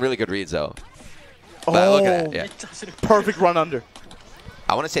 Roy's making really good reads, though. Oh, look at that. Yeah. Perfect run under.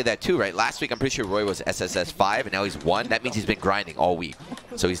 I want to say that too, right? Last week, I'm pretty sure Roy was SSS 5, and now he's 1. That means he's been grinding all week.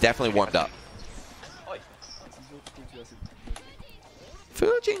 So he's definitely warmed up.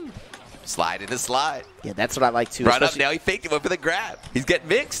 Fujing. Slide into slide. Yeah, that's what I like too. Right up now, he faked it, went for the grab. He's getting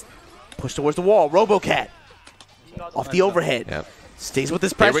mixed. Push towards the wall. RoboCat. Off the overhead. Yep. Stays with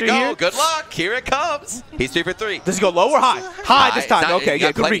this pressure here. We go. Here. Good luck. Here it comes. He's 3 for 3. Does he go low or high? High this time. Okay,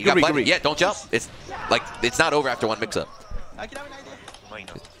 yeah, good read, good read. Yeah, don't jump. It's like it's not over after one mix-up.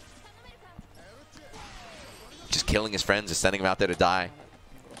 Just killing his friends, just sending him out there to die.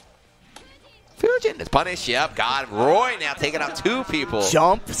 Fujin is punished. Yep, got him. Roy now taking out 2 people.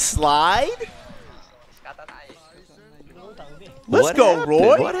 Jump, slide. Let's go,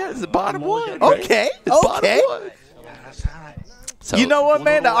 Roy. What is the bottom one? Okay, okay. So, you know what,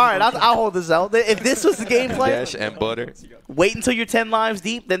 man? All right, I'll hold this out. If this was the gameplay, Dash and Butter. Wait until you're 10 lives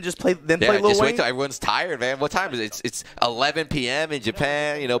deep, then just play. Then play Lil just Wayne. wait till everyone's tired, man. What time is it? It's 11 p.m. in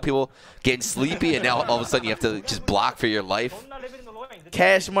Japan. You know, people getting sleepy, and now all of a sudden you have to just block for your life.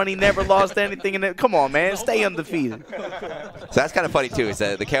 Cash Money never lost anything in it. Come on, man, stay undefeated. So that's kind of funny too. Is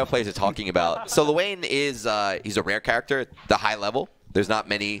that the KO players are talking about? So Lil Wayne is he's a rare character at the high level. There's not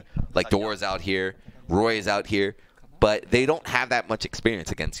many like Doors out here. Roy is out here. But they don't have that much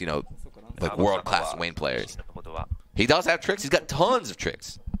experience against, you know, like world-class Wayne players. He does have tricks. He's got tons of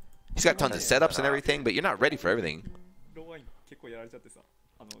tricks. He's got tons of setups and everything, but you're not ready for everything.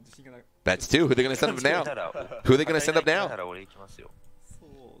 That's 2. Who are they going to send up now? Who are they going to send up now?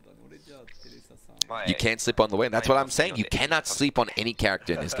 You can't sleep on the Wayne. That's what I'm saying. You cannot sleep on any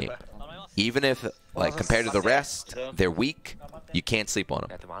character in this game. Even if, like, compared to the rest, they're weak, you can't sleep on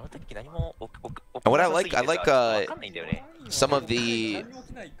them. And what I like some of the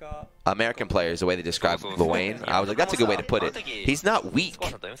American players, the way they describe Lil Wayne, I was like, that's a good way to put it. He's not weak.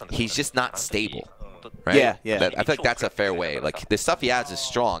 He's just not stable. Right? Yeah, yeah. I feel like that's a fair way. Like, the stuff he has is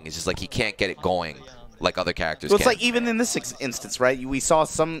strong. It's just like he can't get it going like other characters Well, it's can. like even in this instance, right? We saw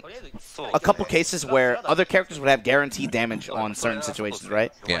a couple cases where other characters would have guaranteed damage on certain situations,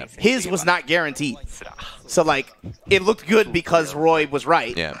 right? Yeah. His was not guaranteed. So, like, it looked good because Roy was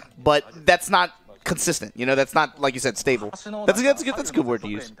right. Yeah. But that's not consistent. You know, that's not, like you said, stable. That's a good word to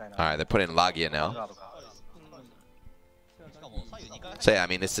use. All right, they're putting LAGGIA now. So, yeah, I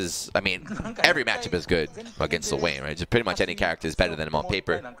mean, this is, every matchup is good against Lil Wayne, right? Just pretty much any character is better than him on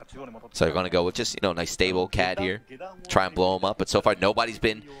paper. So you're going to go with just, nice stable cat here. Try and blow him up. But so far, nobody's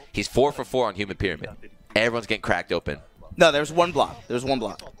been, he's 4 for 4 on Human Pyramid. Everyone's getting cracked open. No, there's one block. There's one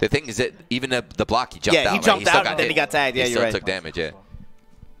block. The thing is that even the block, he jumped out. Yeah, he jumped out and then he got tagged. Yeah, you're right. He still took damage, yeah.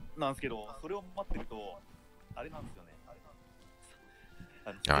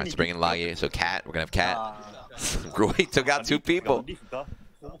 All right, so bring in LAGGIA. So Cat, we're going to have Cat. Roy took out 2 people.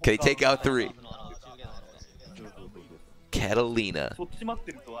 Can he take out 3? Catalina.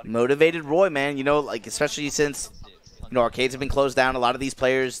 Motivated Roy, man. You know, like, especially since, you know, arcades have been closed down. A lot of these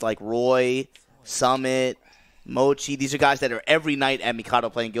players, like Roy, Summit, Mocchi, these are guys that are every night at Mikado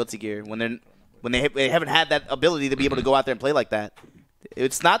playing Guilty Gear. When they haven't had that ability to be able to go out there and play like that.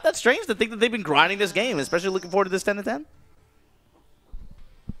 It's not that strange to think that they've been grinding this game, especially looking forward to this 10-10.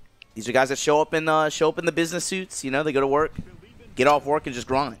 These are guys that show up in the business suits. You know, they go to work, get off work, and just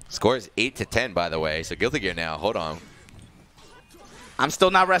grind. Score is 8-10, by the way. So Guilty Gear now. Hold on. I'm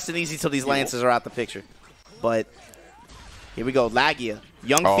still not resting easy till these lances are out the picture. But here we go. LAGGIA,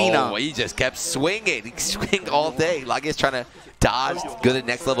 young phenom. Oh, he just kept swinging. He swinged all day. LAGGIA's trying to dodge. Good at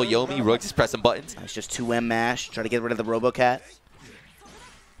next level Yomi. Roy just pressing buttons. It's just 2M mash. Try to get rid of the RoboCat.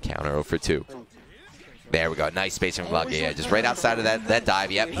 Counter 0 for 2. There we go. Nice spacing from LAGGIA. Yeah, just right outside of that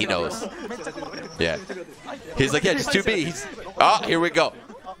dive. Yep, he knows. Yeah. He's like, yeah, just 2B. Oh, here we go.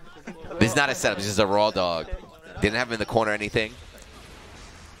 This is not a setup. This is a raw dog. Didn't have him in the corner or anything.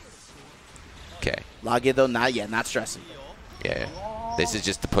 Okay. LAGGIA, though, not yet. Not stressing. Yeah. This is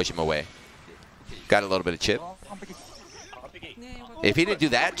just to push him away. Got a little bit of chip. If he didn't do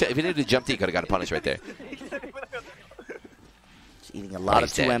that, if he didn't do jump D, he could have got a punish right there. Just eating a lot of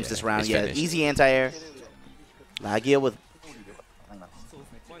 2Ms this round. Yeah, easy anti-air. LAGGIA with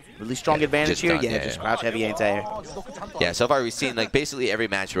really strong advantage here. Yeah, just crouch heavy anti-air. Yeah, so far we've seen like basically every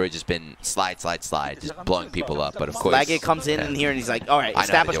match where it's just been slide, just blowing people up. But of course, LAGGIA comes in here and he's like, all right,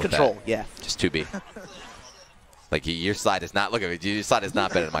 establish control. Yeah, just 2B. Like your slide is not. Look at it. Your slide is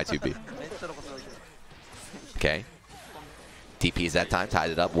not better than my 2B. Okay. DP is that time, tied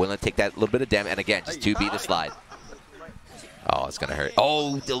it up. Willing to take that little bit of damage, and again, just 2B to slide. Oh, it's gonna hurt.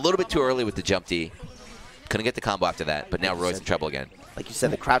 Oh, a little bit too early with the jump D. Couldn't get the combo after that, but now Roy's in trouble again. Like you said,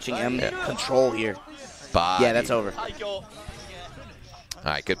 the crouching M control here. Body. Yeah, that's over. All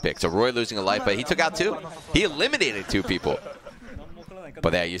right, good pick. So Roy losing a life, but he took out 2. He eliminated 2 people.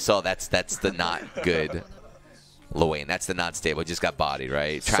 But there, you saw that's the not good Luane. That's the not stable. Just got bodied,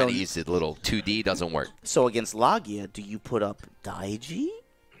 right? Trying to use the little 2D doesn't work. So against LAGGIA, do you put up Daiji?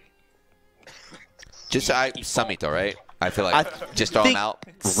 Just Samito, right? I feel like just throw him out.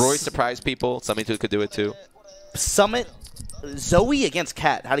 Roy surprised people. Samito could do it too. Summit, Zoe against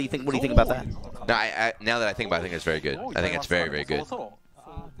Cat. What do you think about that? No, now that I think about it, I think it's very good. I think it's very, very good.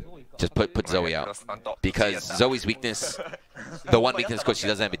 Just put Zoe out. Because Zoe's weakness, the one weakness, of course, she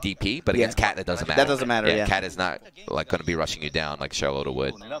doesn't have a DP, but against Cat, that doesn't matter. That doesn't matter, yeah. Cat is not like going to be rushing you down like Charlotte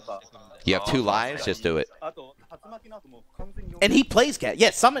would. You have 2 lives, just do it. And he plays Cat. Yeah,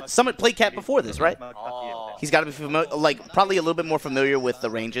 Summit played Cat before this, right? He's got to be familiar, like probably a little bit more familiar with the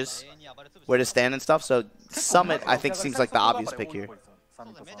ranges, where to stand and stuff. So Summit, I think, seems like the obvious pick here.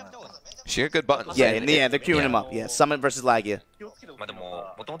 She had good buttons. Yeah, and they're queuing him up. Yeah, Summit versus LAGGIA.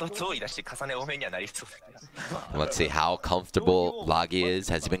 Let's see how comfortable LAGGIA is.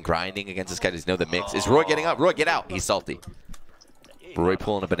 Has he been grinding against this guy? Does he know the mix? Is Roy getting up? Roy, get out. He's salty. Roy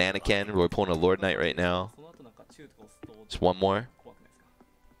pulling a banana can. Roy pulling a Lord Knight right now. Just one more.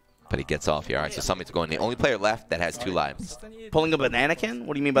 But he gets off here. All right, so Summit's going. The only player left that has 2 lives. Pulling a banana can?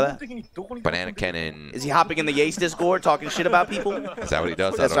 What do you mean by that? Banana can and... Is he hopping in the Yates Discord talking shit about people? Is that what he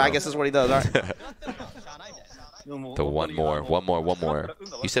does? I guess that's what he does. All right. The one more.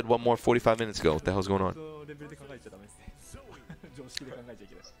 You said one more 45 minutes ago. What the hell's going on?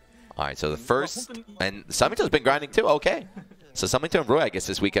 All right, so the first... And Samito's been grinding too. Okay. So Samito and Roy, I guess,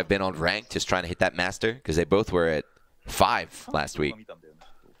 this week have been on rank, just trying to hit that master, because they both were at 5 last week.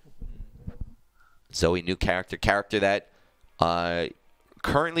 Zoe, new character that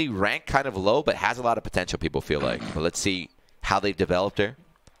currently ranked kind of low, but has a lot of potential, people feel like. But let's see how they've developed her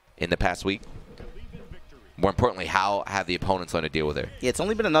in the past week. More importantly, how have the opponents learned to deal with her? Yeah, it's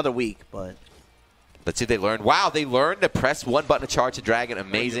only been another week, but... Let's see if they learned. Wow, they learned to press 1 button to charge the dragon.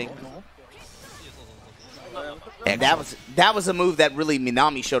 Amazing. And that was a move that really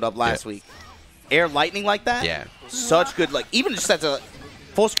Minami showed up last week. Air lightning like that? Yeah. Such good, like, even just as a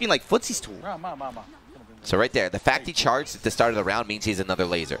full screen, like, footsie's tool. So right there, the fact he charged at the start of the round means he's another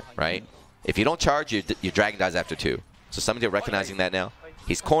laser, right? If you don't charge, your dragon dies after 2. So somebody recognizing that now.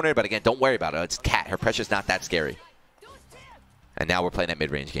 He's cornered, but again, don't worry about it. It's Cat. Her pressure's not that scary. And now we're playing that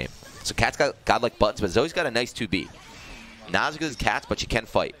mid-range game. So Cat's got godlike buttons, but Zoe's got a nice 2B. Not as good as Cat's, but she can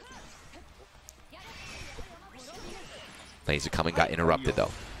fight. Laser coming, got interrupted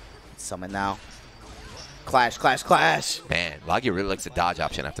though. Summon now. Clash, clash, clash. Man, LAGGIA really likes the dodge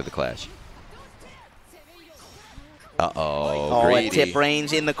option after the clash. Uh-oh, greedy. At tip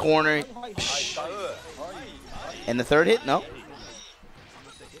range in the corner. And the third hit? No.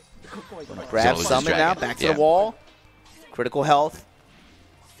 Grab Summon now, back to the wall. Critical health.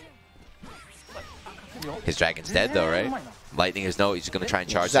 His dragon's dead though, right? Lightning is no, he's going to try and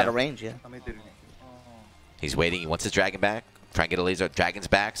charge He's out of range, yeah. He's waiting, he wants his dragon back. Try and get a laser, dragon's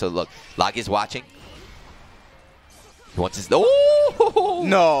back. So look, LAGGIA's watching. He wants his, oh!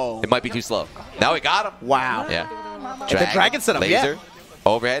 No. It might be too slow. Now he got him. Wow. Yeah. The dragon set up, laser, yeah.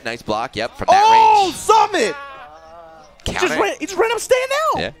 overhead, nice block, yep, from that range. Summit! Counter. He just ran up stand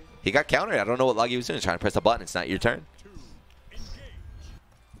out. Yeah, he got countered. I don't know what LAGGIA was doing. He's trying to press the button. It's not your turn.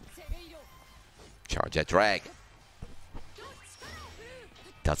 Charge that drag.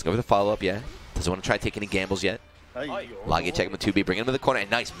 Doesn't go for the follow-up yet. Doesn't want to try to take any gambles yet. LAGGIA checking with 2B, bring him to the corner. And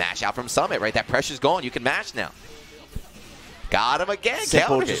nice mash out from Summit, right? That pressure's gone. You can mash now. Got him again.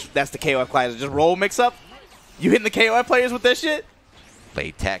 That's the KOF players. Just roll mix-up. You hitting the KOF players with that shit?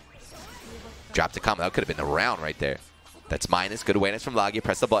 Late tech. Dropped a comment. That could have been the round right there. That's minus. Good awareness from LAGGIA.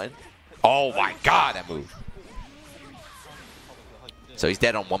 Press the button. Oh, my God, that move. So he's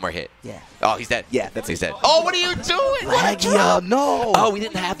dead on one more hit. Yeah. Oh, he's dead. Yeah, he's dead. Oh, what are you doing? LAGGIA, no. Oh, we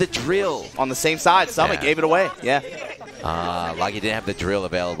didn't have the drill. On the same side, Summit gave it away. Yeah. LAGGIA didn't have the drill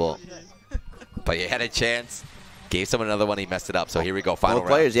available. But he had a chance. Gave someone another one. He messed it up. So here we go. Final round.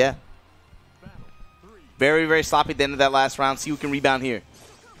 Players, yeah. Very, very sloppy at the end of that last round. See who can rebound here.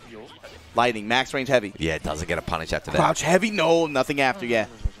 Lightning, max range heavy. Yeah, it doesn't get a punish after that. Crouch heavy? No, nothing after, yeah.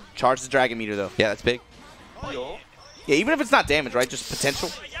 Charge the dragon meter, though. Yeah, that's big. Yeah, even if it's not damage, right? Just potential.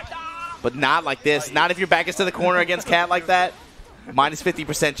 But not like this. Not if your back is to the corner against Cat like that. Minus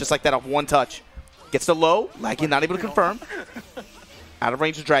 50% just like that off one touch. Gets the low. LAGGIA not able to confirm. Out of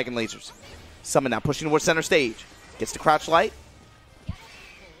range of dragon lasers. Summon now pushing towards center stage. Gets the crouch light.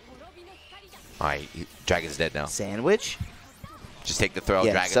 All right, dragon's dead now. Sandwich. Just take the throw.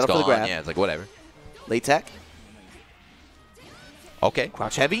 Yeah, dragon's gone. Yeah, it's like whatever. Late tech. Okay.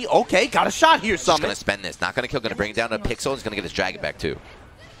 Crouch heavy. Okay, got a shot here, Summit. Just going to spend this. Not going to kill. Going to bring it down to a pixel. He's going to get his dragon back, too.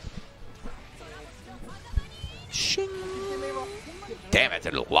 Shing. Damn, that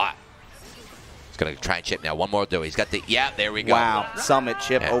did a lot. He's going to try and chip now. One more do. He's got the... Yeah, there we go. Wow. Summit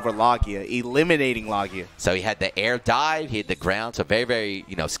chip over LAGGIA. Eliminating LAGGIA. So he had the air dive. He had the ground. So very, very,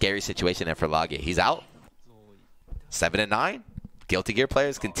 scary situation there for LAGGIA. He's out. 7-9. Guilty Gear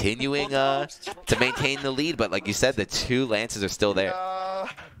players continuing to maintain the lead, but like you said, the two lances are still there.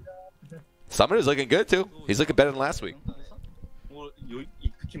 Summoner's looking good too. He's looking better than last week. You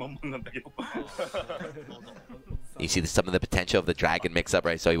see some of the potential of the dragon mix-up,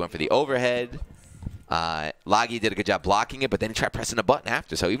 right? So he went for the overhead. LAGGIA did a good job blocking it, but then he tried pressing a button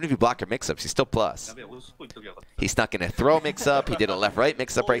after. So even if you block your mix-ups, he's still plus. He snuck in a throw mix-up. He did a left-right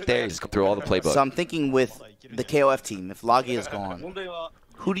mix-up right there. He's going through all the playbook. So I'm thinking with the KOF team, if LAGGIA is gone,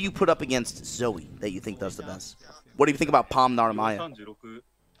 who do you put up against Zoe that you think does the best? What do you think about Palm Naramaya?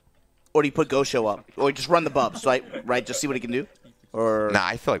 Or do you put Gosho up? Or just run the Bubs, right? Just see what he can do? Or Nah,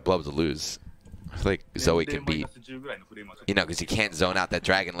 I feel like Blubs will lose. I feel like Zoe can beat, because he can't zone out. That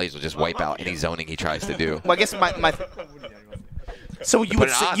dragon laser will just wipe out any zoning he tries to do. Well, I guess my so you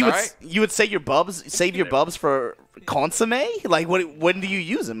would say your Bubs, save your Bubs for Consomme? Like, when do you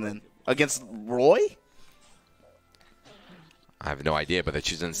use him then? Against Roy? I have no idea, but they're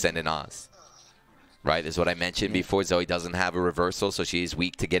choosing Send and Oz. Right, this is what I mentioned before. Zoe doesn't have a reversal, so she's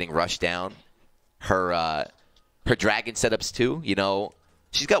weak to getting rushed down. Her dragon setups too,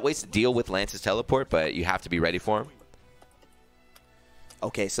 she's got ways to deal with Lance's teleport, but you have to be ready for him.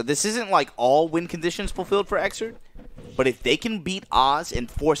 Okay, so this isn't like all win conditions fulfilled for Xrd, but if they can beat Oz and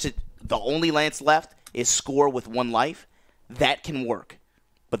force it, the only Lance left is score with 1 life, that can work.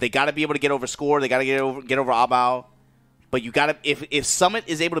 But they got to be able to get over score. They got to get over Abao. But you got to if Summit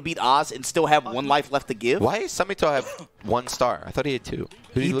is able to beat Oz and still have 1 life left to give. Why does Summit have 1 star? I thought he had 2.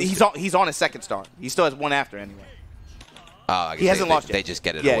 He's on his 2nd star. He still has 1 after anyway. Oh, I guess he hasn't lost yet. They just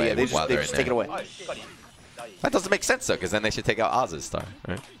get it away they while they're just in take there. it away. That doesn't make sense though, because then they should take out Oz's star.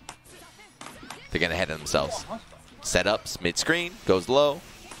 Right? They're getting ahead of themselves. Setups mid screen, goes low.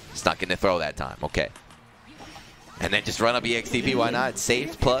 It's not going to throw that time. Okay. And then just run up EXTP. Why not? It's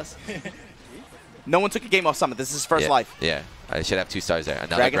safe plus. No one took a game off Summit. This is his first life. Yeah, I should have 2 stars there.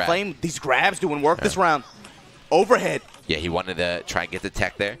 Another Dragon grab. Flame. These grabs doing work this round. Overhead. Yeah, he wanted to try and get the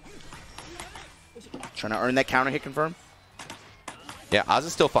tech there. Trying to earn that counter hit confirm. Yeah, Oz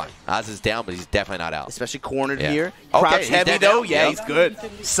is still fine. Oz is down, but he's definitely not out. Especially cornered here. Okay, Crouch heavy though. Yeah, yep. he's good.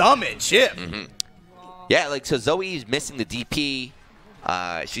 Summit chip. Yeah, like so Zoe's missing the DP.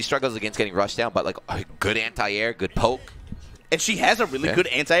 She struggles against getting rushed down, but like a good anti-air, good poke. And she has a really good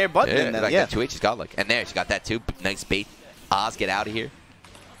anti-air button in there. Like that 2H she's got like. And there, she got that too. Nice bait. Oz, get out of here.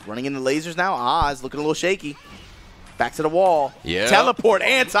 Running in the lasers now. Oz looking a little shaky. Back to the wall. Yeah. Teleport,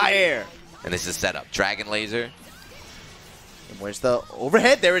 anti-air. And this is setup. Dragon laser. And where's the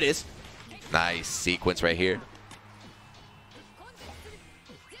overhead? There it is. Nice sequence right here.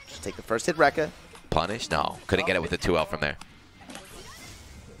 Just take the first hit, Rekka. Punish? No. Couldn't get it with the 2L from there.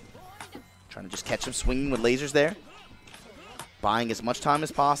 Trying to just catch him swinging with lasers there. Buying as much time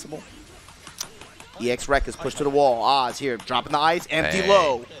as possible. EX Rekka's pushed to the wall. Oz here, dropping the ice, empty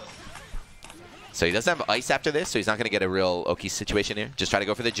low. So he doesn't have ice after this, so he's not going to get a real Oki situation here. Just try to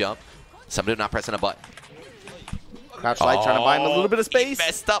go for the jump. Somebody not pressing a button. Crouch slide, trying to buy him a little bit of space. He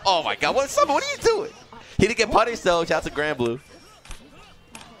messed up. Oh my God, what are you doing? He didn't get punished though. Shout out to Granblue.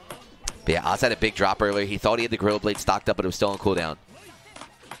 But yeah, Oz had a big drop earlier. He thought he had the Gorilla Blade stocked up, but it was still on cooldown.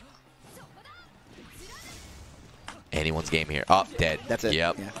 Anyone's game here. Oh, dead. That's it.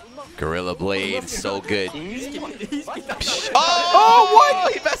 Yep. Yeah. Gorilla Blade, so good. Oh,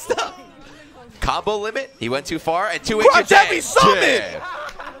 what? He messed up. Combo limit. He went too far, and 2H Crotch heavy summit.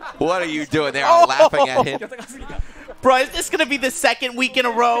 What are you doing there? I'm laughing at him. Bro, is this going to be the second week in a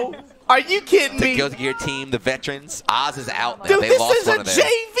row? Are you kidding me? The Guilty Gear team, the veterans. Oz is out now. Dude, they this lost is one a of theirs.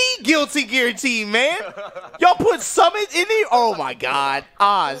 JV Guilty Gear team, man. Y'all put Summit in here? Oh, my God.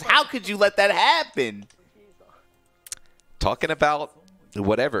 Oz, how could you let that happen? Talking about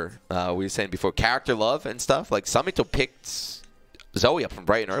whatever we were saying before, character love and stuff. Like, Samito picked Zoe up from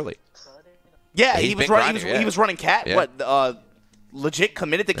bright and early. Yeah, He's he was been running. grinding, He was running Cat. Yeah. What? Legit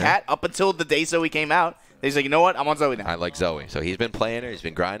committed to Cat up until the day Zoe came out. He's like, you know what? I'm on Zoe now. I like Zoe. So he's been playing her. He's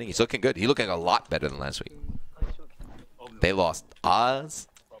been grinding. He's looking good. He's looking a lot better than last week. They lost Oz.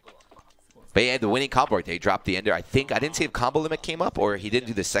 But yeah, the winning combo right there. He dropped the ender. I didn't see if combo limit came up or he didn't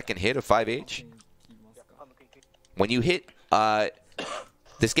do the second hit of 5H. When you hit,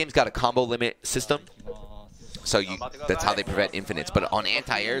 this game's got a combo limit system. So that's how they prevent infinites. But on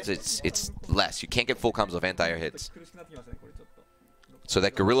anti-airs, it's less. You can't get full combos of anti-air hits. So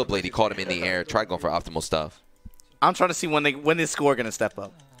that Gorilla Blade, he caught him in the air, tried going for optimal stuff. I'm trying to see when this score going to step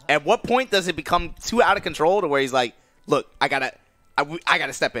up. At what point does it become too out of control to where he's like, look, I gotta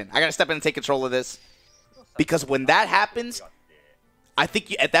step in. I gotta step in and take control of this. Because when that happens, I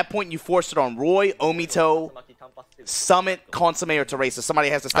think at that point you force it on Roy, Omito, Summit, Consomme, or Teresa. Somebody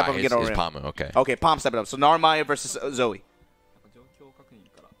has to step up and get over him. Palmer, okay. Okay, Palm stepping up. So Narmaya versus Zoe.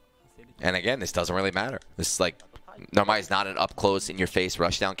 And again, this doesn't really matter. This is like, Narmaya's not an up-close, in-your-face,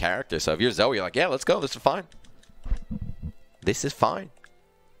 rush-down character. So if you're Zoe, you're like, yeah, let's go. This is fine. This is fine.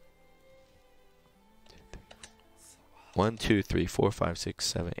 1, 2, 3, 4, 5, 6,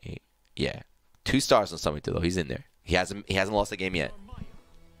 7, 8. Yeah. 2 stars on Summit, though. He's in there. He hasn't lost a game yet.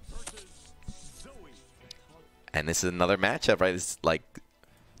 And this is another matchup, right? This is like,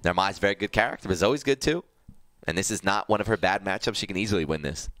 Narmaya's a very good character, but Zoe's good too. And this is not one of her bad matchups. She can easily win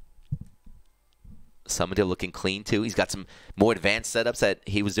this. Summit looking clean too. He's got some more advanced setups that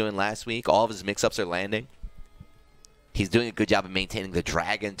he was doing last week. All of his mix-ups are landing. He's doing a good job of maintaining the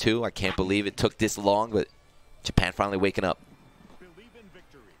dragon too. I can't believe it took this long, but Japan finally waking up.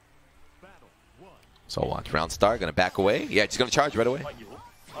 So watch, round start, gonna back away. Yeah, just gonna charge right away.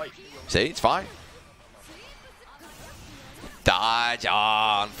 See, it's fine. Dodge,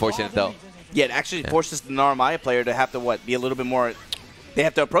 unfortunate though. Yeah, it actually forces the Narmaya player to have to, be a little bit more, they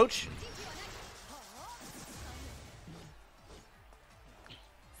have to approach.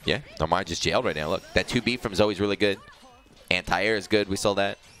 Yeah, Narmaya just jailed right now. Look, that 2B from Zoe's really good. Anti-air is good. We saw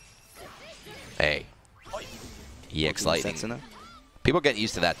that. Hey. EX Lightning. People are getting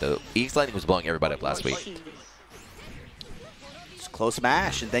used to that, though. EX Lightning was blowing everybody up last week. Just close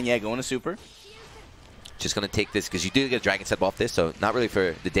smash, and then, going to super. Just going to take this, because you do get a Dragon Step off this, so not really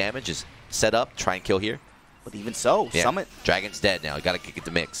for the damage. Just set up, try and kill here. But even so, Summit. Dragon's dead now. You got to get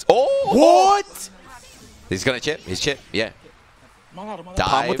the mix. Oh! What? He's going to chip. He's chip. Yeah.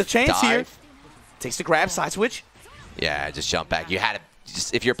 Palm with the chance here. Takes the grab, side switch. Yeah, just jump back. You had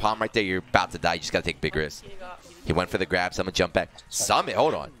to, if you're Palm right there, you're about to die. You just got to take a big risk. He went for the grab. Summit jump back. Summit,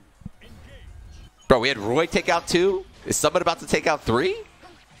 hold on. Bro, we had Roy take out 2. Is Summit about to take out 3?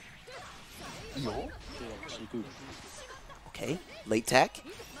 Okay, late tech.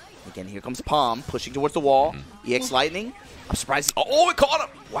 Again, here comes Palm pushing towards the wall. EX Lightning. I'm surprised. Oh, it caught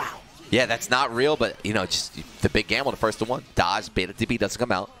him. Wow. Yeah, that's not real, but, just the big gamble, the first to one. Dodge, beta DB doesn't come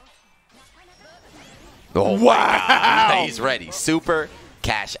out. Oh, wow. He's ready. Super,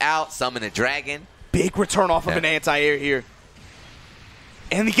 cash out, summon the dragon. Big return off of an anti-air here.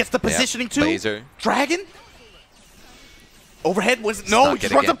 And he gets the positioning too. Laser. Dragon. Overhead was, no, he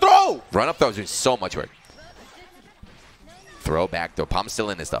just runs up throw. Run up throw is doing so much work. Throw back throw. Palm's still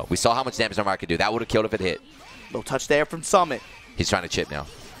in this, though. We saw how much damage Narmaya could do. That would have killed if it hit. No touch there from Summit. He's trying to chip now.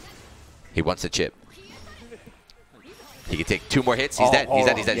 He wants to chip. He can take 2 more hits. He's dead. He's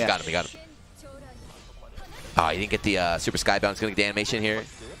dead. He's dead. Yeah. He got him. He got him. Oh, he didn't get the super skybound. He's going to get the animation here.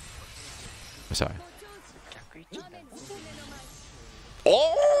 I'm sorry.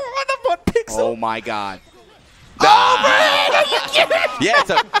 Oh, the one pixel. Oh, my God. Oh, yeah,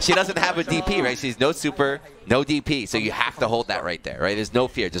 so she doesn't have a DP, right? She's no super, no DP, so you have to hold that right there, right? There's no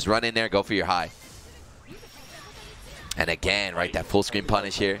fear. Just run in there, go for your high. And again, right, that full screen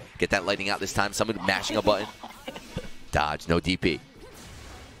punish here. Get that lightning out this time. Somebody mashing a button. Dodge, no DP.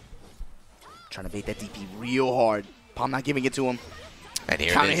 Trying to bait that DP real hard. Palm not giving it to him. And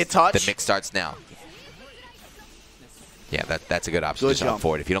here Counter it is. hit touch. The mix starts now. Yeah, that's a good option to jump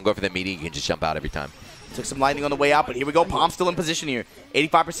forward. If you don't go for the meaty, you can just jump out every time. Took some lightning on the way out, but here we go. Palm still in position here.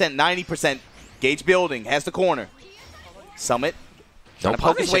 85%, 90%. Gauge building. Has the corner. Summit. Trying to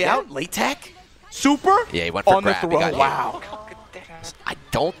poke his way out. Late tech. Super. Yeah, he went for on grab. the throw. He got Wow. I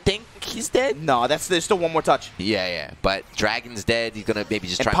don't think he's dead. No, there's still one more touch. Yeah, yeah. But Dragon's dead. He's going to maybe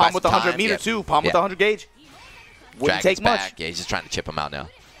just And try Palm and buy with some 100 time. meter, Yeah. too. Palm with 100 gauge. Wouldn't Dragon's take much. back. Yeah, he's just trying to chip him out now.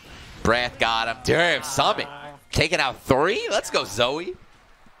 Breath got him. Damn, Summit. Taking out 3? Let's go, Zoe.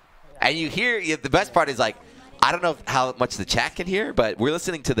 And you hear, the best part is like, I don't know how much the chat can hear, but we're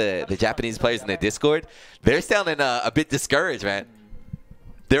listening to the Japanese players in the Discord. They're sounding a bit discouraged, man.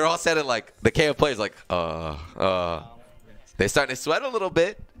 They're all sounding like, the KO players like, they're starting to sweat a little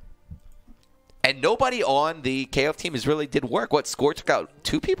bit. And nobody on the KO team has really did work. What, Score took out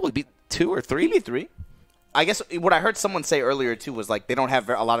 2 people? He beat 2 or 3? He beat 3. I guess what I heard someone say earlier, too, was like they don't have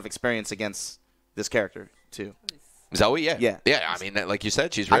a lot of experience against this character, too. Zoe, yeah. Yeah. Yeah, I mean, like you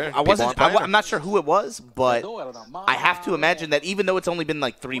said, she's rare. I'm not sure who it was, but I have to imagine that even though it's only been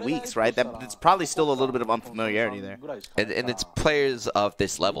like 3 weeks, right, that it's probably still a little bit of unfamiliarity there. And it's players of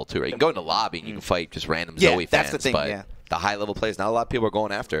this level, too, right? You can go in the lobby and you can fight just random Yeah, Zoe that's fans. the thing, but yeah. the high-level players, not a lot of people are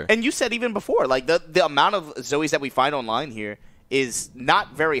going after. And you said even before, like the amount of Zoes that we find online here is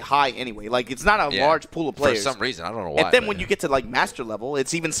not very high anyway. Like, it's not a large pool of players. For some reason. I don't know why. And then when you get to, like, master level,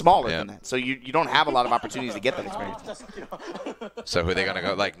 it's even smaller than that. So you don't have a lot of opportunities to get that experience. So who are they going to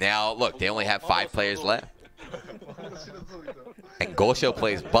go? Like, now, look, they only have 5 players left. And Gosho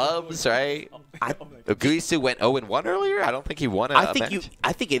plays Bubs, right? Uguisu went 0-1 earlier? I don't think he won a match.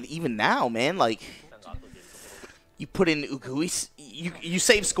 I think even now, man, like, you put in Uguisu, you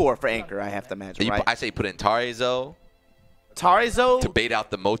save Score for Anchor, I have to imagine, right? I say you put in Tarezou. Tarezou? To bait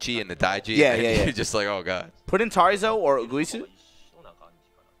out the Mocchi and the Daiji. Yeah, and yeah, yeah. You're just like, oh, God. Put in Tarezou or Uguisu.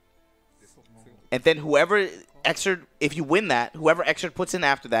 And then whoever extra, if you win that, whoever extra puts in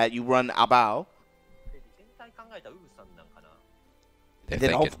after that, you run Abao.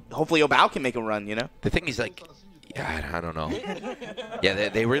 Then hopefully Abao can make a run, you know? The thing is, like, yeah, I don't know. Yeah,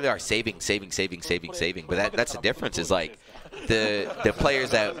 they really are saving. But that's the difference is, like, the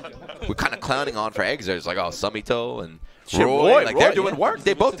players that we're kind of clowning on for exits, it's like, oh, Omito and Roy, like, they're doing work.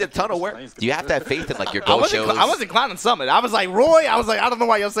 They both did a ton of work. You have to have faith in, like, your Goshos. I wasn't clowning Summit. I was like, Roy, I don't know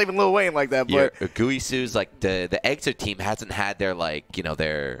why you're saving Lil Wayne like that. But Uguisu's, like, the exit team hasn't had their, like, you know,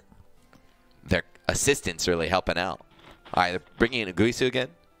 their assistants really helping out. All right, they're bringing in Uguisu again.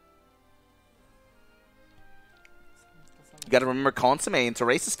 You got to remember Consomme and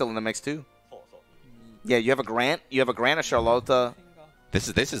Teresa's still in the mix, too. Yeah, you have a Grant, a Charlotte. This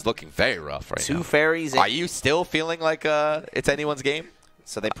is looking very rough right now. 2 fairies. Are you still feeling like it's anyone's game?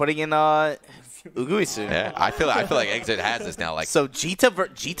 So they're putting in Uguisu. Yeah, I feel like Exit has this now. Like, so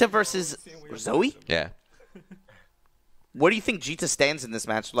Jita versus Zoe? Yeah. Where do you think Jita stands in this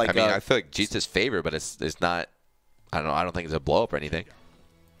match? Like, I mean, I feel like Jita's favored, but it's not. I don't know. I don't think it's a blow up or anything.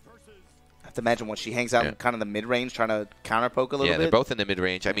 I have to imagine when she hangs out in kind of the mid range, trying to counter poke a little bit. Yeah, they're both in the mid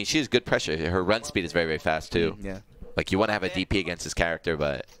range. I mean, she has good pressure. Her run speed is very, very fast too. Yeah. Like, you want to have a DP against this character,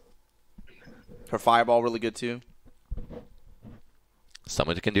 but her fireball really good too.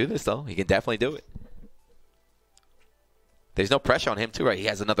 Someone who can do this though. He can definitely do it. There's no pressure on him too, right? He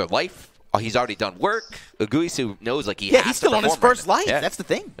has another life. Oh, he's already done work. Uguisu knows like he has he's still on his first life. Yeah. That's the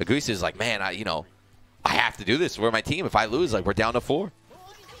thing. Uguisu's like, man, I have to do this. We're my team. If I lose, like, we're down to 4.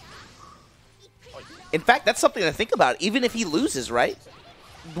 In fact, that's something to think about. Even if he loses, right?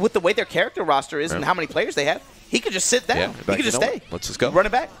 With the way their character roster is and how many players they have, he could just sit down. Yeah, he could just stay. Let's just go. Run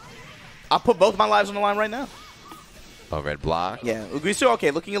it back. I'll put both my lives on the line right now. Oh, red block. Yeah, Uguisu,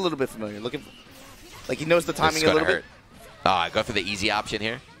 okay, looking a little bit familiar. Looking like he knows the timing a little bit. Oh, I go for the easy option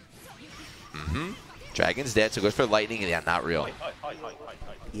here. Dragon's dead, so goes for lightning. Yeah, not real.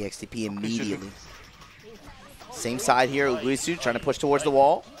 EXTP immediately. Same side here, Uguisu trying to push towards the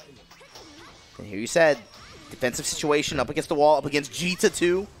wall. And here you said, defensive situation up against the wall, up against Jita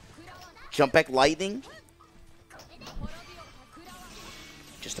too. Jump back lightning.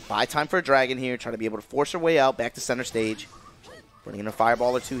 just to buy time for a dragon here, try to be able to force her way out back to center stage. Bringing in a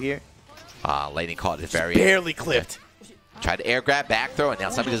fireball or two here. Lightning caught it very barely clipped. Tried to air grab, back throw, and now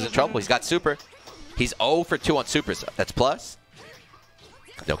somebody's in trouble. He's got super. He's 0 for 2 on supers. That's plus.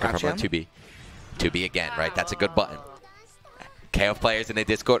 No confirm on 2B. 2B again, right? That's a good button. KO players in the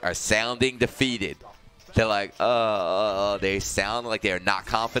Discord are sounding defeated. They're like, they sound like they are not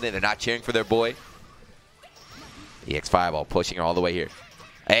confident. They're not cheering for their boy. EX Fireball pushing her all the way here.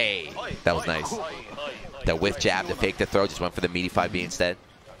 Hey, that was nice. The whiff jab to fake the throw, just went for the meaty 5B instead.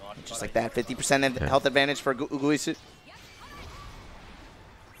 Just like that, 50% health advantage for Uguisu.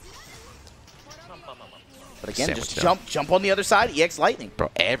 But again, Sandwich just jump on the other side, EX Lightning. Bro,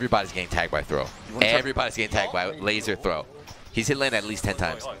 everybody's getting tagged by throw. Everybody's getting tagged by laser throw. He's hit land at least 10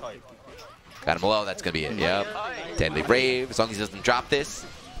 times. Got him low, that's going to be it. Yep. Deadly Brave, as long as he doesn't drop this.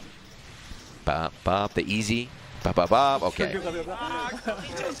 Bop, bop, the easy. Bop, bop, bop. Okay.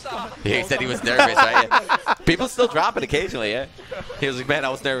 Yeah, he said he was nervous, right? Yeah. People still drop it occasionally, yeah? He was like, man, I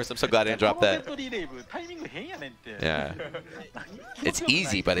was nervous. I'm so glad I didn't drop that. Yeah. It's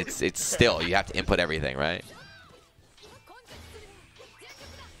easy, but it's still, you have to input everything, right?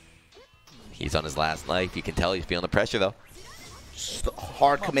 He's on his last life. You can tell he's feeling the pressure, though. Just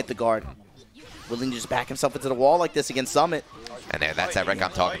hard commit the guard. Willing to just back himself into the wall like this against Summit. And there, that's that Rekka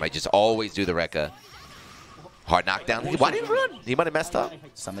I'm talking about. Just always do the Rekka. Hard knockdown. Why didn't he run? He might have messed up.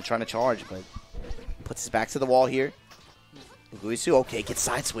 Summit trying to charge, but puts his back to the wall here. Uguisu, okay, gets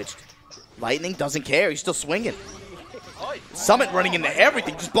side switched. Lightning doesn't care. He's still swinging. Summit running into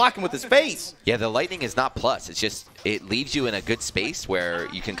everything, just blocking with his face. Yeah, the Lightning is not plus. It's just, it leaves you in a good space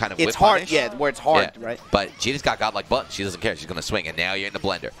where you can kind of It's hard, yeah, where it's hard, right? But she just got godlike buttons. She doesn't care. She's going to swing, and now you're in the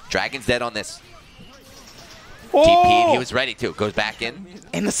blender. Dragon's dead on this. Oh! TP, he was ready to. Goes back in.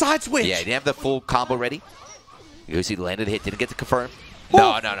 And the side switch. Yeah, he didn't have the full combo ready. You see, landed a hit, didn't get to confirm.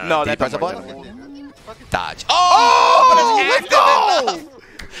 Oh! No, did he press a button? Dodge. Oh, let's go!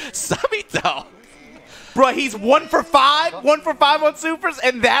 Samito. Bro, he's 1 for 5 on supers,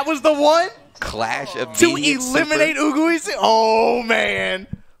 and that was the one? Clash of to eliminate Uguisu? Oh, man.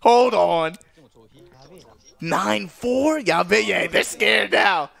 Hold on. 9-4? Y'all bet, yeah, they're scared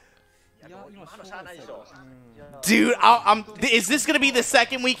now. Dude, is this going to be the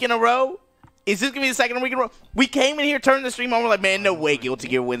second week in a row? Is this going to be the second week in a row? We came in here, turned the stream on, we're like, man, no way Guilty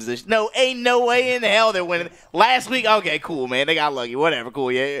Gear wins this. No, ain't no way in hell they're winning. Last week, okay, cool, man. They got lucky. Whatever,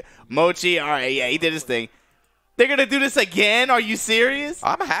 cool, yeah. Mocchi, all right, yeah, he did his thing. They're going to do this again? Are you serious?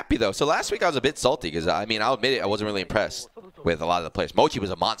 I'm happy, though. So last week I was a bit salty because, I mean, I'll admit it, I wasn't really impressed with a lot of the players. Mocchi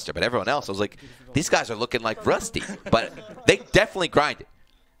was a monster, but everyone else, I was like, these guys are looking like rusty. But they definitely grinded.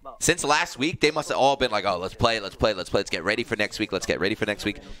 Since last week, they must have all been like, oh, let's play, let's get ready for next week,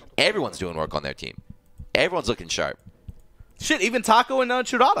 Everyone's doing work on their team. Everyone's looking sharp. Shit, even Tako and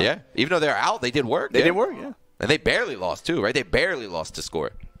Churara. Yeah, even though they're out, they did work. They did work, yeah. And they barely lost, too, right? They barely lost to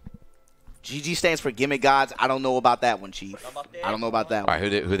score. GG stands for Gimmick Gods. I don't know about that one, Chief. I don't know about that one. All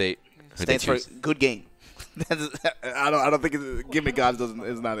right, who they stands for Good Game. I don't think Gimmick Gods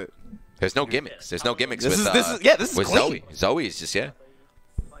is not it. There's no gimmicks. There's no gimmicks this with is with clean. Zoe. Zoe is just, yeah.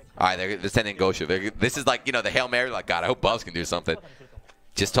 All right, they're sending Gosho. This is like, you know, the Hail Mary. Like, God, I hope Buzz can do something.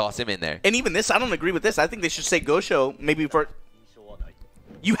 Just toss him in there. And even this, I don't agree with this. I think they should say Gosho maybe for...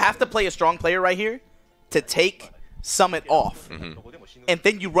 You have to play a strong player right here to take Summit off. And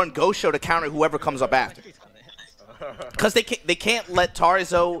then you run Gosho to counter whoever comes up after. Because they can't let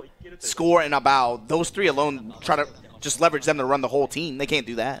Tarezou score and Abao. Those three alone try to just leverage them to run the whole team. They can't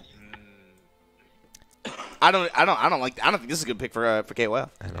do that. I don't think this is a good pick for KOF.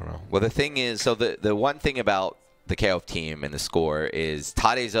 I don't know. Well, the thing is, so the one thing about the KOF team and the score is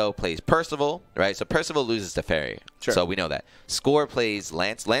Tarezou plays Percival, right? So Percival loses to Fairy. Sure. So we know that. Score plays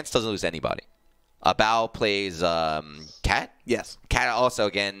Lance. Lance doesn't lose to anybody. Abao plays Cat. Yes. Cat also,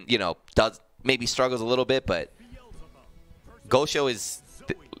 again, you know, maybe struggles a little bit, but Gosho is...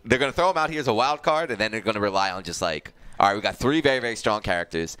 They're going to throw him out here as a wild card, and then they're going to rely on just like, all right, we got 3 very, very strong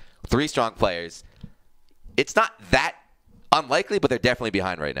characters, 3 strong players. It's not that unlikely, but they're definitely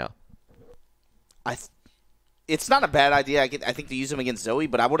behind right now. It's not a bad idea. I think to use him against Zoe,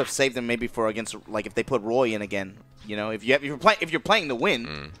 but I would have saved them maybe for against, like, if they put Roy in again. You know, if you're playing to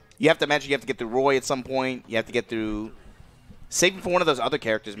win, you have to imagine you have to get through Roy at some point. You have to get through... Save him for one of those other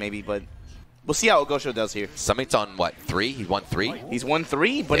characters maybe, but we'll see how Gosho does here. Summit's on, what, 3? He won 3? He's won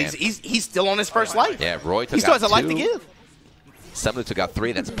 3, but he's still on his first life. Yeah, Roy took out 2. He still has a life to give. Summit took out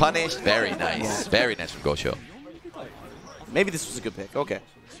 3. That's punished. Very nice. Very nice from Gosho. Maybe this was a good pick. Okay.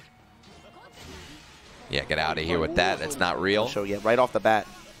 Yeah, get out of here with that. That's not real. Gosho, yeah, right off the bat.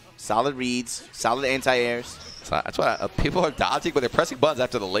 Solid reads, solid anti-airs. So that's why people are dodging, but they're pressing buttons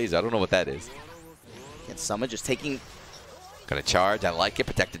after the laser. I don't know what that is. And Summit just taking... Gonna charge. I like it.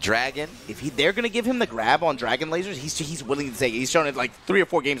 Protect the dragon. If they're gonna give him the grab on dragon lasers, he's willing to take it. He's shown it like 3 or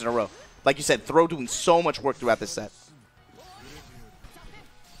 4 games in a row. Like you said, Throw doing so much work throughout this set.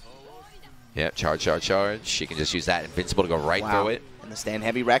 Yeah, charge, charge, charge. She can just use that invincible to go right through it. And the stand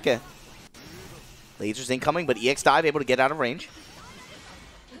heavy Rekka. Lasers incoming, but EX Dive able to get out of range.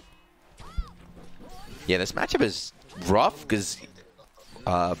 Yeah, this matchup is rough because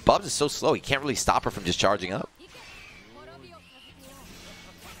Bubs is so slow. He can't really stop her from just charging up.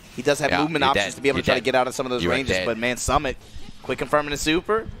 He does have movement options to be able to try to get out of some of those ranges, but man, Summit, quick confirming the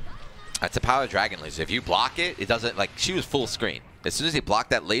super. That's a power dragon laser. If you block it, it doesn't, like, she was full screen. As soon as he blocked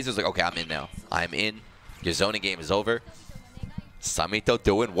that laser, it's like, okay, I'm in now. I'm in. Your zoning game is over. Samito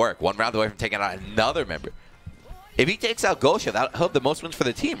doing work. 1 round away from taking out another member. If he takes out Gosho, that'll have the most wins for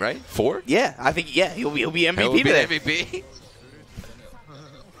the team, right? 4? Yeah, I think, yeah, he'll be MVP He'll be today. MVP.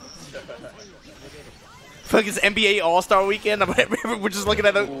 Fuck, it's NBA All-Star Weekend. We're just looking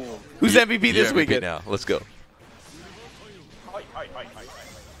at who's MVP this weekend. Now. Let's go.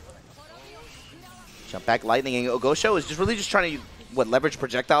 Jump back lightning, and Gosho is just really just trying to leverage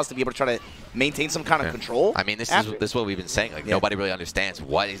projectiles to be able to try to maintain some kind of control. I mean, this is what we've been saying. Like nobody really understands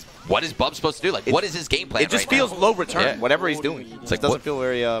what is Bub supposed to do. Like what is his game plan? It just feels low return. Whatever he's doing, it doesn't feel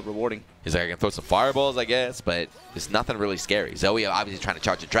very rewarding. He's like, I can throw some fireballs, I guess, but it's nothing really scary. Zoe obviously trying to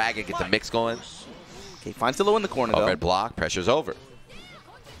charge a dragon, get the mix going. Okay, finds the low in the corner though. Red block, pressure's over.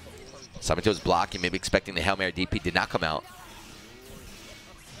 Samito's blocking, maybe expecting the Hail Mary DP, did not come out.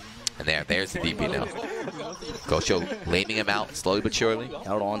 And there's the DP now. Gosho laming him out slowly but surely.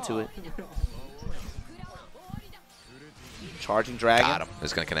 Out onto it. Charging dragon. Got him.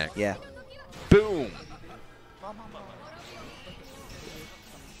 It's going to connect. Yeah. Boom.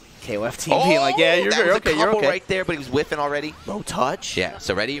 KOF team being like, yeah, you're okay, you're okay. Right there, but he was whiffing already. Low touch. Yeah,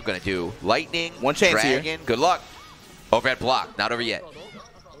 so ready? You're going to do lightning, one chance dragon. Here. Good luck. Overhead block. Not over yet.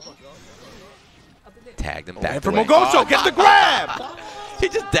 Tagged him back. From Gosho, get the grab! He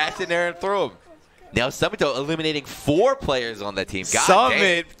just dashed in there and threw him. Now Samito eliminating 4 players on that team. God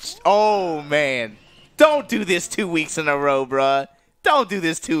Summit. Damn. Oh, man. Don't do this 2 weeks in a row, bruh. Don't do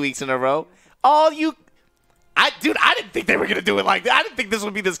this 2 weeks in a row. Dude, I didn't think they were going to do it like that. I didn't think this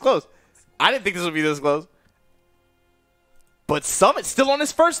would be this close. But Summit's still on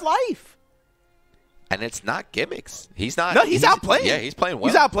his first life. And it's not gimmicks. He's not. No, he's outplaying. Yeah, he's playing well.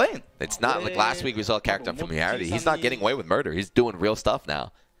 He's outplaying. It's not like last week we saw a character on familiarity. He's not getting away with murder. He's doing real stuff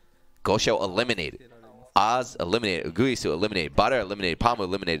now. Gosho eliminated. Oz eliminated. Uguisu eliminated. Butter eliminated. Palmo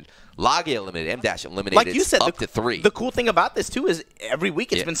eliminated. LAGGIA eliminated. M-Dash eliminated. Like you said, up to 3. The cool thing about this, too, is every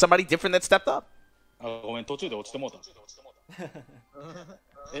week it's been somebody different that stepped up. Now,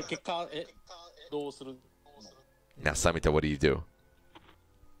 Samito, what do you do?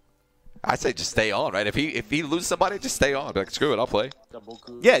 I say just stay on, right? If he loses somebody, just stay on. Be like, screw it, I'll play.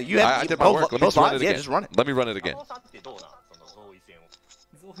 Yeah, you have. I did my work. Let me just run it again. Just run it. Let me run it again.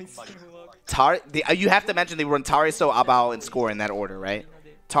 You have to mention they run Tarezou, Abao, and score in that order, right?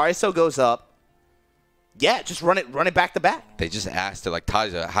 Tarezou goes up. Yeah, just run it back to back. They just asked her like,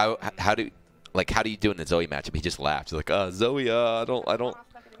 Tarezou, how do you do in the Zoe matchup? He just laughed. He's like, Zoe, I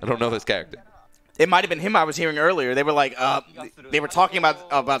don't know this character. It might have been him I was hearing earlier. They were like, they were talking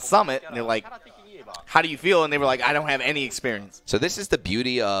about Summit, and they're like, how do you feel? And they were like, I don't have any experience. So this is the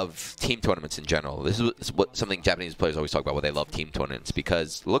beauty of team tournaments in general. This is something Japanese players always talk about, where they love team tournaments.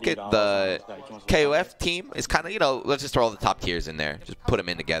 Because look at the KOF team. It's kind of, let's just throw all the top tiers in there. Just put them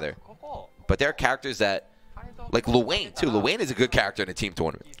in together. But there are characters that, like Luane, too. Luane is a good character in a team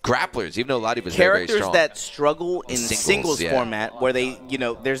tournament. Grapplers, even though Lottie was very, very strong. Characters that struggle in singles format, where they,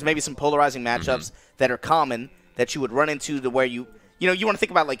 there's maybe some polarizing matchups that are common that you would run into to where you want to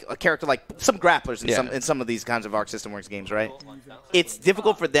think about like a character like some grapplers in some of these kinds of Arc System Works games, right? It's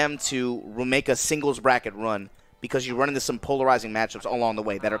difficult for them to make a singles bracket run because you run into some polarizing matchups along the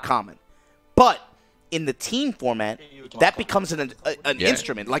way that are common. But in the team format, that becomes an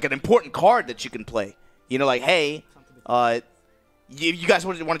instrument, like an important card that you can play. Like, hey, you guys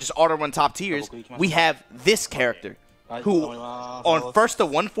want to just auto-run top tiers, we have this character who, on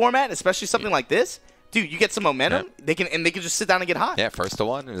first-to-one format, especially something like this, dude, you get some momentum, they can just sit down and get hot. Yeah,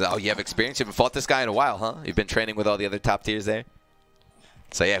 first-to-one. Oh, you have experience? You haven't fought this guy in a while, huh? You've been training with all the other top tiers there?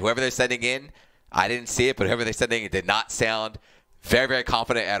 So, yeah, whoever they're sending in, I didn't see it, but whoever they're sending in did not sound very, very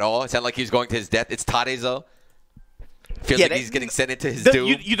confident at all. It sounded like he was going to his death. It's Tarezou. Feels like he's getting sent into his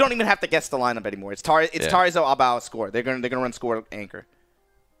doom. You don't even have to guess the lineup anymore. It's Tarezou, Abao, score. They're gonna run score anchor.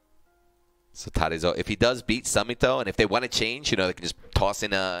 So Tarezou, if he does beat Samito, and if they want to change, they can just toss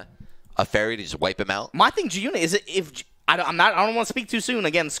in a a fairy to just wipe him out. My thing, G-Unit, is if I don't want to speak too soon.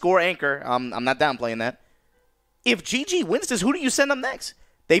 Again, score anchor. I'm not downplaying that. If GG wins this, who do you send them next?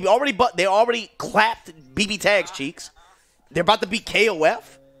 They already clapped BB Tags, Cheeks. They're about to beat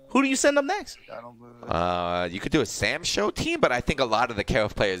KOF. Who do you send them next? You could do a Sam Show team, but I think a lot of the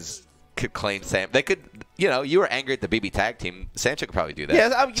KOF players could claim Sam. They could, you were angry at the BB Tag team. Sam Show could probably do that. Yeah,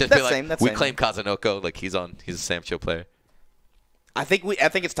 just that's be like, same. That's we same. claim Kazunoko, like he's a Sam Show player. I think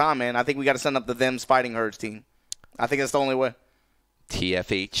it's time, man. I think we got to send up the Them's Fighting Herds team. I think that's the only way.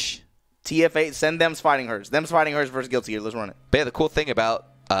 TFH. TFH, send Them's Fighting Herds. Them's Fighting Herds versus Guilty Gear. Let's run it. But yeah, the cool thing about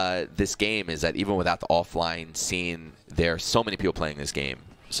this game is that even without the offline scene, there are so many people playing this game.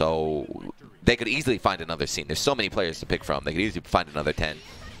 So they could easily find another scene. There's so many players to pick from. They could easily find another 10.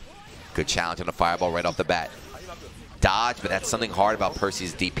 Good challenge on the fireball right off the bat. Dodge, but that's something hard about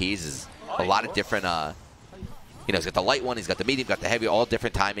Percy's DPs is a lot of different, he's got the light one, he's got the medium, got the heavy, all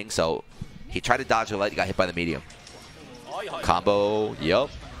different timing. So he tried to dodge the light, he got hit by the medium. Combo, yup.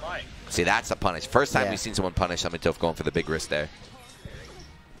 See, that's a punish. First time we've seen someone punish Omito going for the big wrist there.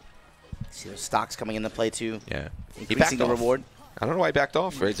 See those stocks coming into play too. Yeah. Increasing the reward. I don't know why he backed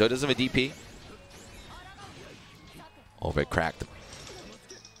off, right? Zoe doesn't have a DP. Over cracked him.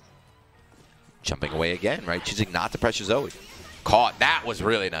 Jumping away again, right? Choosing not to pressure Zoe. Caught. That was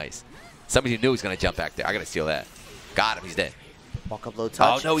really nice. Somebody knew he was going to jump back there. I got to steal that. Got him. He's dead. Walk up low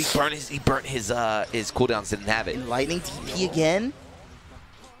touch. Oh, no. He burnt his cooldowns. Didn't have it. Lightning DP again.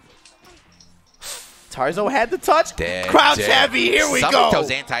 Tarezou had the touch. Crouch heavy. Here we go. Some of those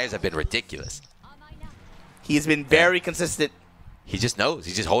anti-airs have been ridiculous. He's been very consistent. He just knows.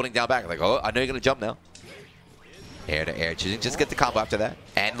 He's just holding down back. Like, oh, I know you're going to jump now. Air to air. Choosing just get the combo after that.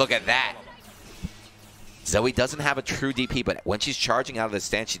 And look at that. Zoe doesn't have a true DP, but when she's charging out of the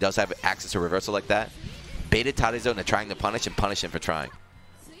stance, she does have access to reversal like that. Baited Tarezou into trying to punish and punish him for trying.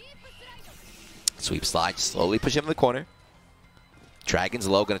 Sweep slide. Slowly push him in the corner. Dragon's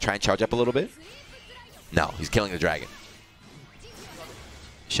low. Going to try and charge up a little bit. No, he's killing the dragon.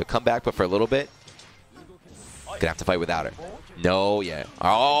 She'll come back, but for a little bit. Gonna have to fight without her. No, yeah.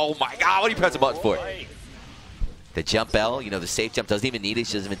 Oh my God, what do you press a button for? The jump L, the safe jump doesn't even need it.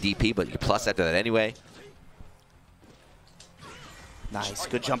 She doesn't have a DP, but you plus after that anyway. Nice,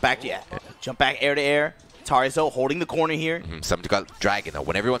 good jump back. Yeah, jump back air to air. Tarezou holding the corner here. Something got dragon though.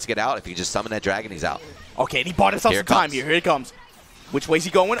 Whenever he wants to get out, if he can just summon that dragon, he's out. Okay, and he bought himself some time here. Here it comes. Which way's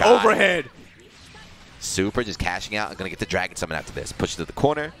he going? Overhead. Super, just cashing out. I'm going to get the dragon summon after this. Push it to the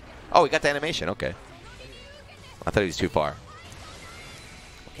corner. Oh, he got the animation. Okay. I thought he was too far.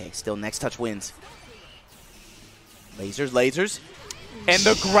 Okay, still next touch wins. Lasers, lasers. And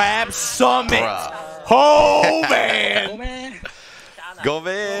the grab summit. Oh, man. Go,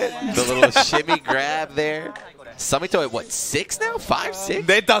 man. The little shimmy grab there. Sumito at what, 6 now? 5, 6?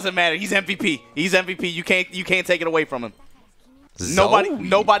 It doesn't matter. He's MVP. He's MVP. You can't take it away from him.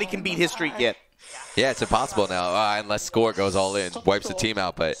 Nobody can beat his streak yet. Yeah, it's impossible now, unless Score goes all in, wipes the team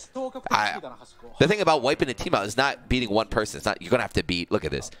out. But the thing about wiping the team out is not beating one person. It's not you're gonna have to beat. Look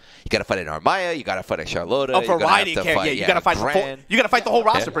at this. You gotta fight an Armaya. You gotta fight a Charlotta. A variety of characters. You gotta fight the whole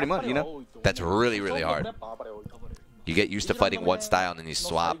roster pretty much. That's really, really hard. You get used to fighting one style and then you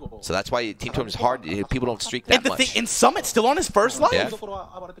swap. So that's why team tournament is hard. People don't streak that much. And Summit's still on his first life. Yeah.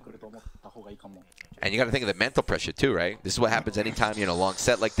 And you got to think of the mental pressure too, right? This is what happens anytime you're in a long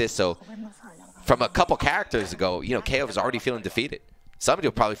set like this. So from a couple characters ago, KO is already feeling defeated. Somebody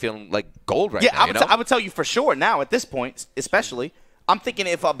will probably feeling like gold right now. Yeah, I would tell you for sure now at this point, especially. I'm thinking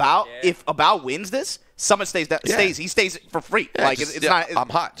if Abao wins this, Summit stays. He stays for free. Yeah, like it's not. I'm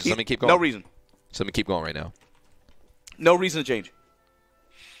hot. Just let me keep going. No reason. Just let me keep going right now. No reason to change.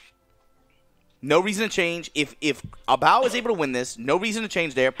 No reason to change. If Abao is able to win this, no reason to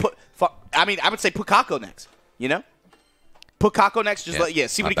change there. I would say put Kakkou next. Put Kakkou next. Just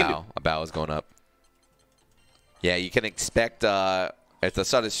see what he can do. Abao is going up. Yeah, you can expect. At the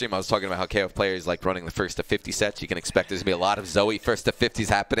start of the stream, I was talking about how KOF players like running the first to 50 sets. You can expect there's going to be a lot of Zoe first to 50s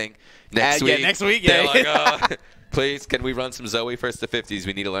happening next week. Yeah, next week. They're like, please, can we run some Zoe first to 50s?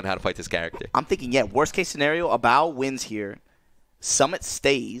 We need to learn how to fight this character. I'm thinking, worst case scenario, Abao wins here. Summit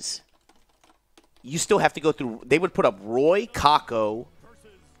stays. You still have to go through. They would put up Roy, Kakkou,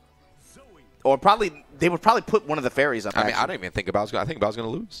 or they would probably put one of the fairies up. I don't even think Abao's going to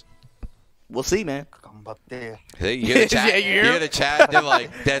lose. We'll see, man. Hey, you hear the chat? You hear the chat? They're like,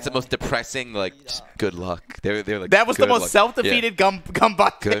 that's the most depressing, just good luck. They're like, that was the most self-defeated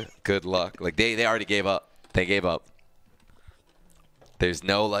Gambate. Good luck. Like, they already gave up. They gave up. There's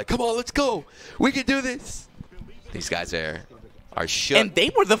no, come on, let's go. We can do this. These guys are shook. And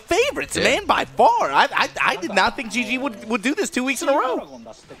they were the favorites, man, by far. I did not think GG would do this 2 weeks in a row.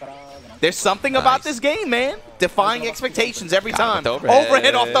 There's something about this game, man. Defying expectations every time. Overhead.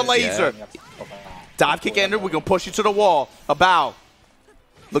 Overhead off the laser. Yeah. Dive kick ender. We're going to push you to the wall. Abao.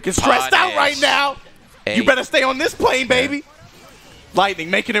 Looking stressed out right now. Hey. You better stay on this plane, baby. Lightning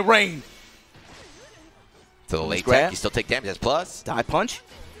making it rain. To the late tech. You still take damage. That's plus. Dive punch.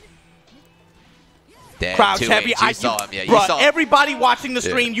 Damn, Crouch heavy. You saw him. Yeah, you saw everybody watching the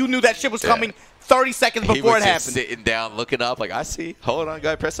stream, you knew that shit was coming 30 seconds before it happened. Just sitting down, looking up, like, I see. Hold on,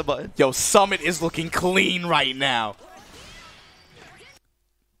 guy, press a button. Yo, Summit is looking clean right now.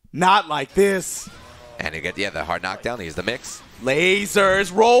 Not like this. And you get, the hard knockdown. Here's the mix.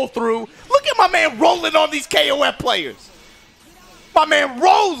 Lasers, roll through. Look at my man rolling on these KOF players. My man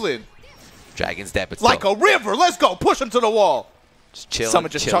rolling. Dragon's dead, but like a river. Let's go. Push him to the wall. Just chill.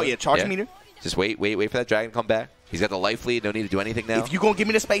 Summit just charge meter. Just wait for that dragon to come back. He's got the life lead. No need to do anything now. If you're going to give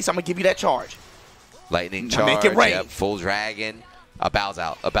me the space, I'm going to give you that charge. Lightning charge. Make it rain. Yep, full dragon. Abao's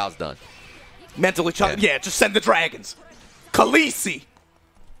out. Abao's done. Mentally charge. Yeah, just send the dragons. Khaleesi.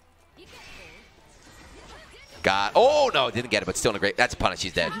 Oh, no, didn't get it, but still in a great. That's a punish.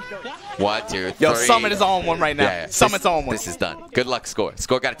 He's dead. 1, 2, 3. Yo, Summit is on one right now. Yeah. Summit's on one. This is done. Good luck, Score.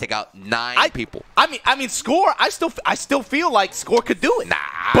 Score got to take out 9 people. I mean, Score. I still feel like Score could do it. Nah.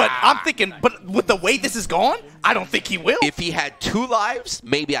 But I'm thinking, with the way this is gone, I don't think he will. If he had 2 lives,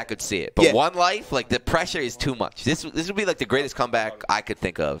 maybe I could see it. But 1 life, like the pressure is too much. This would be like the greatest comeback I could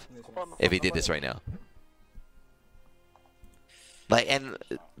think of if he did this right now. Like, and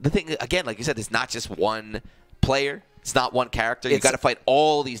the thing again, like you said, it's not just one player. It's not one character. You got to fight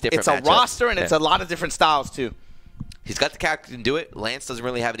all these different matchups. It's a roster, and it's a lot of different styles, too. He's got the character to do it. Lance doesn't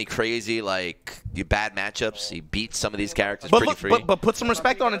really have any crazy, like, bad matchups. He beats some of these characters pretty free. But put some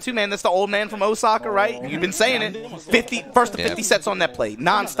respect on it, too, man. That's the old man from Osaka, right? You've been saying it. First to 50 sets on that play,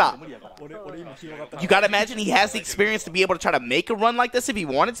 nonstop. You got to imagine he has the experience to be able to try to make a run like this if he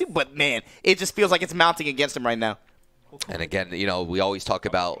wanted to. But, man, it just feels like it's mounting against him right now. And again, you know, we always talk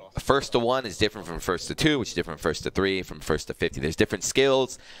about first to 1 is different from first to 2, which is different from first to 3, from first to 50. There's different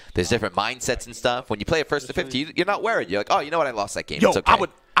skills. There's different mindsets and stuff. When you play a first to 50, you're not worried. You're like, oh, you know what? I lost that game. Yo, it's okay.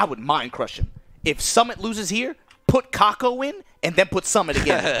 I would mind crush him. If Summit loses here, put Kakkou in and then put Summit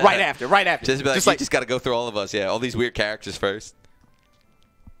again right after. Just be like, you just got to go through all of us. Yeah, all these weird characters first.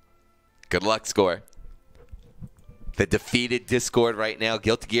 Good luck, Score. The defeated Discord right now.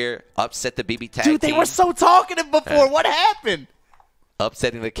 Guilty Gear upset the BB tag team. Dude, they were so talkative before. What happened?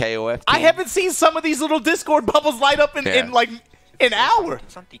 Upsetting the KOF team. I haven't seen some of these little Discord bubbles light up in like an hour.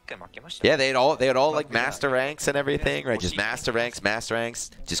 Yeah, they had all like master ranks and everything, right? Just master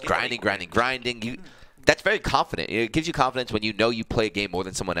ranks, just grinding. That's very confident. It gives you confidence when you know you play a game more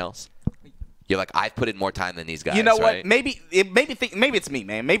than someone else. You're like, I've put in more time than these guys. You know what? Right? Maybe it's me,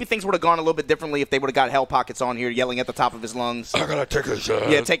 man. Maybe things would have gone a little bit differently if they would have got Hell Pockets on here yelling at the top of his lungs. I gotta take a shift.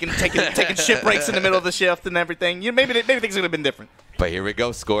 Yeah, taking shit breaks in the middle of the shift and everything. Maybe things would have been different. But here we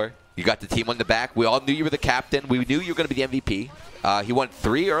go, Score. You got the team on the back. We all knew you were the captain. We knew you were going to be the MVP. He won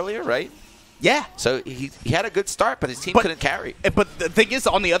 3 earlier, right? Yeah. So he had a good start, but his team couldn't carry. But the thing is,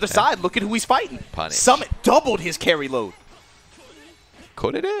 on the other side, look at who he's fighting. Punish. Summit doubled his carry load.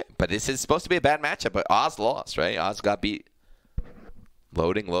 Couldn't it? But this is supposed to be a bad matchup, but Oz lost, right? Oz got beat.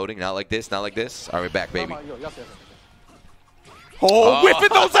 Loading. Not like this. All right, we're back, baby. Oh, whipping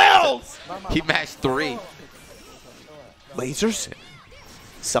those L's! He mashed 3. Lasers.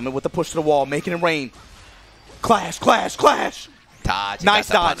 Summit with the push to the wall, making it rain. Clash. Dodge. Nice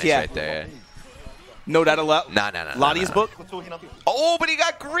dodge, yeah. Right there. No doubt about No. Lottia's book. Oh, but he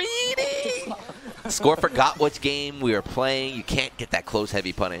got greedy. Score forgot which game we were playing. You can't get that close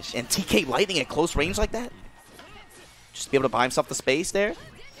heavy punish. And TK Lightning at close range like that? Just be able to buy himself the space there?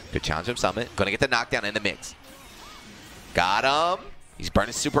 Good challenge from Summit. Gonna get the knockdown in the mix. Got him. He's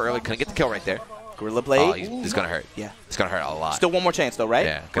burning super early. Couldn't get the kill right there. Gorilla Blade. Oh, this is gonna hurt. Yeah. It's gonna hurt a lot. Still one more chance though, right?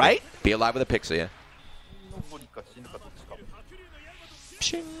 Yeah. Right? Be alive with a pixel, yeah.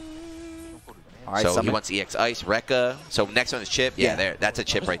 All right, so Summit. he wants EX Ice, Rekka. So next one is Chip. Yeah, there. That's a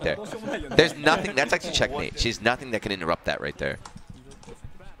chip right there. There's nothing. That's actually checkmate. She's nothing that can interrupt that right there.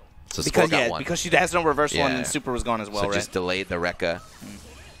 So Score got 1. Because she has no reverse one and Super was gone as well, so right? just delayed the Rekka.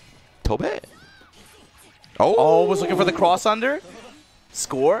 Tobe. Oh, was looking for the cross under.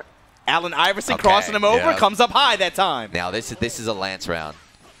 Score. Allen Iverson crossing him over. Comes up high that time. Now this is a Lance round.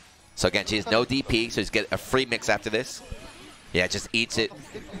 So again, she has no DP, so he's get a free mix after this. Yeah, just eats it.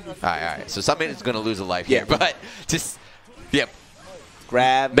 All right. So Summit is going to lose a life here, but just,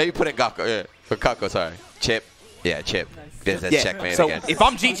 grab. Maybe put in Kakkou. Yeah, for Kakkou, sorry. Chip. Yeah, Chip. That's checkmate so again. if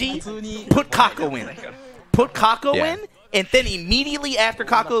I'm GG, put Kakkou in. Put Kakkou in, and then immediately after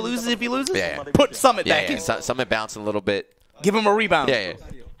Kakkou loses, if he loses, put Summit back in. Summit bouncing a little bit. Give him a rebound. Yeah.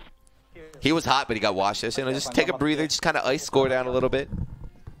 He was hot, but he got washed. So, you know, just take a breather, just kind of ice score down a little bit.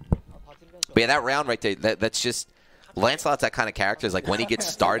 But yeah, that round right there, that's just Lancelot's that kind of character. Is like when he gets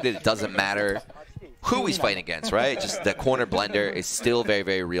started, it doesn't matter who he's fighting against, right? Just the corner blender is still very,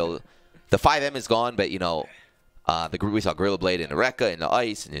 very real. The 5M is gone, but you know, we saw Gorilla Blade in the Rekka, in the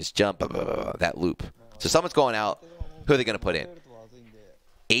ice, and his jump, that loop. So someone's going out. Who are they going to put in?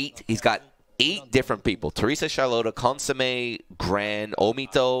 8. He's got 8 different people. Teresa, Charlotte, Consomme, Gran,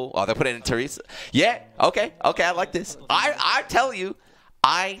 Omito. Oh, they're putting in Teresa. Yeah, okay, I like this. I tell you,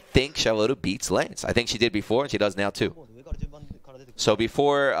 I think Charlotte beats Lance. I think she did before, and she does now too. So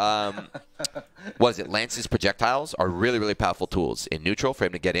before, what is it? Lance's projectiles are really, really powerful tools in neutral for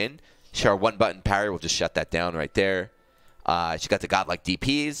him to get in. Sure, one-button parry will just shut that down right there. She got the godlike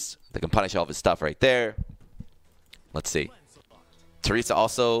DPs. They can punish all of his stuff right there. Let's see. Teresa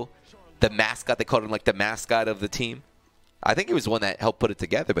also, the mascot. They called him like the mascot of the team. I think he was the one that helped put it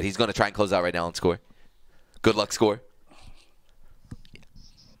together, but he's going to try and close out right now and score. Good luck, score.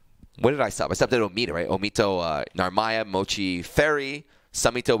 What did I stop? I stopped at Omito, right? Omito, Narmaya, Mocchi, Ferry.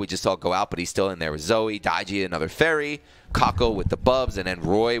 Samito, we just saw go out, but he's still in there with Zoe. Daiji, another Ferry. Kakkou with the Bubs, and then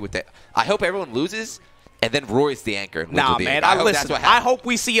Roy with the... I hope everyone loses, and then Roy's the anchor. Nah, man, I hope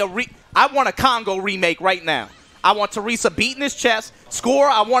we see I want a Congo remake right now. I want Teresa beating his chest. Score,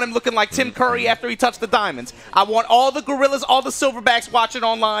 I want him looking like Tim Curry after he touched the diamonds. I want all the gorillas, all the silverbacks watching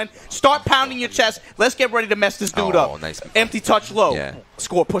online. Start pounding your chest. Let's get ready to mess this dude up. Nice. Empty touch low. Yeah.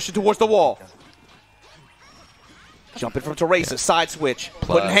 Score, push it towards the wall. Jumping from Teresa, side switch.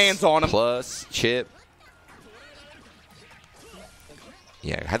 Putting hands on him. Plus, chip.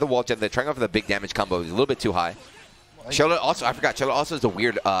 Yeah, had the wall jump. They're trying off the big damage combo. It was a little bit too high. Charlotte also, I forgot, Charlotte also has the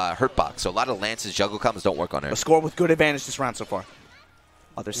weird hurt box. So a lot of Lance's juggle combos don't work on her. A score with good advantage this round so far.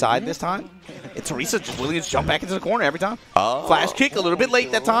 Other side this time. And Teresa just willing to jump back into the corner every time. Oh. Flash kick a little bit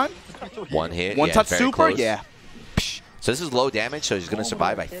late that time. One hit. One touch super. Close. Yeah. So this is low damage, so he's going to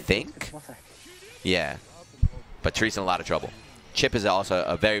survive, I think. Yeah. But Teresa in a lot of trouble. Chip is also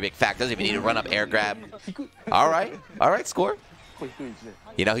a very big factor. Doesn't even need to run up air grab. All right. All right, score.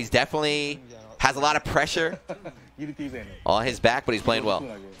 You know, he's definitely has a lot of pressure on his back, but he's playing well.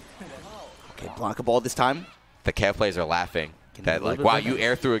 Okay, block a ball this time. The KF players are laughing. That like, wow, you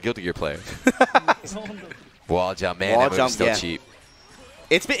air through a Guilty Gear player. Wall jump, man. Wall that jump, still yeah. cheap.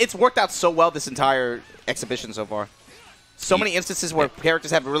 It's worked out so well this entire exhibition so far. So many instances where characters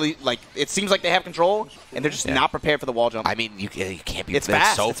have really, like, it seems like they have control, and they're just not prepared for the wall jump. I mean, you can't be it's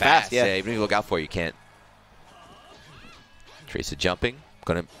fast. so it's fast. Yeah. Even if you look out for it, you can't. Teresa jumping.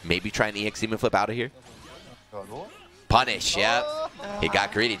 Going to maybe try an EX Demon Flip out of here. Punish, yeah. He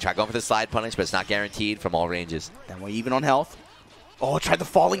got greedy. Tried going for the slide punish, but it's not guaranteed from all ranges. That way even on health. Oh, tried the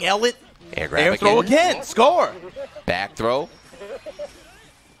falling Elliot. Air grab Air throw again. Score. Back throw.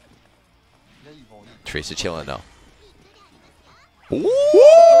 Teresa chilling, though. Ooh!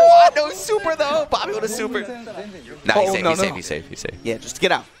 No super, though. Bobby with a super. Nah, he's safe. Yeah, just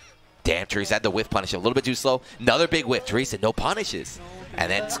get out. Damn, Teresa had the whiff punish a little bit too slow. Another big whiff. Teresa, no punishes. And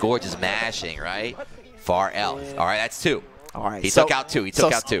then score just mashing, right? Far L. All right, that's 2. All right. He took out 2.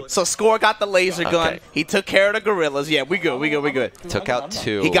 So Score got the laser gun. Okay. He took care of the gorillas. Yeah, we good. Took out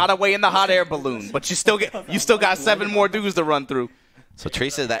 2. He got away in the hot air balloon, but you still got 7 more dudes to run through. So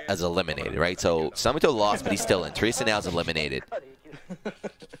Teresa that is eliminated, right? So Samito lost, but he's still in. Teresa now is eliminated.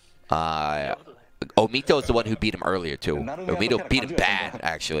 Omito is the one who beat him earlier too. Omito beat him bad,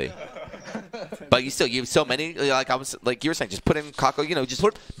 actually. But you have so many. Like you were saying, just put in Kakkou. You know, just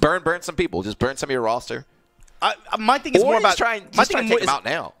burn some people. Just burn some of your roster. My thing is more about trying to take him out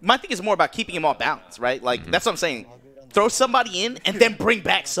now. My thing is more about keeping him off balance, right? Like that's what I'm saying. Throw somebody in and then bring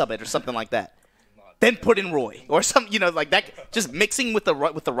back sub it or something like that. Then put in Roy or something, you know, like that. Just mixing with the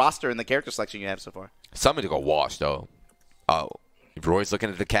roster and the character selection you have so far. Somebody to go wash though. Oh, if Roy's looking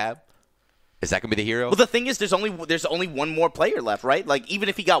at the cab, is that gonna be the hero? Well, the thing is, there's only one more player left, right? Like even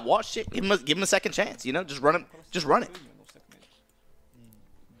if he got washed, give him a second chance. You know, just run it.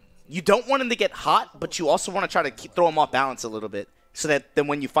 You don't want him to get hot, but you also want to try to throw him off balance a little bit, so that then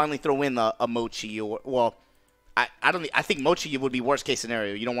when you finally throw in a Mocchi I think Mocchi would be worst case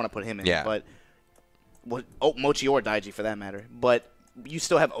scenario. You don't want to put him in. Yeah. But Mocchi or Daiji for that matter. But you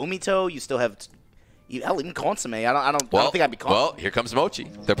still have Omito. You still have even Consomme. I don't think I'd be Consomme. Well, here comes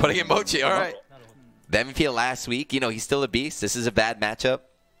Mocchi. They're putting in Mocchi. All right. The MVP last week, you know, he's still a beast. This is a bad matchup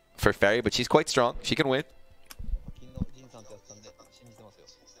for Ferry, but she's quite strong. She can win.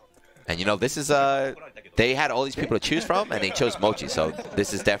 And, you know, this is they had all these people to choose from, and they chose Mocchi. So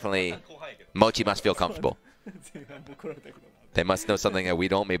this is definitely Mocchi must feel comfortable. They must know something that we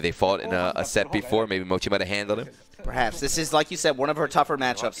don't. Maybe they fought in a set before. Maybe Mocchi might have handled him. Perhaps. This is, like you said, one of her tougher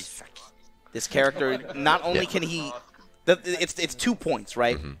matchups. This character, not only can he... It's 2 points,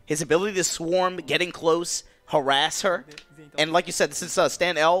 right? His ability to swarm, getting close, harass her. And like you said, since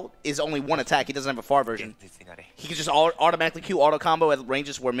Stan L is only 1 attack, he doesn't have a far version. He can just automatically Q auto combo at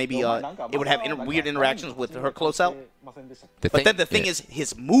ranges where maybe it would have weird interactions with her close out. But then the thing is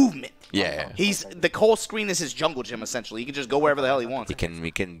his movement. Yeah. The whole screen is his jungle gym essentially. He can just go wherever the hell he wants. He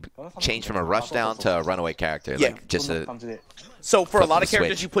can change from a rush down to a runaway character. Yeah. Like just a. So for a lot of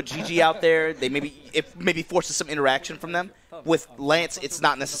characters, switch. you put GG out there. They maybe forces some interaction from them. With Lance, it's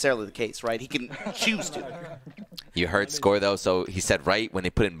not necessarily the case, right? He can choose to. You heard score though, so he said right when they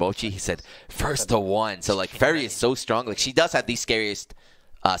put in Mocchi, he said first to 1. So like Fairy is so strong. Like she does have the scariest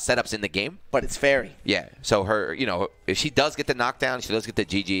setups in the game. But it's Fairy. Yeah. So her, if she does get the knockdown, she does get the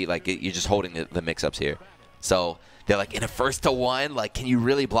GG. Like you're just holding the mix-ups here. So they're like in a first to 1. Like, can you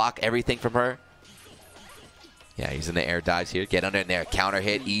really block everything from her? Yeah, he's in the air dives here. Get under in there, counter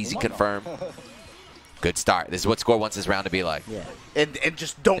hit, easy confirm. Good start. This is what Score wants this round to be like. Yeah. And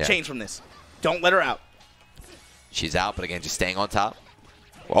just don't change from this. Don't let her out. She's out, but again, just staying on top.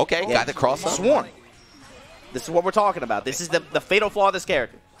 Okay, got the cross up. Swarm. This is what we're talking about. This is the fatal flaw of this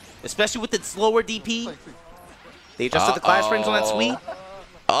character. Especially with its slower DP. They adjusted the clash frames on that sweep.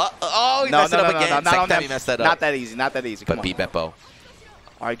 He messed it up again. Not on that. He messed that up. Not that easy. Not that easy. Come But on. beat Beppo. All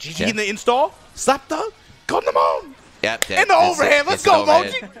right, GG in the install. Slap the Consomme. Yep. And the overhand. Let's go,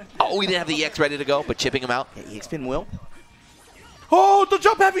 Mocchi. Oh, we didn't have the EX ready to go, but chipping him out. Yeah, EX pin will. Oh, the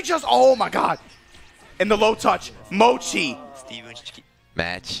jump heavy just. Oh, my God. And the low touch. Mocchi.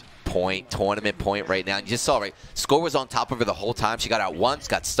 Match point, tournament point right now. You just saw, right? Score was on top of her the whole time. She got out once,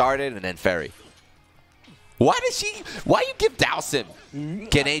 got started, and then Fairy. Why you give Dowson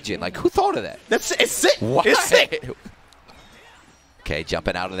Canadian? Like, who thought of that? It's sick. Why? It's sick. Okay,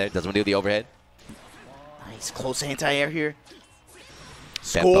 jumping out of there. Doesn't want to do the overhead. Nice. Close anti-air here. Beppo,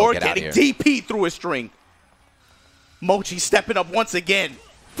 Score get out getting here. DP through his string. Mocchi stepping up once again.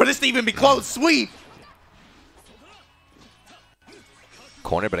 For this to even be close. Sweep.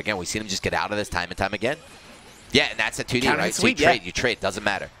 Corner, but again, we've seen him just get out of this time and time again. Yeah, and that's a 2D, Counter right? sweep, So you trade, doesn't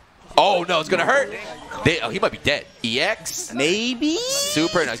matter. Oh, no, it's going to hurt. He might be dead. EX? Maybe?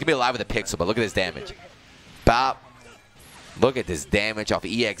 Super. No, he's going to be alive with a pixel, but look at this damage. Bop. Look at this damage off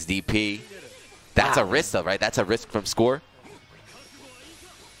EX DP. That's a risk, though, right? That's a risk from Score.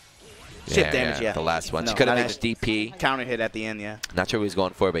 Chip damage, yeah. The last one. No, She could have not made the DP. Counter hit at the end, yeah. Not sure what he was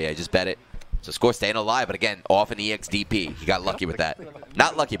going for, but yeah, just bet it. So Score staying alive, but again, off an EX DP. He got lucky with that.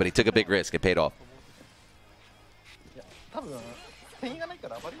 Not lucky, but he took a big risk. It paid off.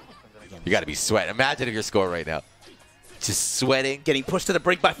 You got to be sweating. Imagine if you're Score right now. Just sweating. Getting pushed to the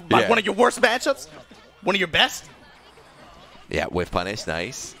brink by one of your worst matchups? One of your best? Yeah, whiff punish.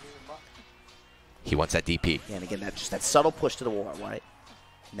 Nice. He wants that DP. Yeah, and again, that subtle push to the wall, right?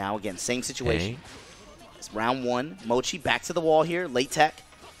 Now, again, same situation. It's round 1. Mocchi back to the wall here. Late tech.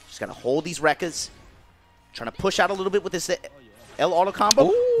 Just got to hold these Rekkas. Trying to push out a little bit with this L auto combo.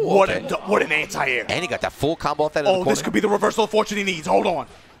 Ooh, what an anti-air. And he got that full combo off that in the corner. This could be the reversal of fortune he needs. Hold on.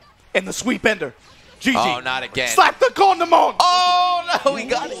 And the sweep ender. GG. Oh, not again. Slap the Consomme. Oh, no, he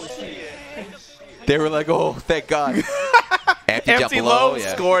got it. They were like, oh, thank God. Empty jump low.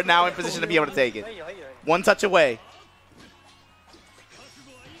 Yeah. Score now in position to be able to take it. One touch away.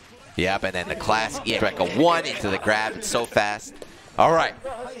 Yep, and then the class strike a 1 into the grab. It's so fast. All right.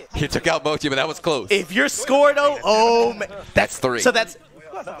 He took out Mocchi, but that was close. If you're Score, though, oh, man. That's 3. So that's...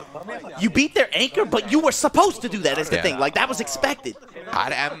 You beat their anchor, but you were supposed to do that is the thing. Like, that was expected.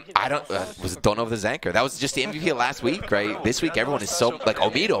 I don't know if this is anchor. That was just the MVP of last week, right? This week, everyone is so... Like,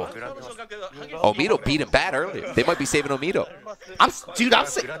 Omito. Omito beat him bad earlier. They might be saving Omito. I'm saying...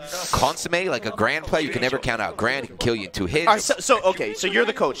 Consomme, like a Grand player, you can never count out. Grand, he can kill you in 2 hits. All right, okay, so you're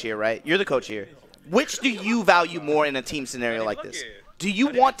the coach here, right? You're the coach here. Which do you value more in a team scenario like this? Do you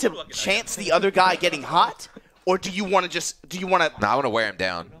want to chance the other guy getting hot? Or do you want to just... No, I want to wear him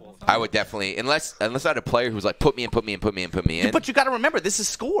down. I would definitely, unless I had a player who's like, put me in. But you got to remember, this is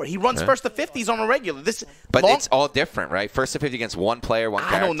Score. He runs first to 50s on a regular. But it's all different, right? First to 50 against one player, one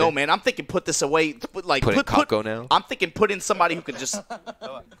character. I don't know, man. I'm thinking put this away. Like, put in Kakkou now? I'm thinking put in somebody who can just...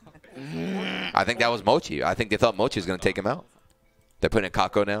 I think that was Mocchi. I think they thought Mocchi was going to take him out. They're putting in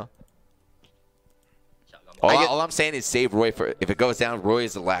Kakkou now. All I'm saying is save Roy for if it goes down. Roy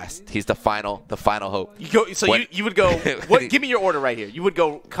is the last. He's the final hope. You would go. What? Give me your order right here. You would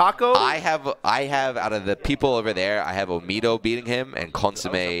go Kakkou. I have out of the people over there, I have Omito beating him and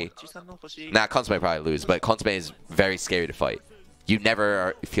Consomme. Consomme probably lose, but Consomme is very scary to fight. You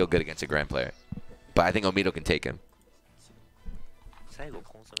never feel good against a Grand player, but I think Omito can take him.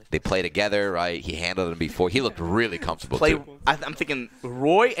 They play together, right? He handled him before. He looked really comfortable, too. I'm thinking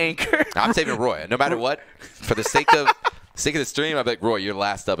Roy anchor. I'm saving Roy. No matter what, for the sake of the stream, I bet Roy, you're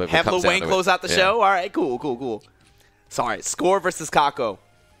last up. Have Lil Wayne close out the show? All right, cool. Sorry, Score versus Kakkou.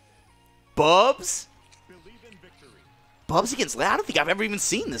 Bubs against Lad. I don't think I've ever even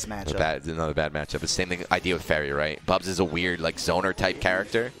seen this matchup. Another bad matchup. The same thing idea with Ferry, right? Bubs is a weird, like, zoner type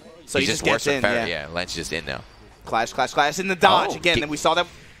character. So he just works in, Ferry. Yeah, Lance just in now. Clash in the dodge again. Then we saw that.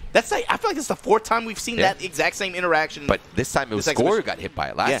 That's like, I feel like it's the 4th time we've seen that exact same interaction. But this time it was Score who got hit by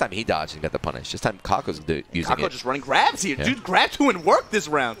it. Last time he dodged and got the punish. This time Kakkou's using Kakkou it. just running grabs here. Dude, grab 2 and work this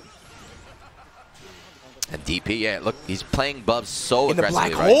round. And DP, look, he's playing Bubs so in the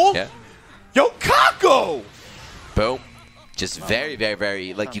aggressively, black hole? Yeah. Yo, Kakkou! Boom. Just very, very,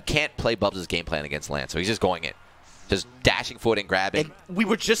 very, like, you can't play Bubs' game plan against Lance, so he's just going in. Just dashing forward and grabbing. And we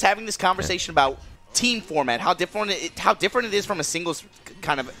were just having this conversation about team format, how different it is from a singles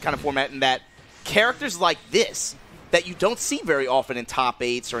kind of format, in that characters like this that you don't see very often in top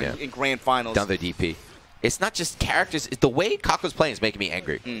 8s or in grand finals. Down the DP. It's not just characters. The way Kakkou's playing is making me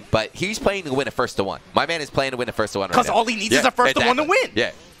angry. But he's playing to win a 1st-to-1. My man is playing to win a 1st-to-1 right now. Because all he needs is a 1st-to-1 to win.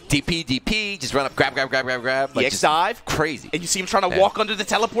 Yeah. DP, just run up, grab. Like, EX dive. Crazy. And you see him trying to walk under the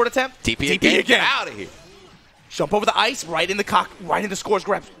teleport attempt. DP again. Get out of here. Jump over the ice, right in the Score's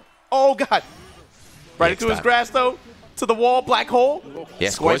grab. Oh, God. Right into his grass, though. To the wall, black hole. Yeah,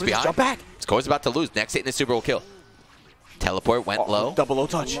 Score's behind. Jump back. Score's about to lose. Next hit in the Super will kill. Teleport went low. Double low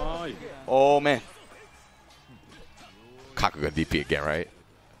touch. Oh, man. Kakkou got DP again, right?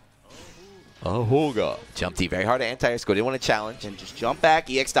 Oh, Hoga. Jump D, very hard to anti-air. Score didn't want to challenge. And just jump back,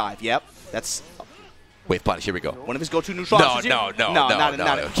 EX dive. Yep. That's... Wave punish, here we go. One of his go-to neutral options. No. Not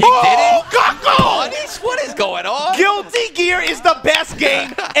He did it? Punish? What is going on? Guilty Gear is the best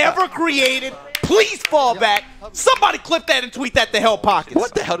game ever created. Please fall back. Somebody clip that and tweet that to Hell Pockets.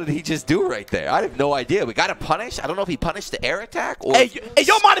 What the hell did he just do right there? I have no idea. We got to punish? I don't know if he punished the air attack or... Hey,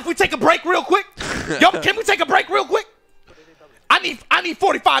 y'all mind if we take a break real quick? Can we take a break real quick? I need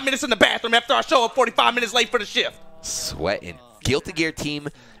 45 minutes in the bathroom after I show up 45 minutes late for the shift. Sweating. Guilty Gear team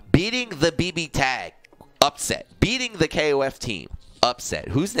beating the BB tag. Upset. Beating the KOF team. Upset.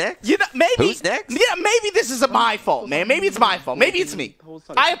 Who's next? Maybe. Who's next? Yeah, maybe this is my fault, man. Maybe it's my fault. Maybe it's me.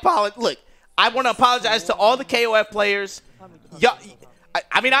 I apologize. Look, I want to apologize to all the KOF players. I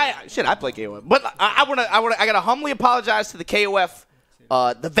play KOF, but I gotta humbly apologize to the KOF,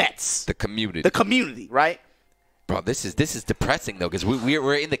 the vets, the community, right? Bro, this is depressing though, because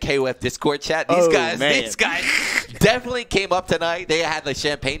we're in the KOF Discord chat. These guys definitely came up tonight. They had the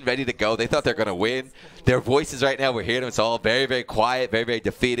champagne ready to go. They thought they're gonna win. Their voices right now, we're hearing them. It's all very, very quiet, very, very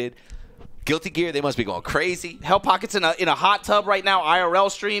defeated. Guilty Gear, they must be going crazy. Hell Pocket's in a hot tub right now, IRL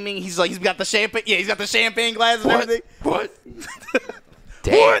streaming. He's got the champagne. Yeah, he's got the champagne glass and everything. What?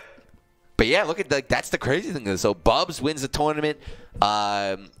 Damn. What? But yeah, look at that's the crazy thing. So Bubs wins the tournament.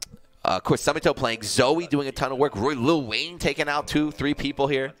 Of course, Omito playing. Zoe doing a ton of work. Lil Wayne taking out 2-3 people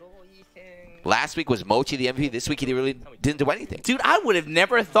here. Last week was Mocchi the MVP. This week he really didn't do anything. Dude, I would have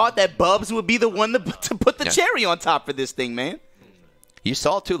never thought that Bubs would be the one to put the cherry on top for this thing, man. You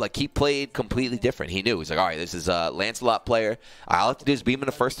saw, too, like, he played completely different. He knew. He's like, all right, this is a Lancelot player. All I have to do is beat him in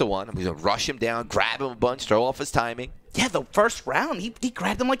the 1-to-1. I'm going to rush him down, grab him a bunch, throw off his timing. Yeah, the first round, he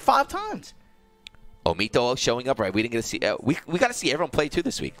grabbed him like 5 times. Omito showing up, right? We didn't get to see we got to see everyone play, too,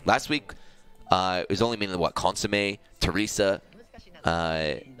 this week. Last week, it was only mainly, Consomme, Teresa,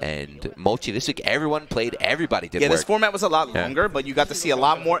 and Mocchi. This week, everyone played. Everybody did work. This format was a lot longer, but you got to see a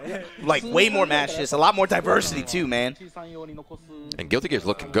lot more, like, way more matches, a lot more diversity, too, man. And Guilty Gear's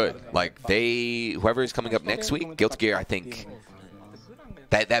looking good. Like, whoever is coming up next week, Guilty Gear, I think,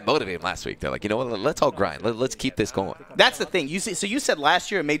 that motivated them last week. They're like, you know what, let's all grind. Let's keep this going. That's the thing. So you said last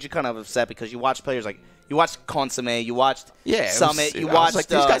year it made you kind of upset because you watched players like, you watched Consomme, you watched Summit, you watched. Like,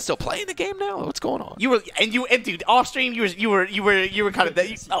 these guys still playing the game now? What's going on? Dude, off stream you were kind of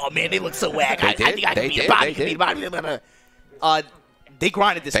oh man, they look so whack. I think I can beat a body. They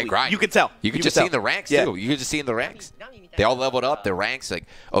grinded this week. You could tell. You could just see in the ranks too. You could just see in the ranks. They all leveled up their ranks. Like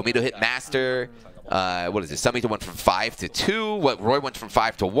Omito hit master. What is it? Omito went from 5 to 2. Roy went from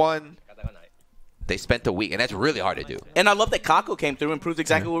 5 to 1. They spent a week, and that's really hard to do. And I love that Kakkou came through and proved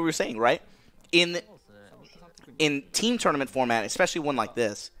exactly what we were saying, right? In team tournament format, especially one like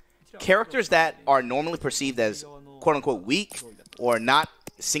this, characters that are normally perceived as quote-unquote weak or not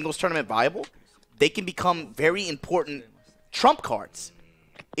singles tournament viable, they can become very important trump cards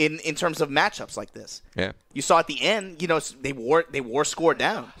in terms of matchups like this. Yeah. You saw at the end, they wore Score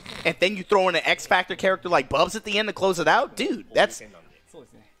down. And then you throw in an X Factor character like Bubs at the end to close it out. Dude, that's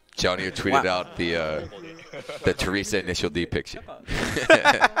Johnny tweeted out the Teresa initial D picture.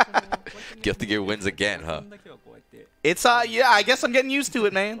 Guilty Gear wins again, huh? It's yeah, I guess I'm getting used to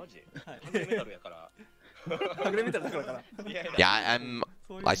it, man. Yeah,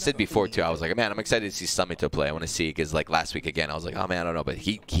 I said before too. I was like, man, I'm excited to see Sumito play. I want to see because like last week again, I was like, oh man, I don't know, but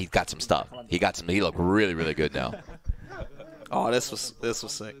he got some stuff. He looked really really good now. Oh, this was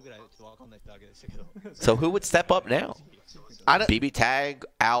sick. So who would step up now? BB Tag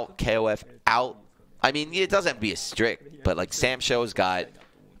out, KOF out. I mean, it doesn't have to be a strict, but like Sam Show's got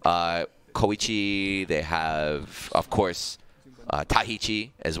Koichi. They have, of course,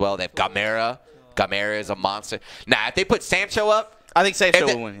 Tahichi as well. They have Gamera. Gamera is a monster. Nah, if they put Sam Show up, I think Sam Show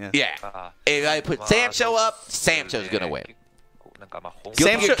will win. Yeah. If I put Sam Show up, Sam Show's gonna win.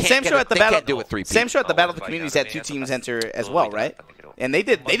 Sam Show at the battle. Do a 3-peat. Sam Show at the Battle of the Communities had 2 teams enter as well, right? And they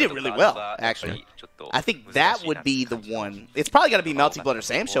did really well, actually. I think that would be the one. It's probably got to be Melty Blood or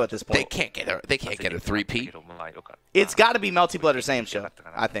Sam Show at this point. They can't get a 3-peat. It's got to be Melty Blood or Sam Show,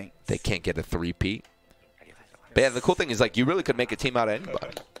 I think. They can't get a 3-peat. But yeah, the cool thing is like you really could make a team out of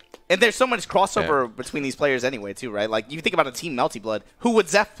anybody. And there's so much crossover between these players anyway, too, right? Like you think about a team Melty Blood, who would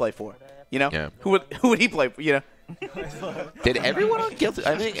Zeph play for? You know, who would he play for? You know. Did everyone on Guilty?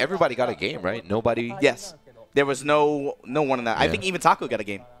 I think everybody got a game, right? Nobody. Yes, there was no one in that. I think even Tako got a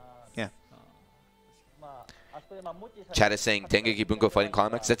game. Yeah. Chat is saying Dengeki Bunko Fighting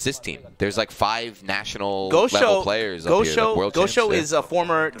Climax. That's this team. There's like 5 national level players up here. Like world Gosho champs. is a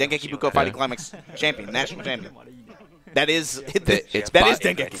former Dengeki Bunko Fighting Climax champion, national champion. That is it's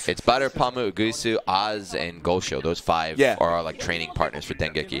Dengeki. It's Butter, Pamu, Uguisu, Oz, and Gosho. Those 5 are like training partners for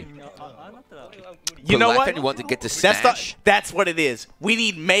Dengeki. You know what? Want to get to Smash. That's what it is. We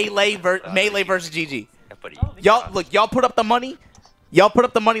need Melee versus GG. Y'all put up the money. Y'all put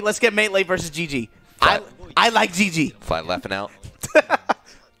up the money. Let's get Melee versus GG. I like GG. Fly Leffen out.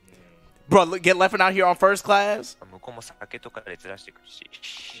 Bro, get Leffen out here on first class.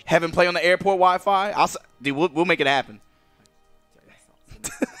 Have him play on the airport Wi-Fi. Dude, we'll make it happen.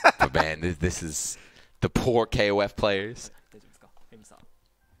 But man, this is the poor KOF players.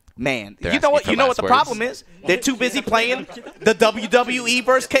 Man, you know what the problem is? They're too busy playing the WWE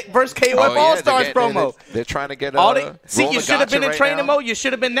versus KOF All-Stars promo. They're trying to get see, you should have been in training mode. You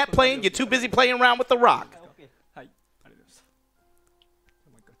should have been net playing. You're too busy playing around with The Rock.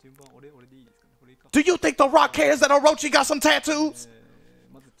 Do you think The Rock cares that Orochi got some tattoos?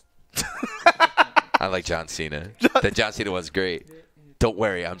 I like John Cena. The John Cena was great. Don't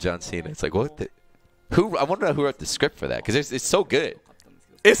worry, I'm John Cena. It's like, what? I want to know who wrote the script for that, because it's so good.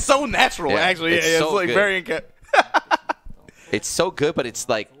 It's so natural, actually. It's so like very. It's so good, but it's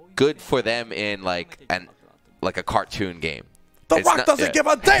like good for them in like a cartoon game. The Rock doesn't give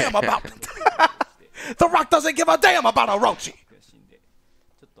a damn about. The Rock doesn't give a damn about Orochi.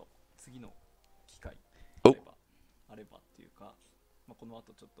 Oh.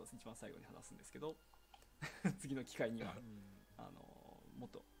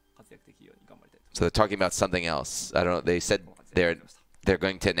 So they're talking about something else. I don't know. They said they're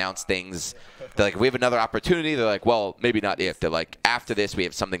going to announce things. They're like, we have another opportunity. They're like, well, maybe not if. They're like, after this, we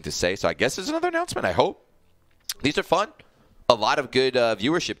have something to say. So I guess there's another announcement. I hope. These are fun. A lot of good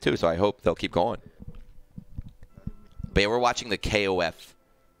viewership, too. So I hope they'll keep going. But yeah, we're watching the KOF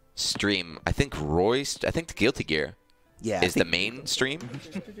stream. I think the Guilty Gear is the main stream.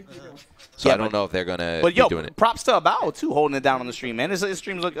 So I don't know if they're going to be doing it. Props to Abao, too, holding it down on the stream, man. His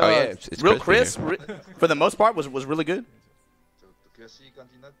streams look it's real crisp. For the most part, was really good.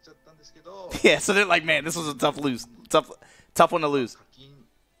 Yeah, so they're like, man, this was a tough lose. Tough one to lose.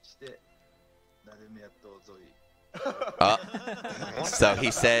 So he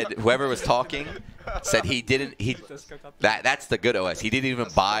said, whoever was talking said that's the good OS. He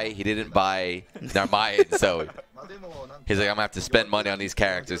didn't buy Narmayan, so he's like, I'm gonna have to spend money on these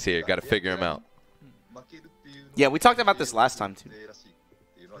characters here. Gotta figure them out. Yeah, we talked about this last time too.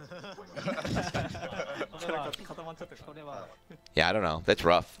 Yeah, I don't know. That's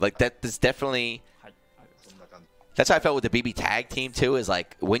rough. Like that's definitely. That's how I felt with the BB tag team too. Is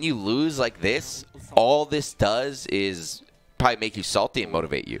like when you lose like this, all this does is probably make you salty and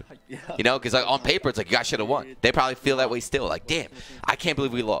motivate you. You know, because like on paper it's like you guys should have won. They probably feel that way still. Like, damn, I can't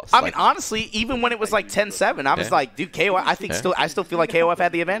believe we lost. I mean, honestly, even when it was like 10-7, I was like, dude, KOF. I still feel like KOF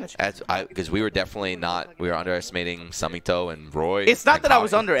had the advantage. Because we were definitely not. We were underestimating Sumito and Roy. It's not that I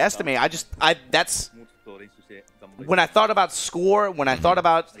was underestimating. That's. When I thought about score, when I thought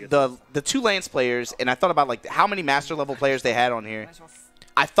about the 2 Lance players, and I thought about like how many master level players they had on here,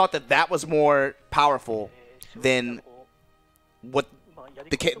 I thought that was more powerful than what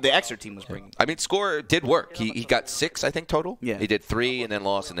the Exer team was bringing. I mean, score did work. He got 6, I think, total. Yeah. He did 3 and then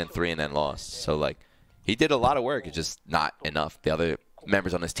lost, and then 3 and then lost. So, like, he did a lot of work. It's just not enough. The other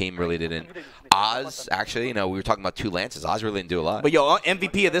members on his team really didn't. Oz, actually, you know, we were talking about 2 lances. Oz really didn't do a lot. But, yo,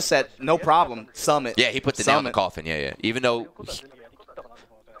 MVP of this set, no problem. Summit. Yeah, he put the nail in the coffin. Yeah. Even though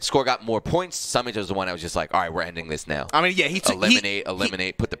Score got more points, Summit was the one that was just like, all right, we're ending this now. I mean, yeah, he took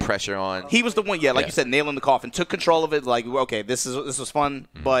eliminate, put the pressure on. He was the one, yeah, like you said, nail in the coffin. Took control of it. Like, okay, this was fun.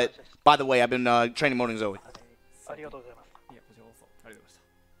 But by the way, I've been training Moaning Zoe.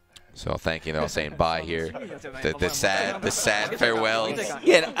 So thank you. They're all saying bye here. The sad farewells.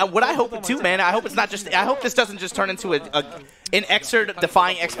 Yeah, what I hope too, man. I hope it's not just. I hope this doesn't just turn into an Exer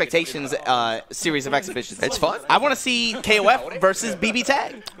defying expectations series of exhibitions. It's fun. I want to see KOF versus BB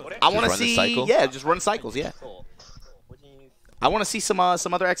Tag. I want to see, just run cycles. Yeah. I want to see some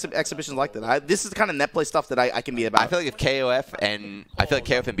other exhibitions like that. This is the kind of net play stuff that I can be about. I feel like if KOF and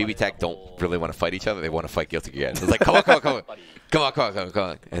BB Tag don't really want to fight each other, they want to fight Guilty Gear. It's like come on.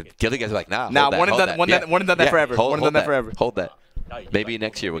 And Guilty Gear's like, nah. One and done that forever. Hold that. Maybe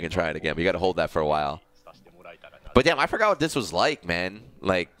next year we can try it again. We got to hold that for a while. But damn, I forgot what this was like, man.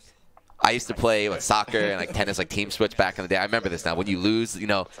 Like, I used to play soccer and like tennis, like team switch back in the day. I remember this now. When you lose,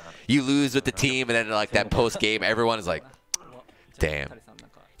 you lose with the team, and then like that post game, everyone is like, damn.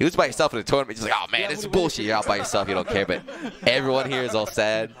 You lose by yourself in a tournament, you're just like, oh man, this is bullshit. You're out by yourself, you don't care. But everyone here is all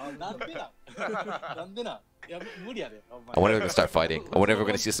sad. I wonder if we're going to start fighting. I wonder if we're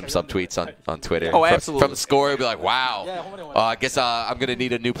going to see some subtweets on Twitter. Oh, absolutely. From Score, it'll be like, wow. I guess I'm going to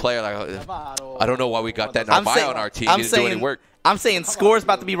need a new player. Like, I don't know why we got that Narvayo on our team. He didn't do any work. I'm saying Score's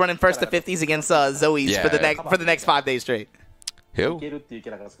about to be running first to 50s against Zoe's for the next 5 days straight. Who? Who you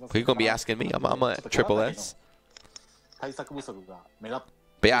going to be asking me? I'm a triple S.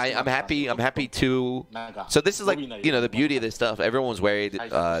 But yeah, I'm happy to. So this is like, the beauty of this stuff. Everyone's worried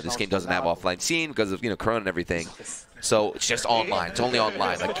this game doesn't have offline scene because of Corona and everything. So it's just online. It's only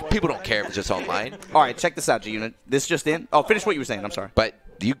online. Like people don't care if it's just online. All right, check this out, G-Unit. This just in. Oh, finish what you were saying. I'm sorry. But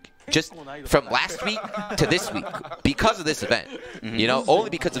you just from last week to this week, because of this event, only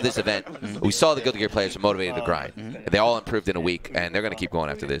because of this event, we saw the Guilty Gear players are motivated to grind. They all improved in a week, and they're going to keep going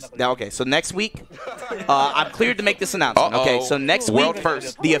after this. Now, okay, so next week, I'm cleared to make this announcement. Okay, so next week,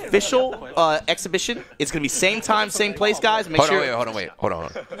 the official exhibition, it's going to be same time, same place, guys. Make sure. Hold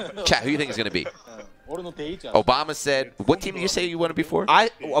on. Chat, who do you think is going to be? Obama said, what team did you say you want to be for?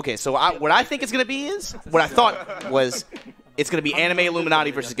 What I think it's going to be is, what I thought was, it's going to be Anime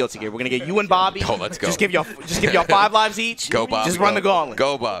Illuminati versus Guilty Gear. We're going to get you and Bobby. Oh, let's go. Just give y'all 5 lives each. Go, Bob. Just run the gauntlet.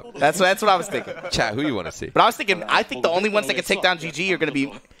 Go, Bob. That's what I was thinking. Chat, who you want to see? But I think the only ones that can take down GG are going to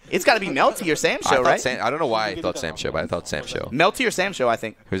be, it's got to be Melty or Sam Show, right? I don't know why I thought Sam Show, but I thought Sam Show. Melty or Sam Show, I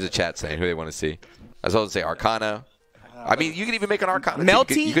think. Who's the chat saying? Who they want to see? I was supposed to say Arcana. I mean, you can even make an Arcana.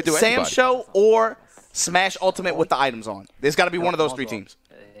 Melty, you could do Sam Show, or Smash Ultimate with the items on. There's got to be one of those 3 teams.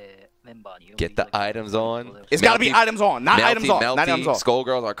 Get the items on. It's got to be items on, not items off. Not items off.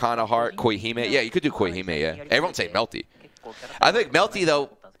 Skullgirls, Arcana Heart, Koihime. Yeah, you could do Koihime, yeah. Everyone say Melty. I think Melty, though,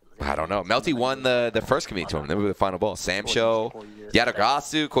 I don't know. Melty won the first community tournament. They were the final ball. Sam Show,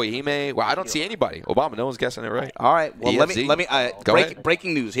 Yadagasu, Koihime. Well, I don't see anybody. Obama, no one's guessing it right. All right. Well, let me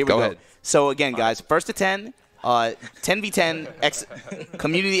breaking news. Here we go. So, again, guys, 1st to 10, 10v10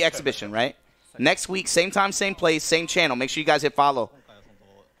 community exhibition, right? Next week, same time, same place, same channel. Make sure you guys hit follow.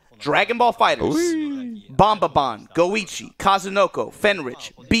 Dragon Ball Fighters, Bombaban, Goichi, Kazunoko,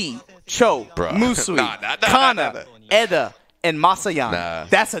 Fenrich, B, Cho, Musui, Kana, Eda, and Masayama.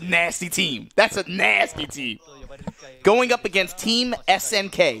 That's a nasty team. Going up against Team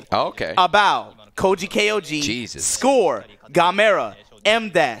SNK. Oh, okay. Abao, Koji KOG, Score, Gamera,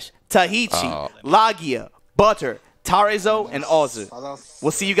 M-Dash, Tahichi, Laggia, Butter, Tarezou, and Ozu.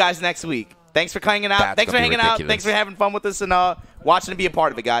 We'll see you guys next week. Thanks for hanging out. Thanks for hanging out. Thanks for having fun with us and watching and be a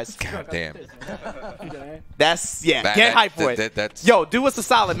part of it, guys. God damn. Get hype for it. Yo, do us a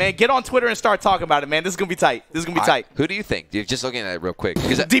solid, man. Get on Twitter and start talking about it, man. This is going to be tight. Who do you think? Just looking at it real quick.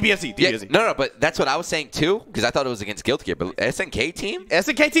 DBFZ. Yeah, no, but that's what I was saying, too, because I thought it was against Guilty Gear. But SNK team?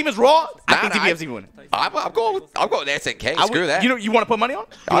 SNK team is raw. I think DBFZ winning. I'm going with SNK. Screw that. You want to put money on?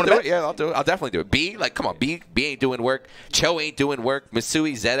 I'll do it. Yeah, I'll do it. I'll definitely do it. B, come on. B ain't doing work. Cho ain't doing work.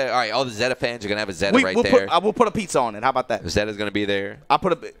 Misui, Zeta. All right, all the Zeta fans are going to have a Zeta right there. We'll put a pizza on it. How about that? Zeta's going to be there. I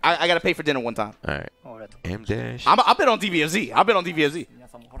got to pay for dinner one time. All right. M-Dash. I bet on DBFZ.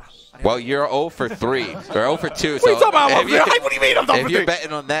 Well, you're 0 for 3 or 0 for 2. What are you talking about? What do you mean I'm 0 for 3? If you're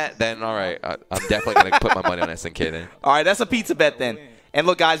betting on that, then all right. I'm definitely going to put my money on SNK then. All right, that's a pizza bet then. And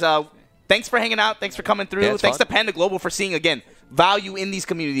look, guys, thanks for hanging out. Thanks for coming through. Thanks to Panda Global for seeing, again, value in these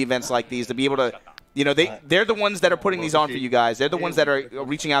community events like these to be able to You know, they're the ones that are putting these on for you guys. They're the ones that are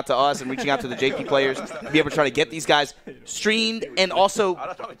reaching out to us and reaching out to the JP players to be able to try to get these guys streamed and also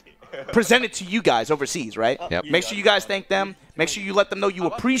presented to you guys overseas, right? Yep. Make sure you guys thank them. Make sure you let them know you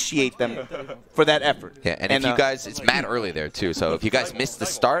appreciate them for that effort. Yeah, and if you guys, it's mad early there too, so if you guys missed the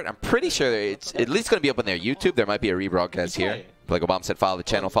start, I'm pretty sure it's at least going to be up on their YouTube. There might be a rebroadcast here. Like Obama said, follow the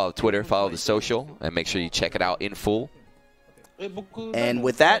channel, follow Twitter, follow the social, and make sure you check it out in full. And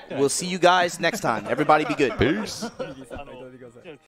with that, we'll see you guys next time. Everybody be good. Peace.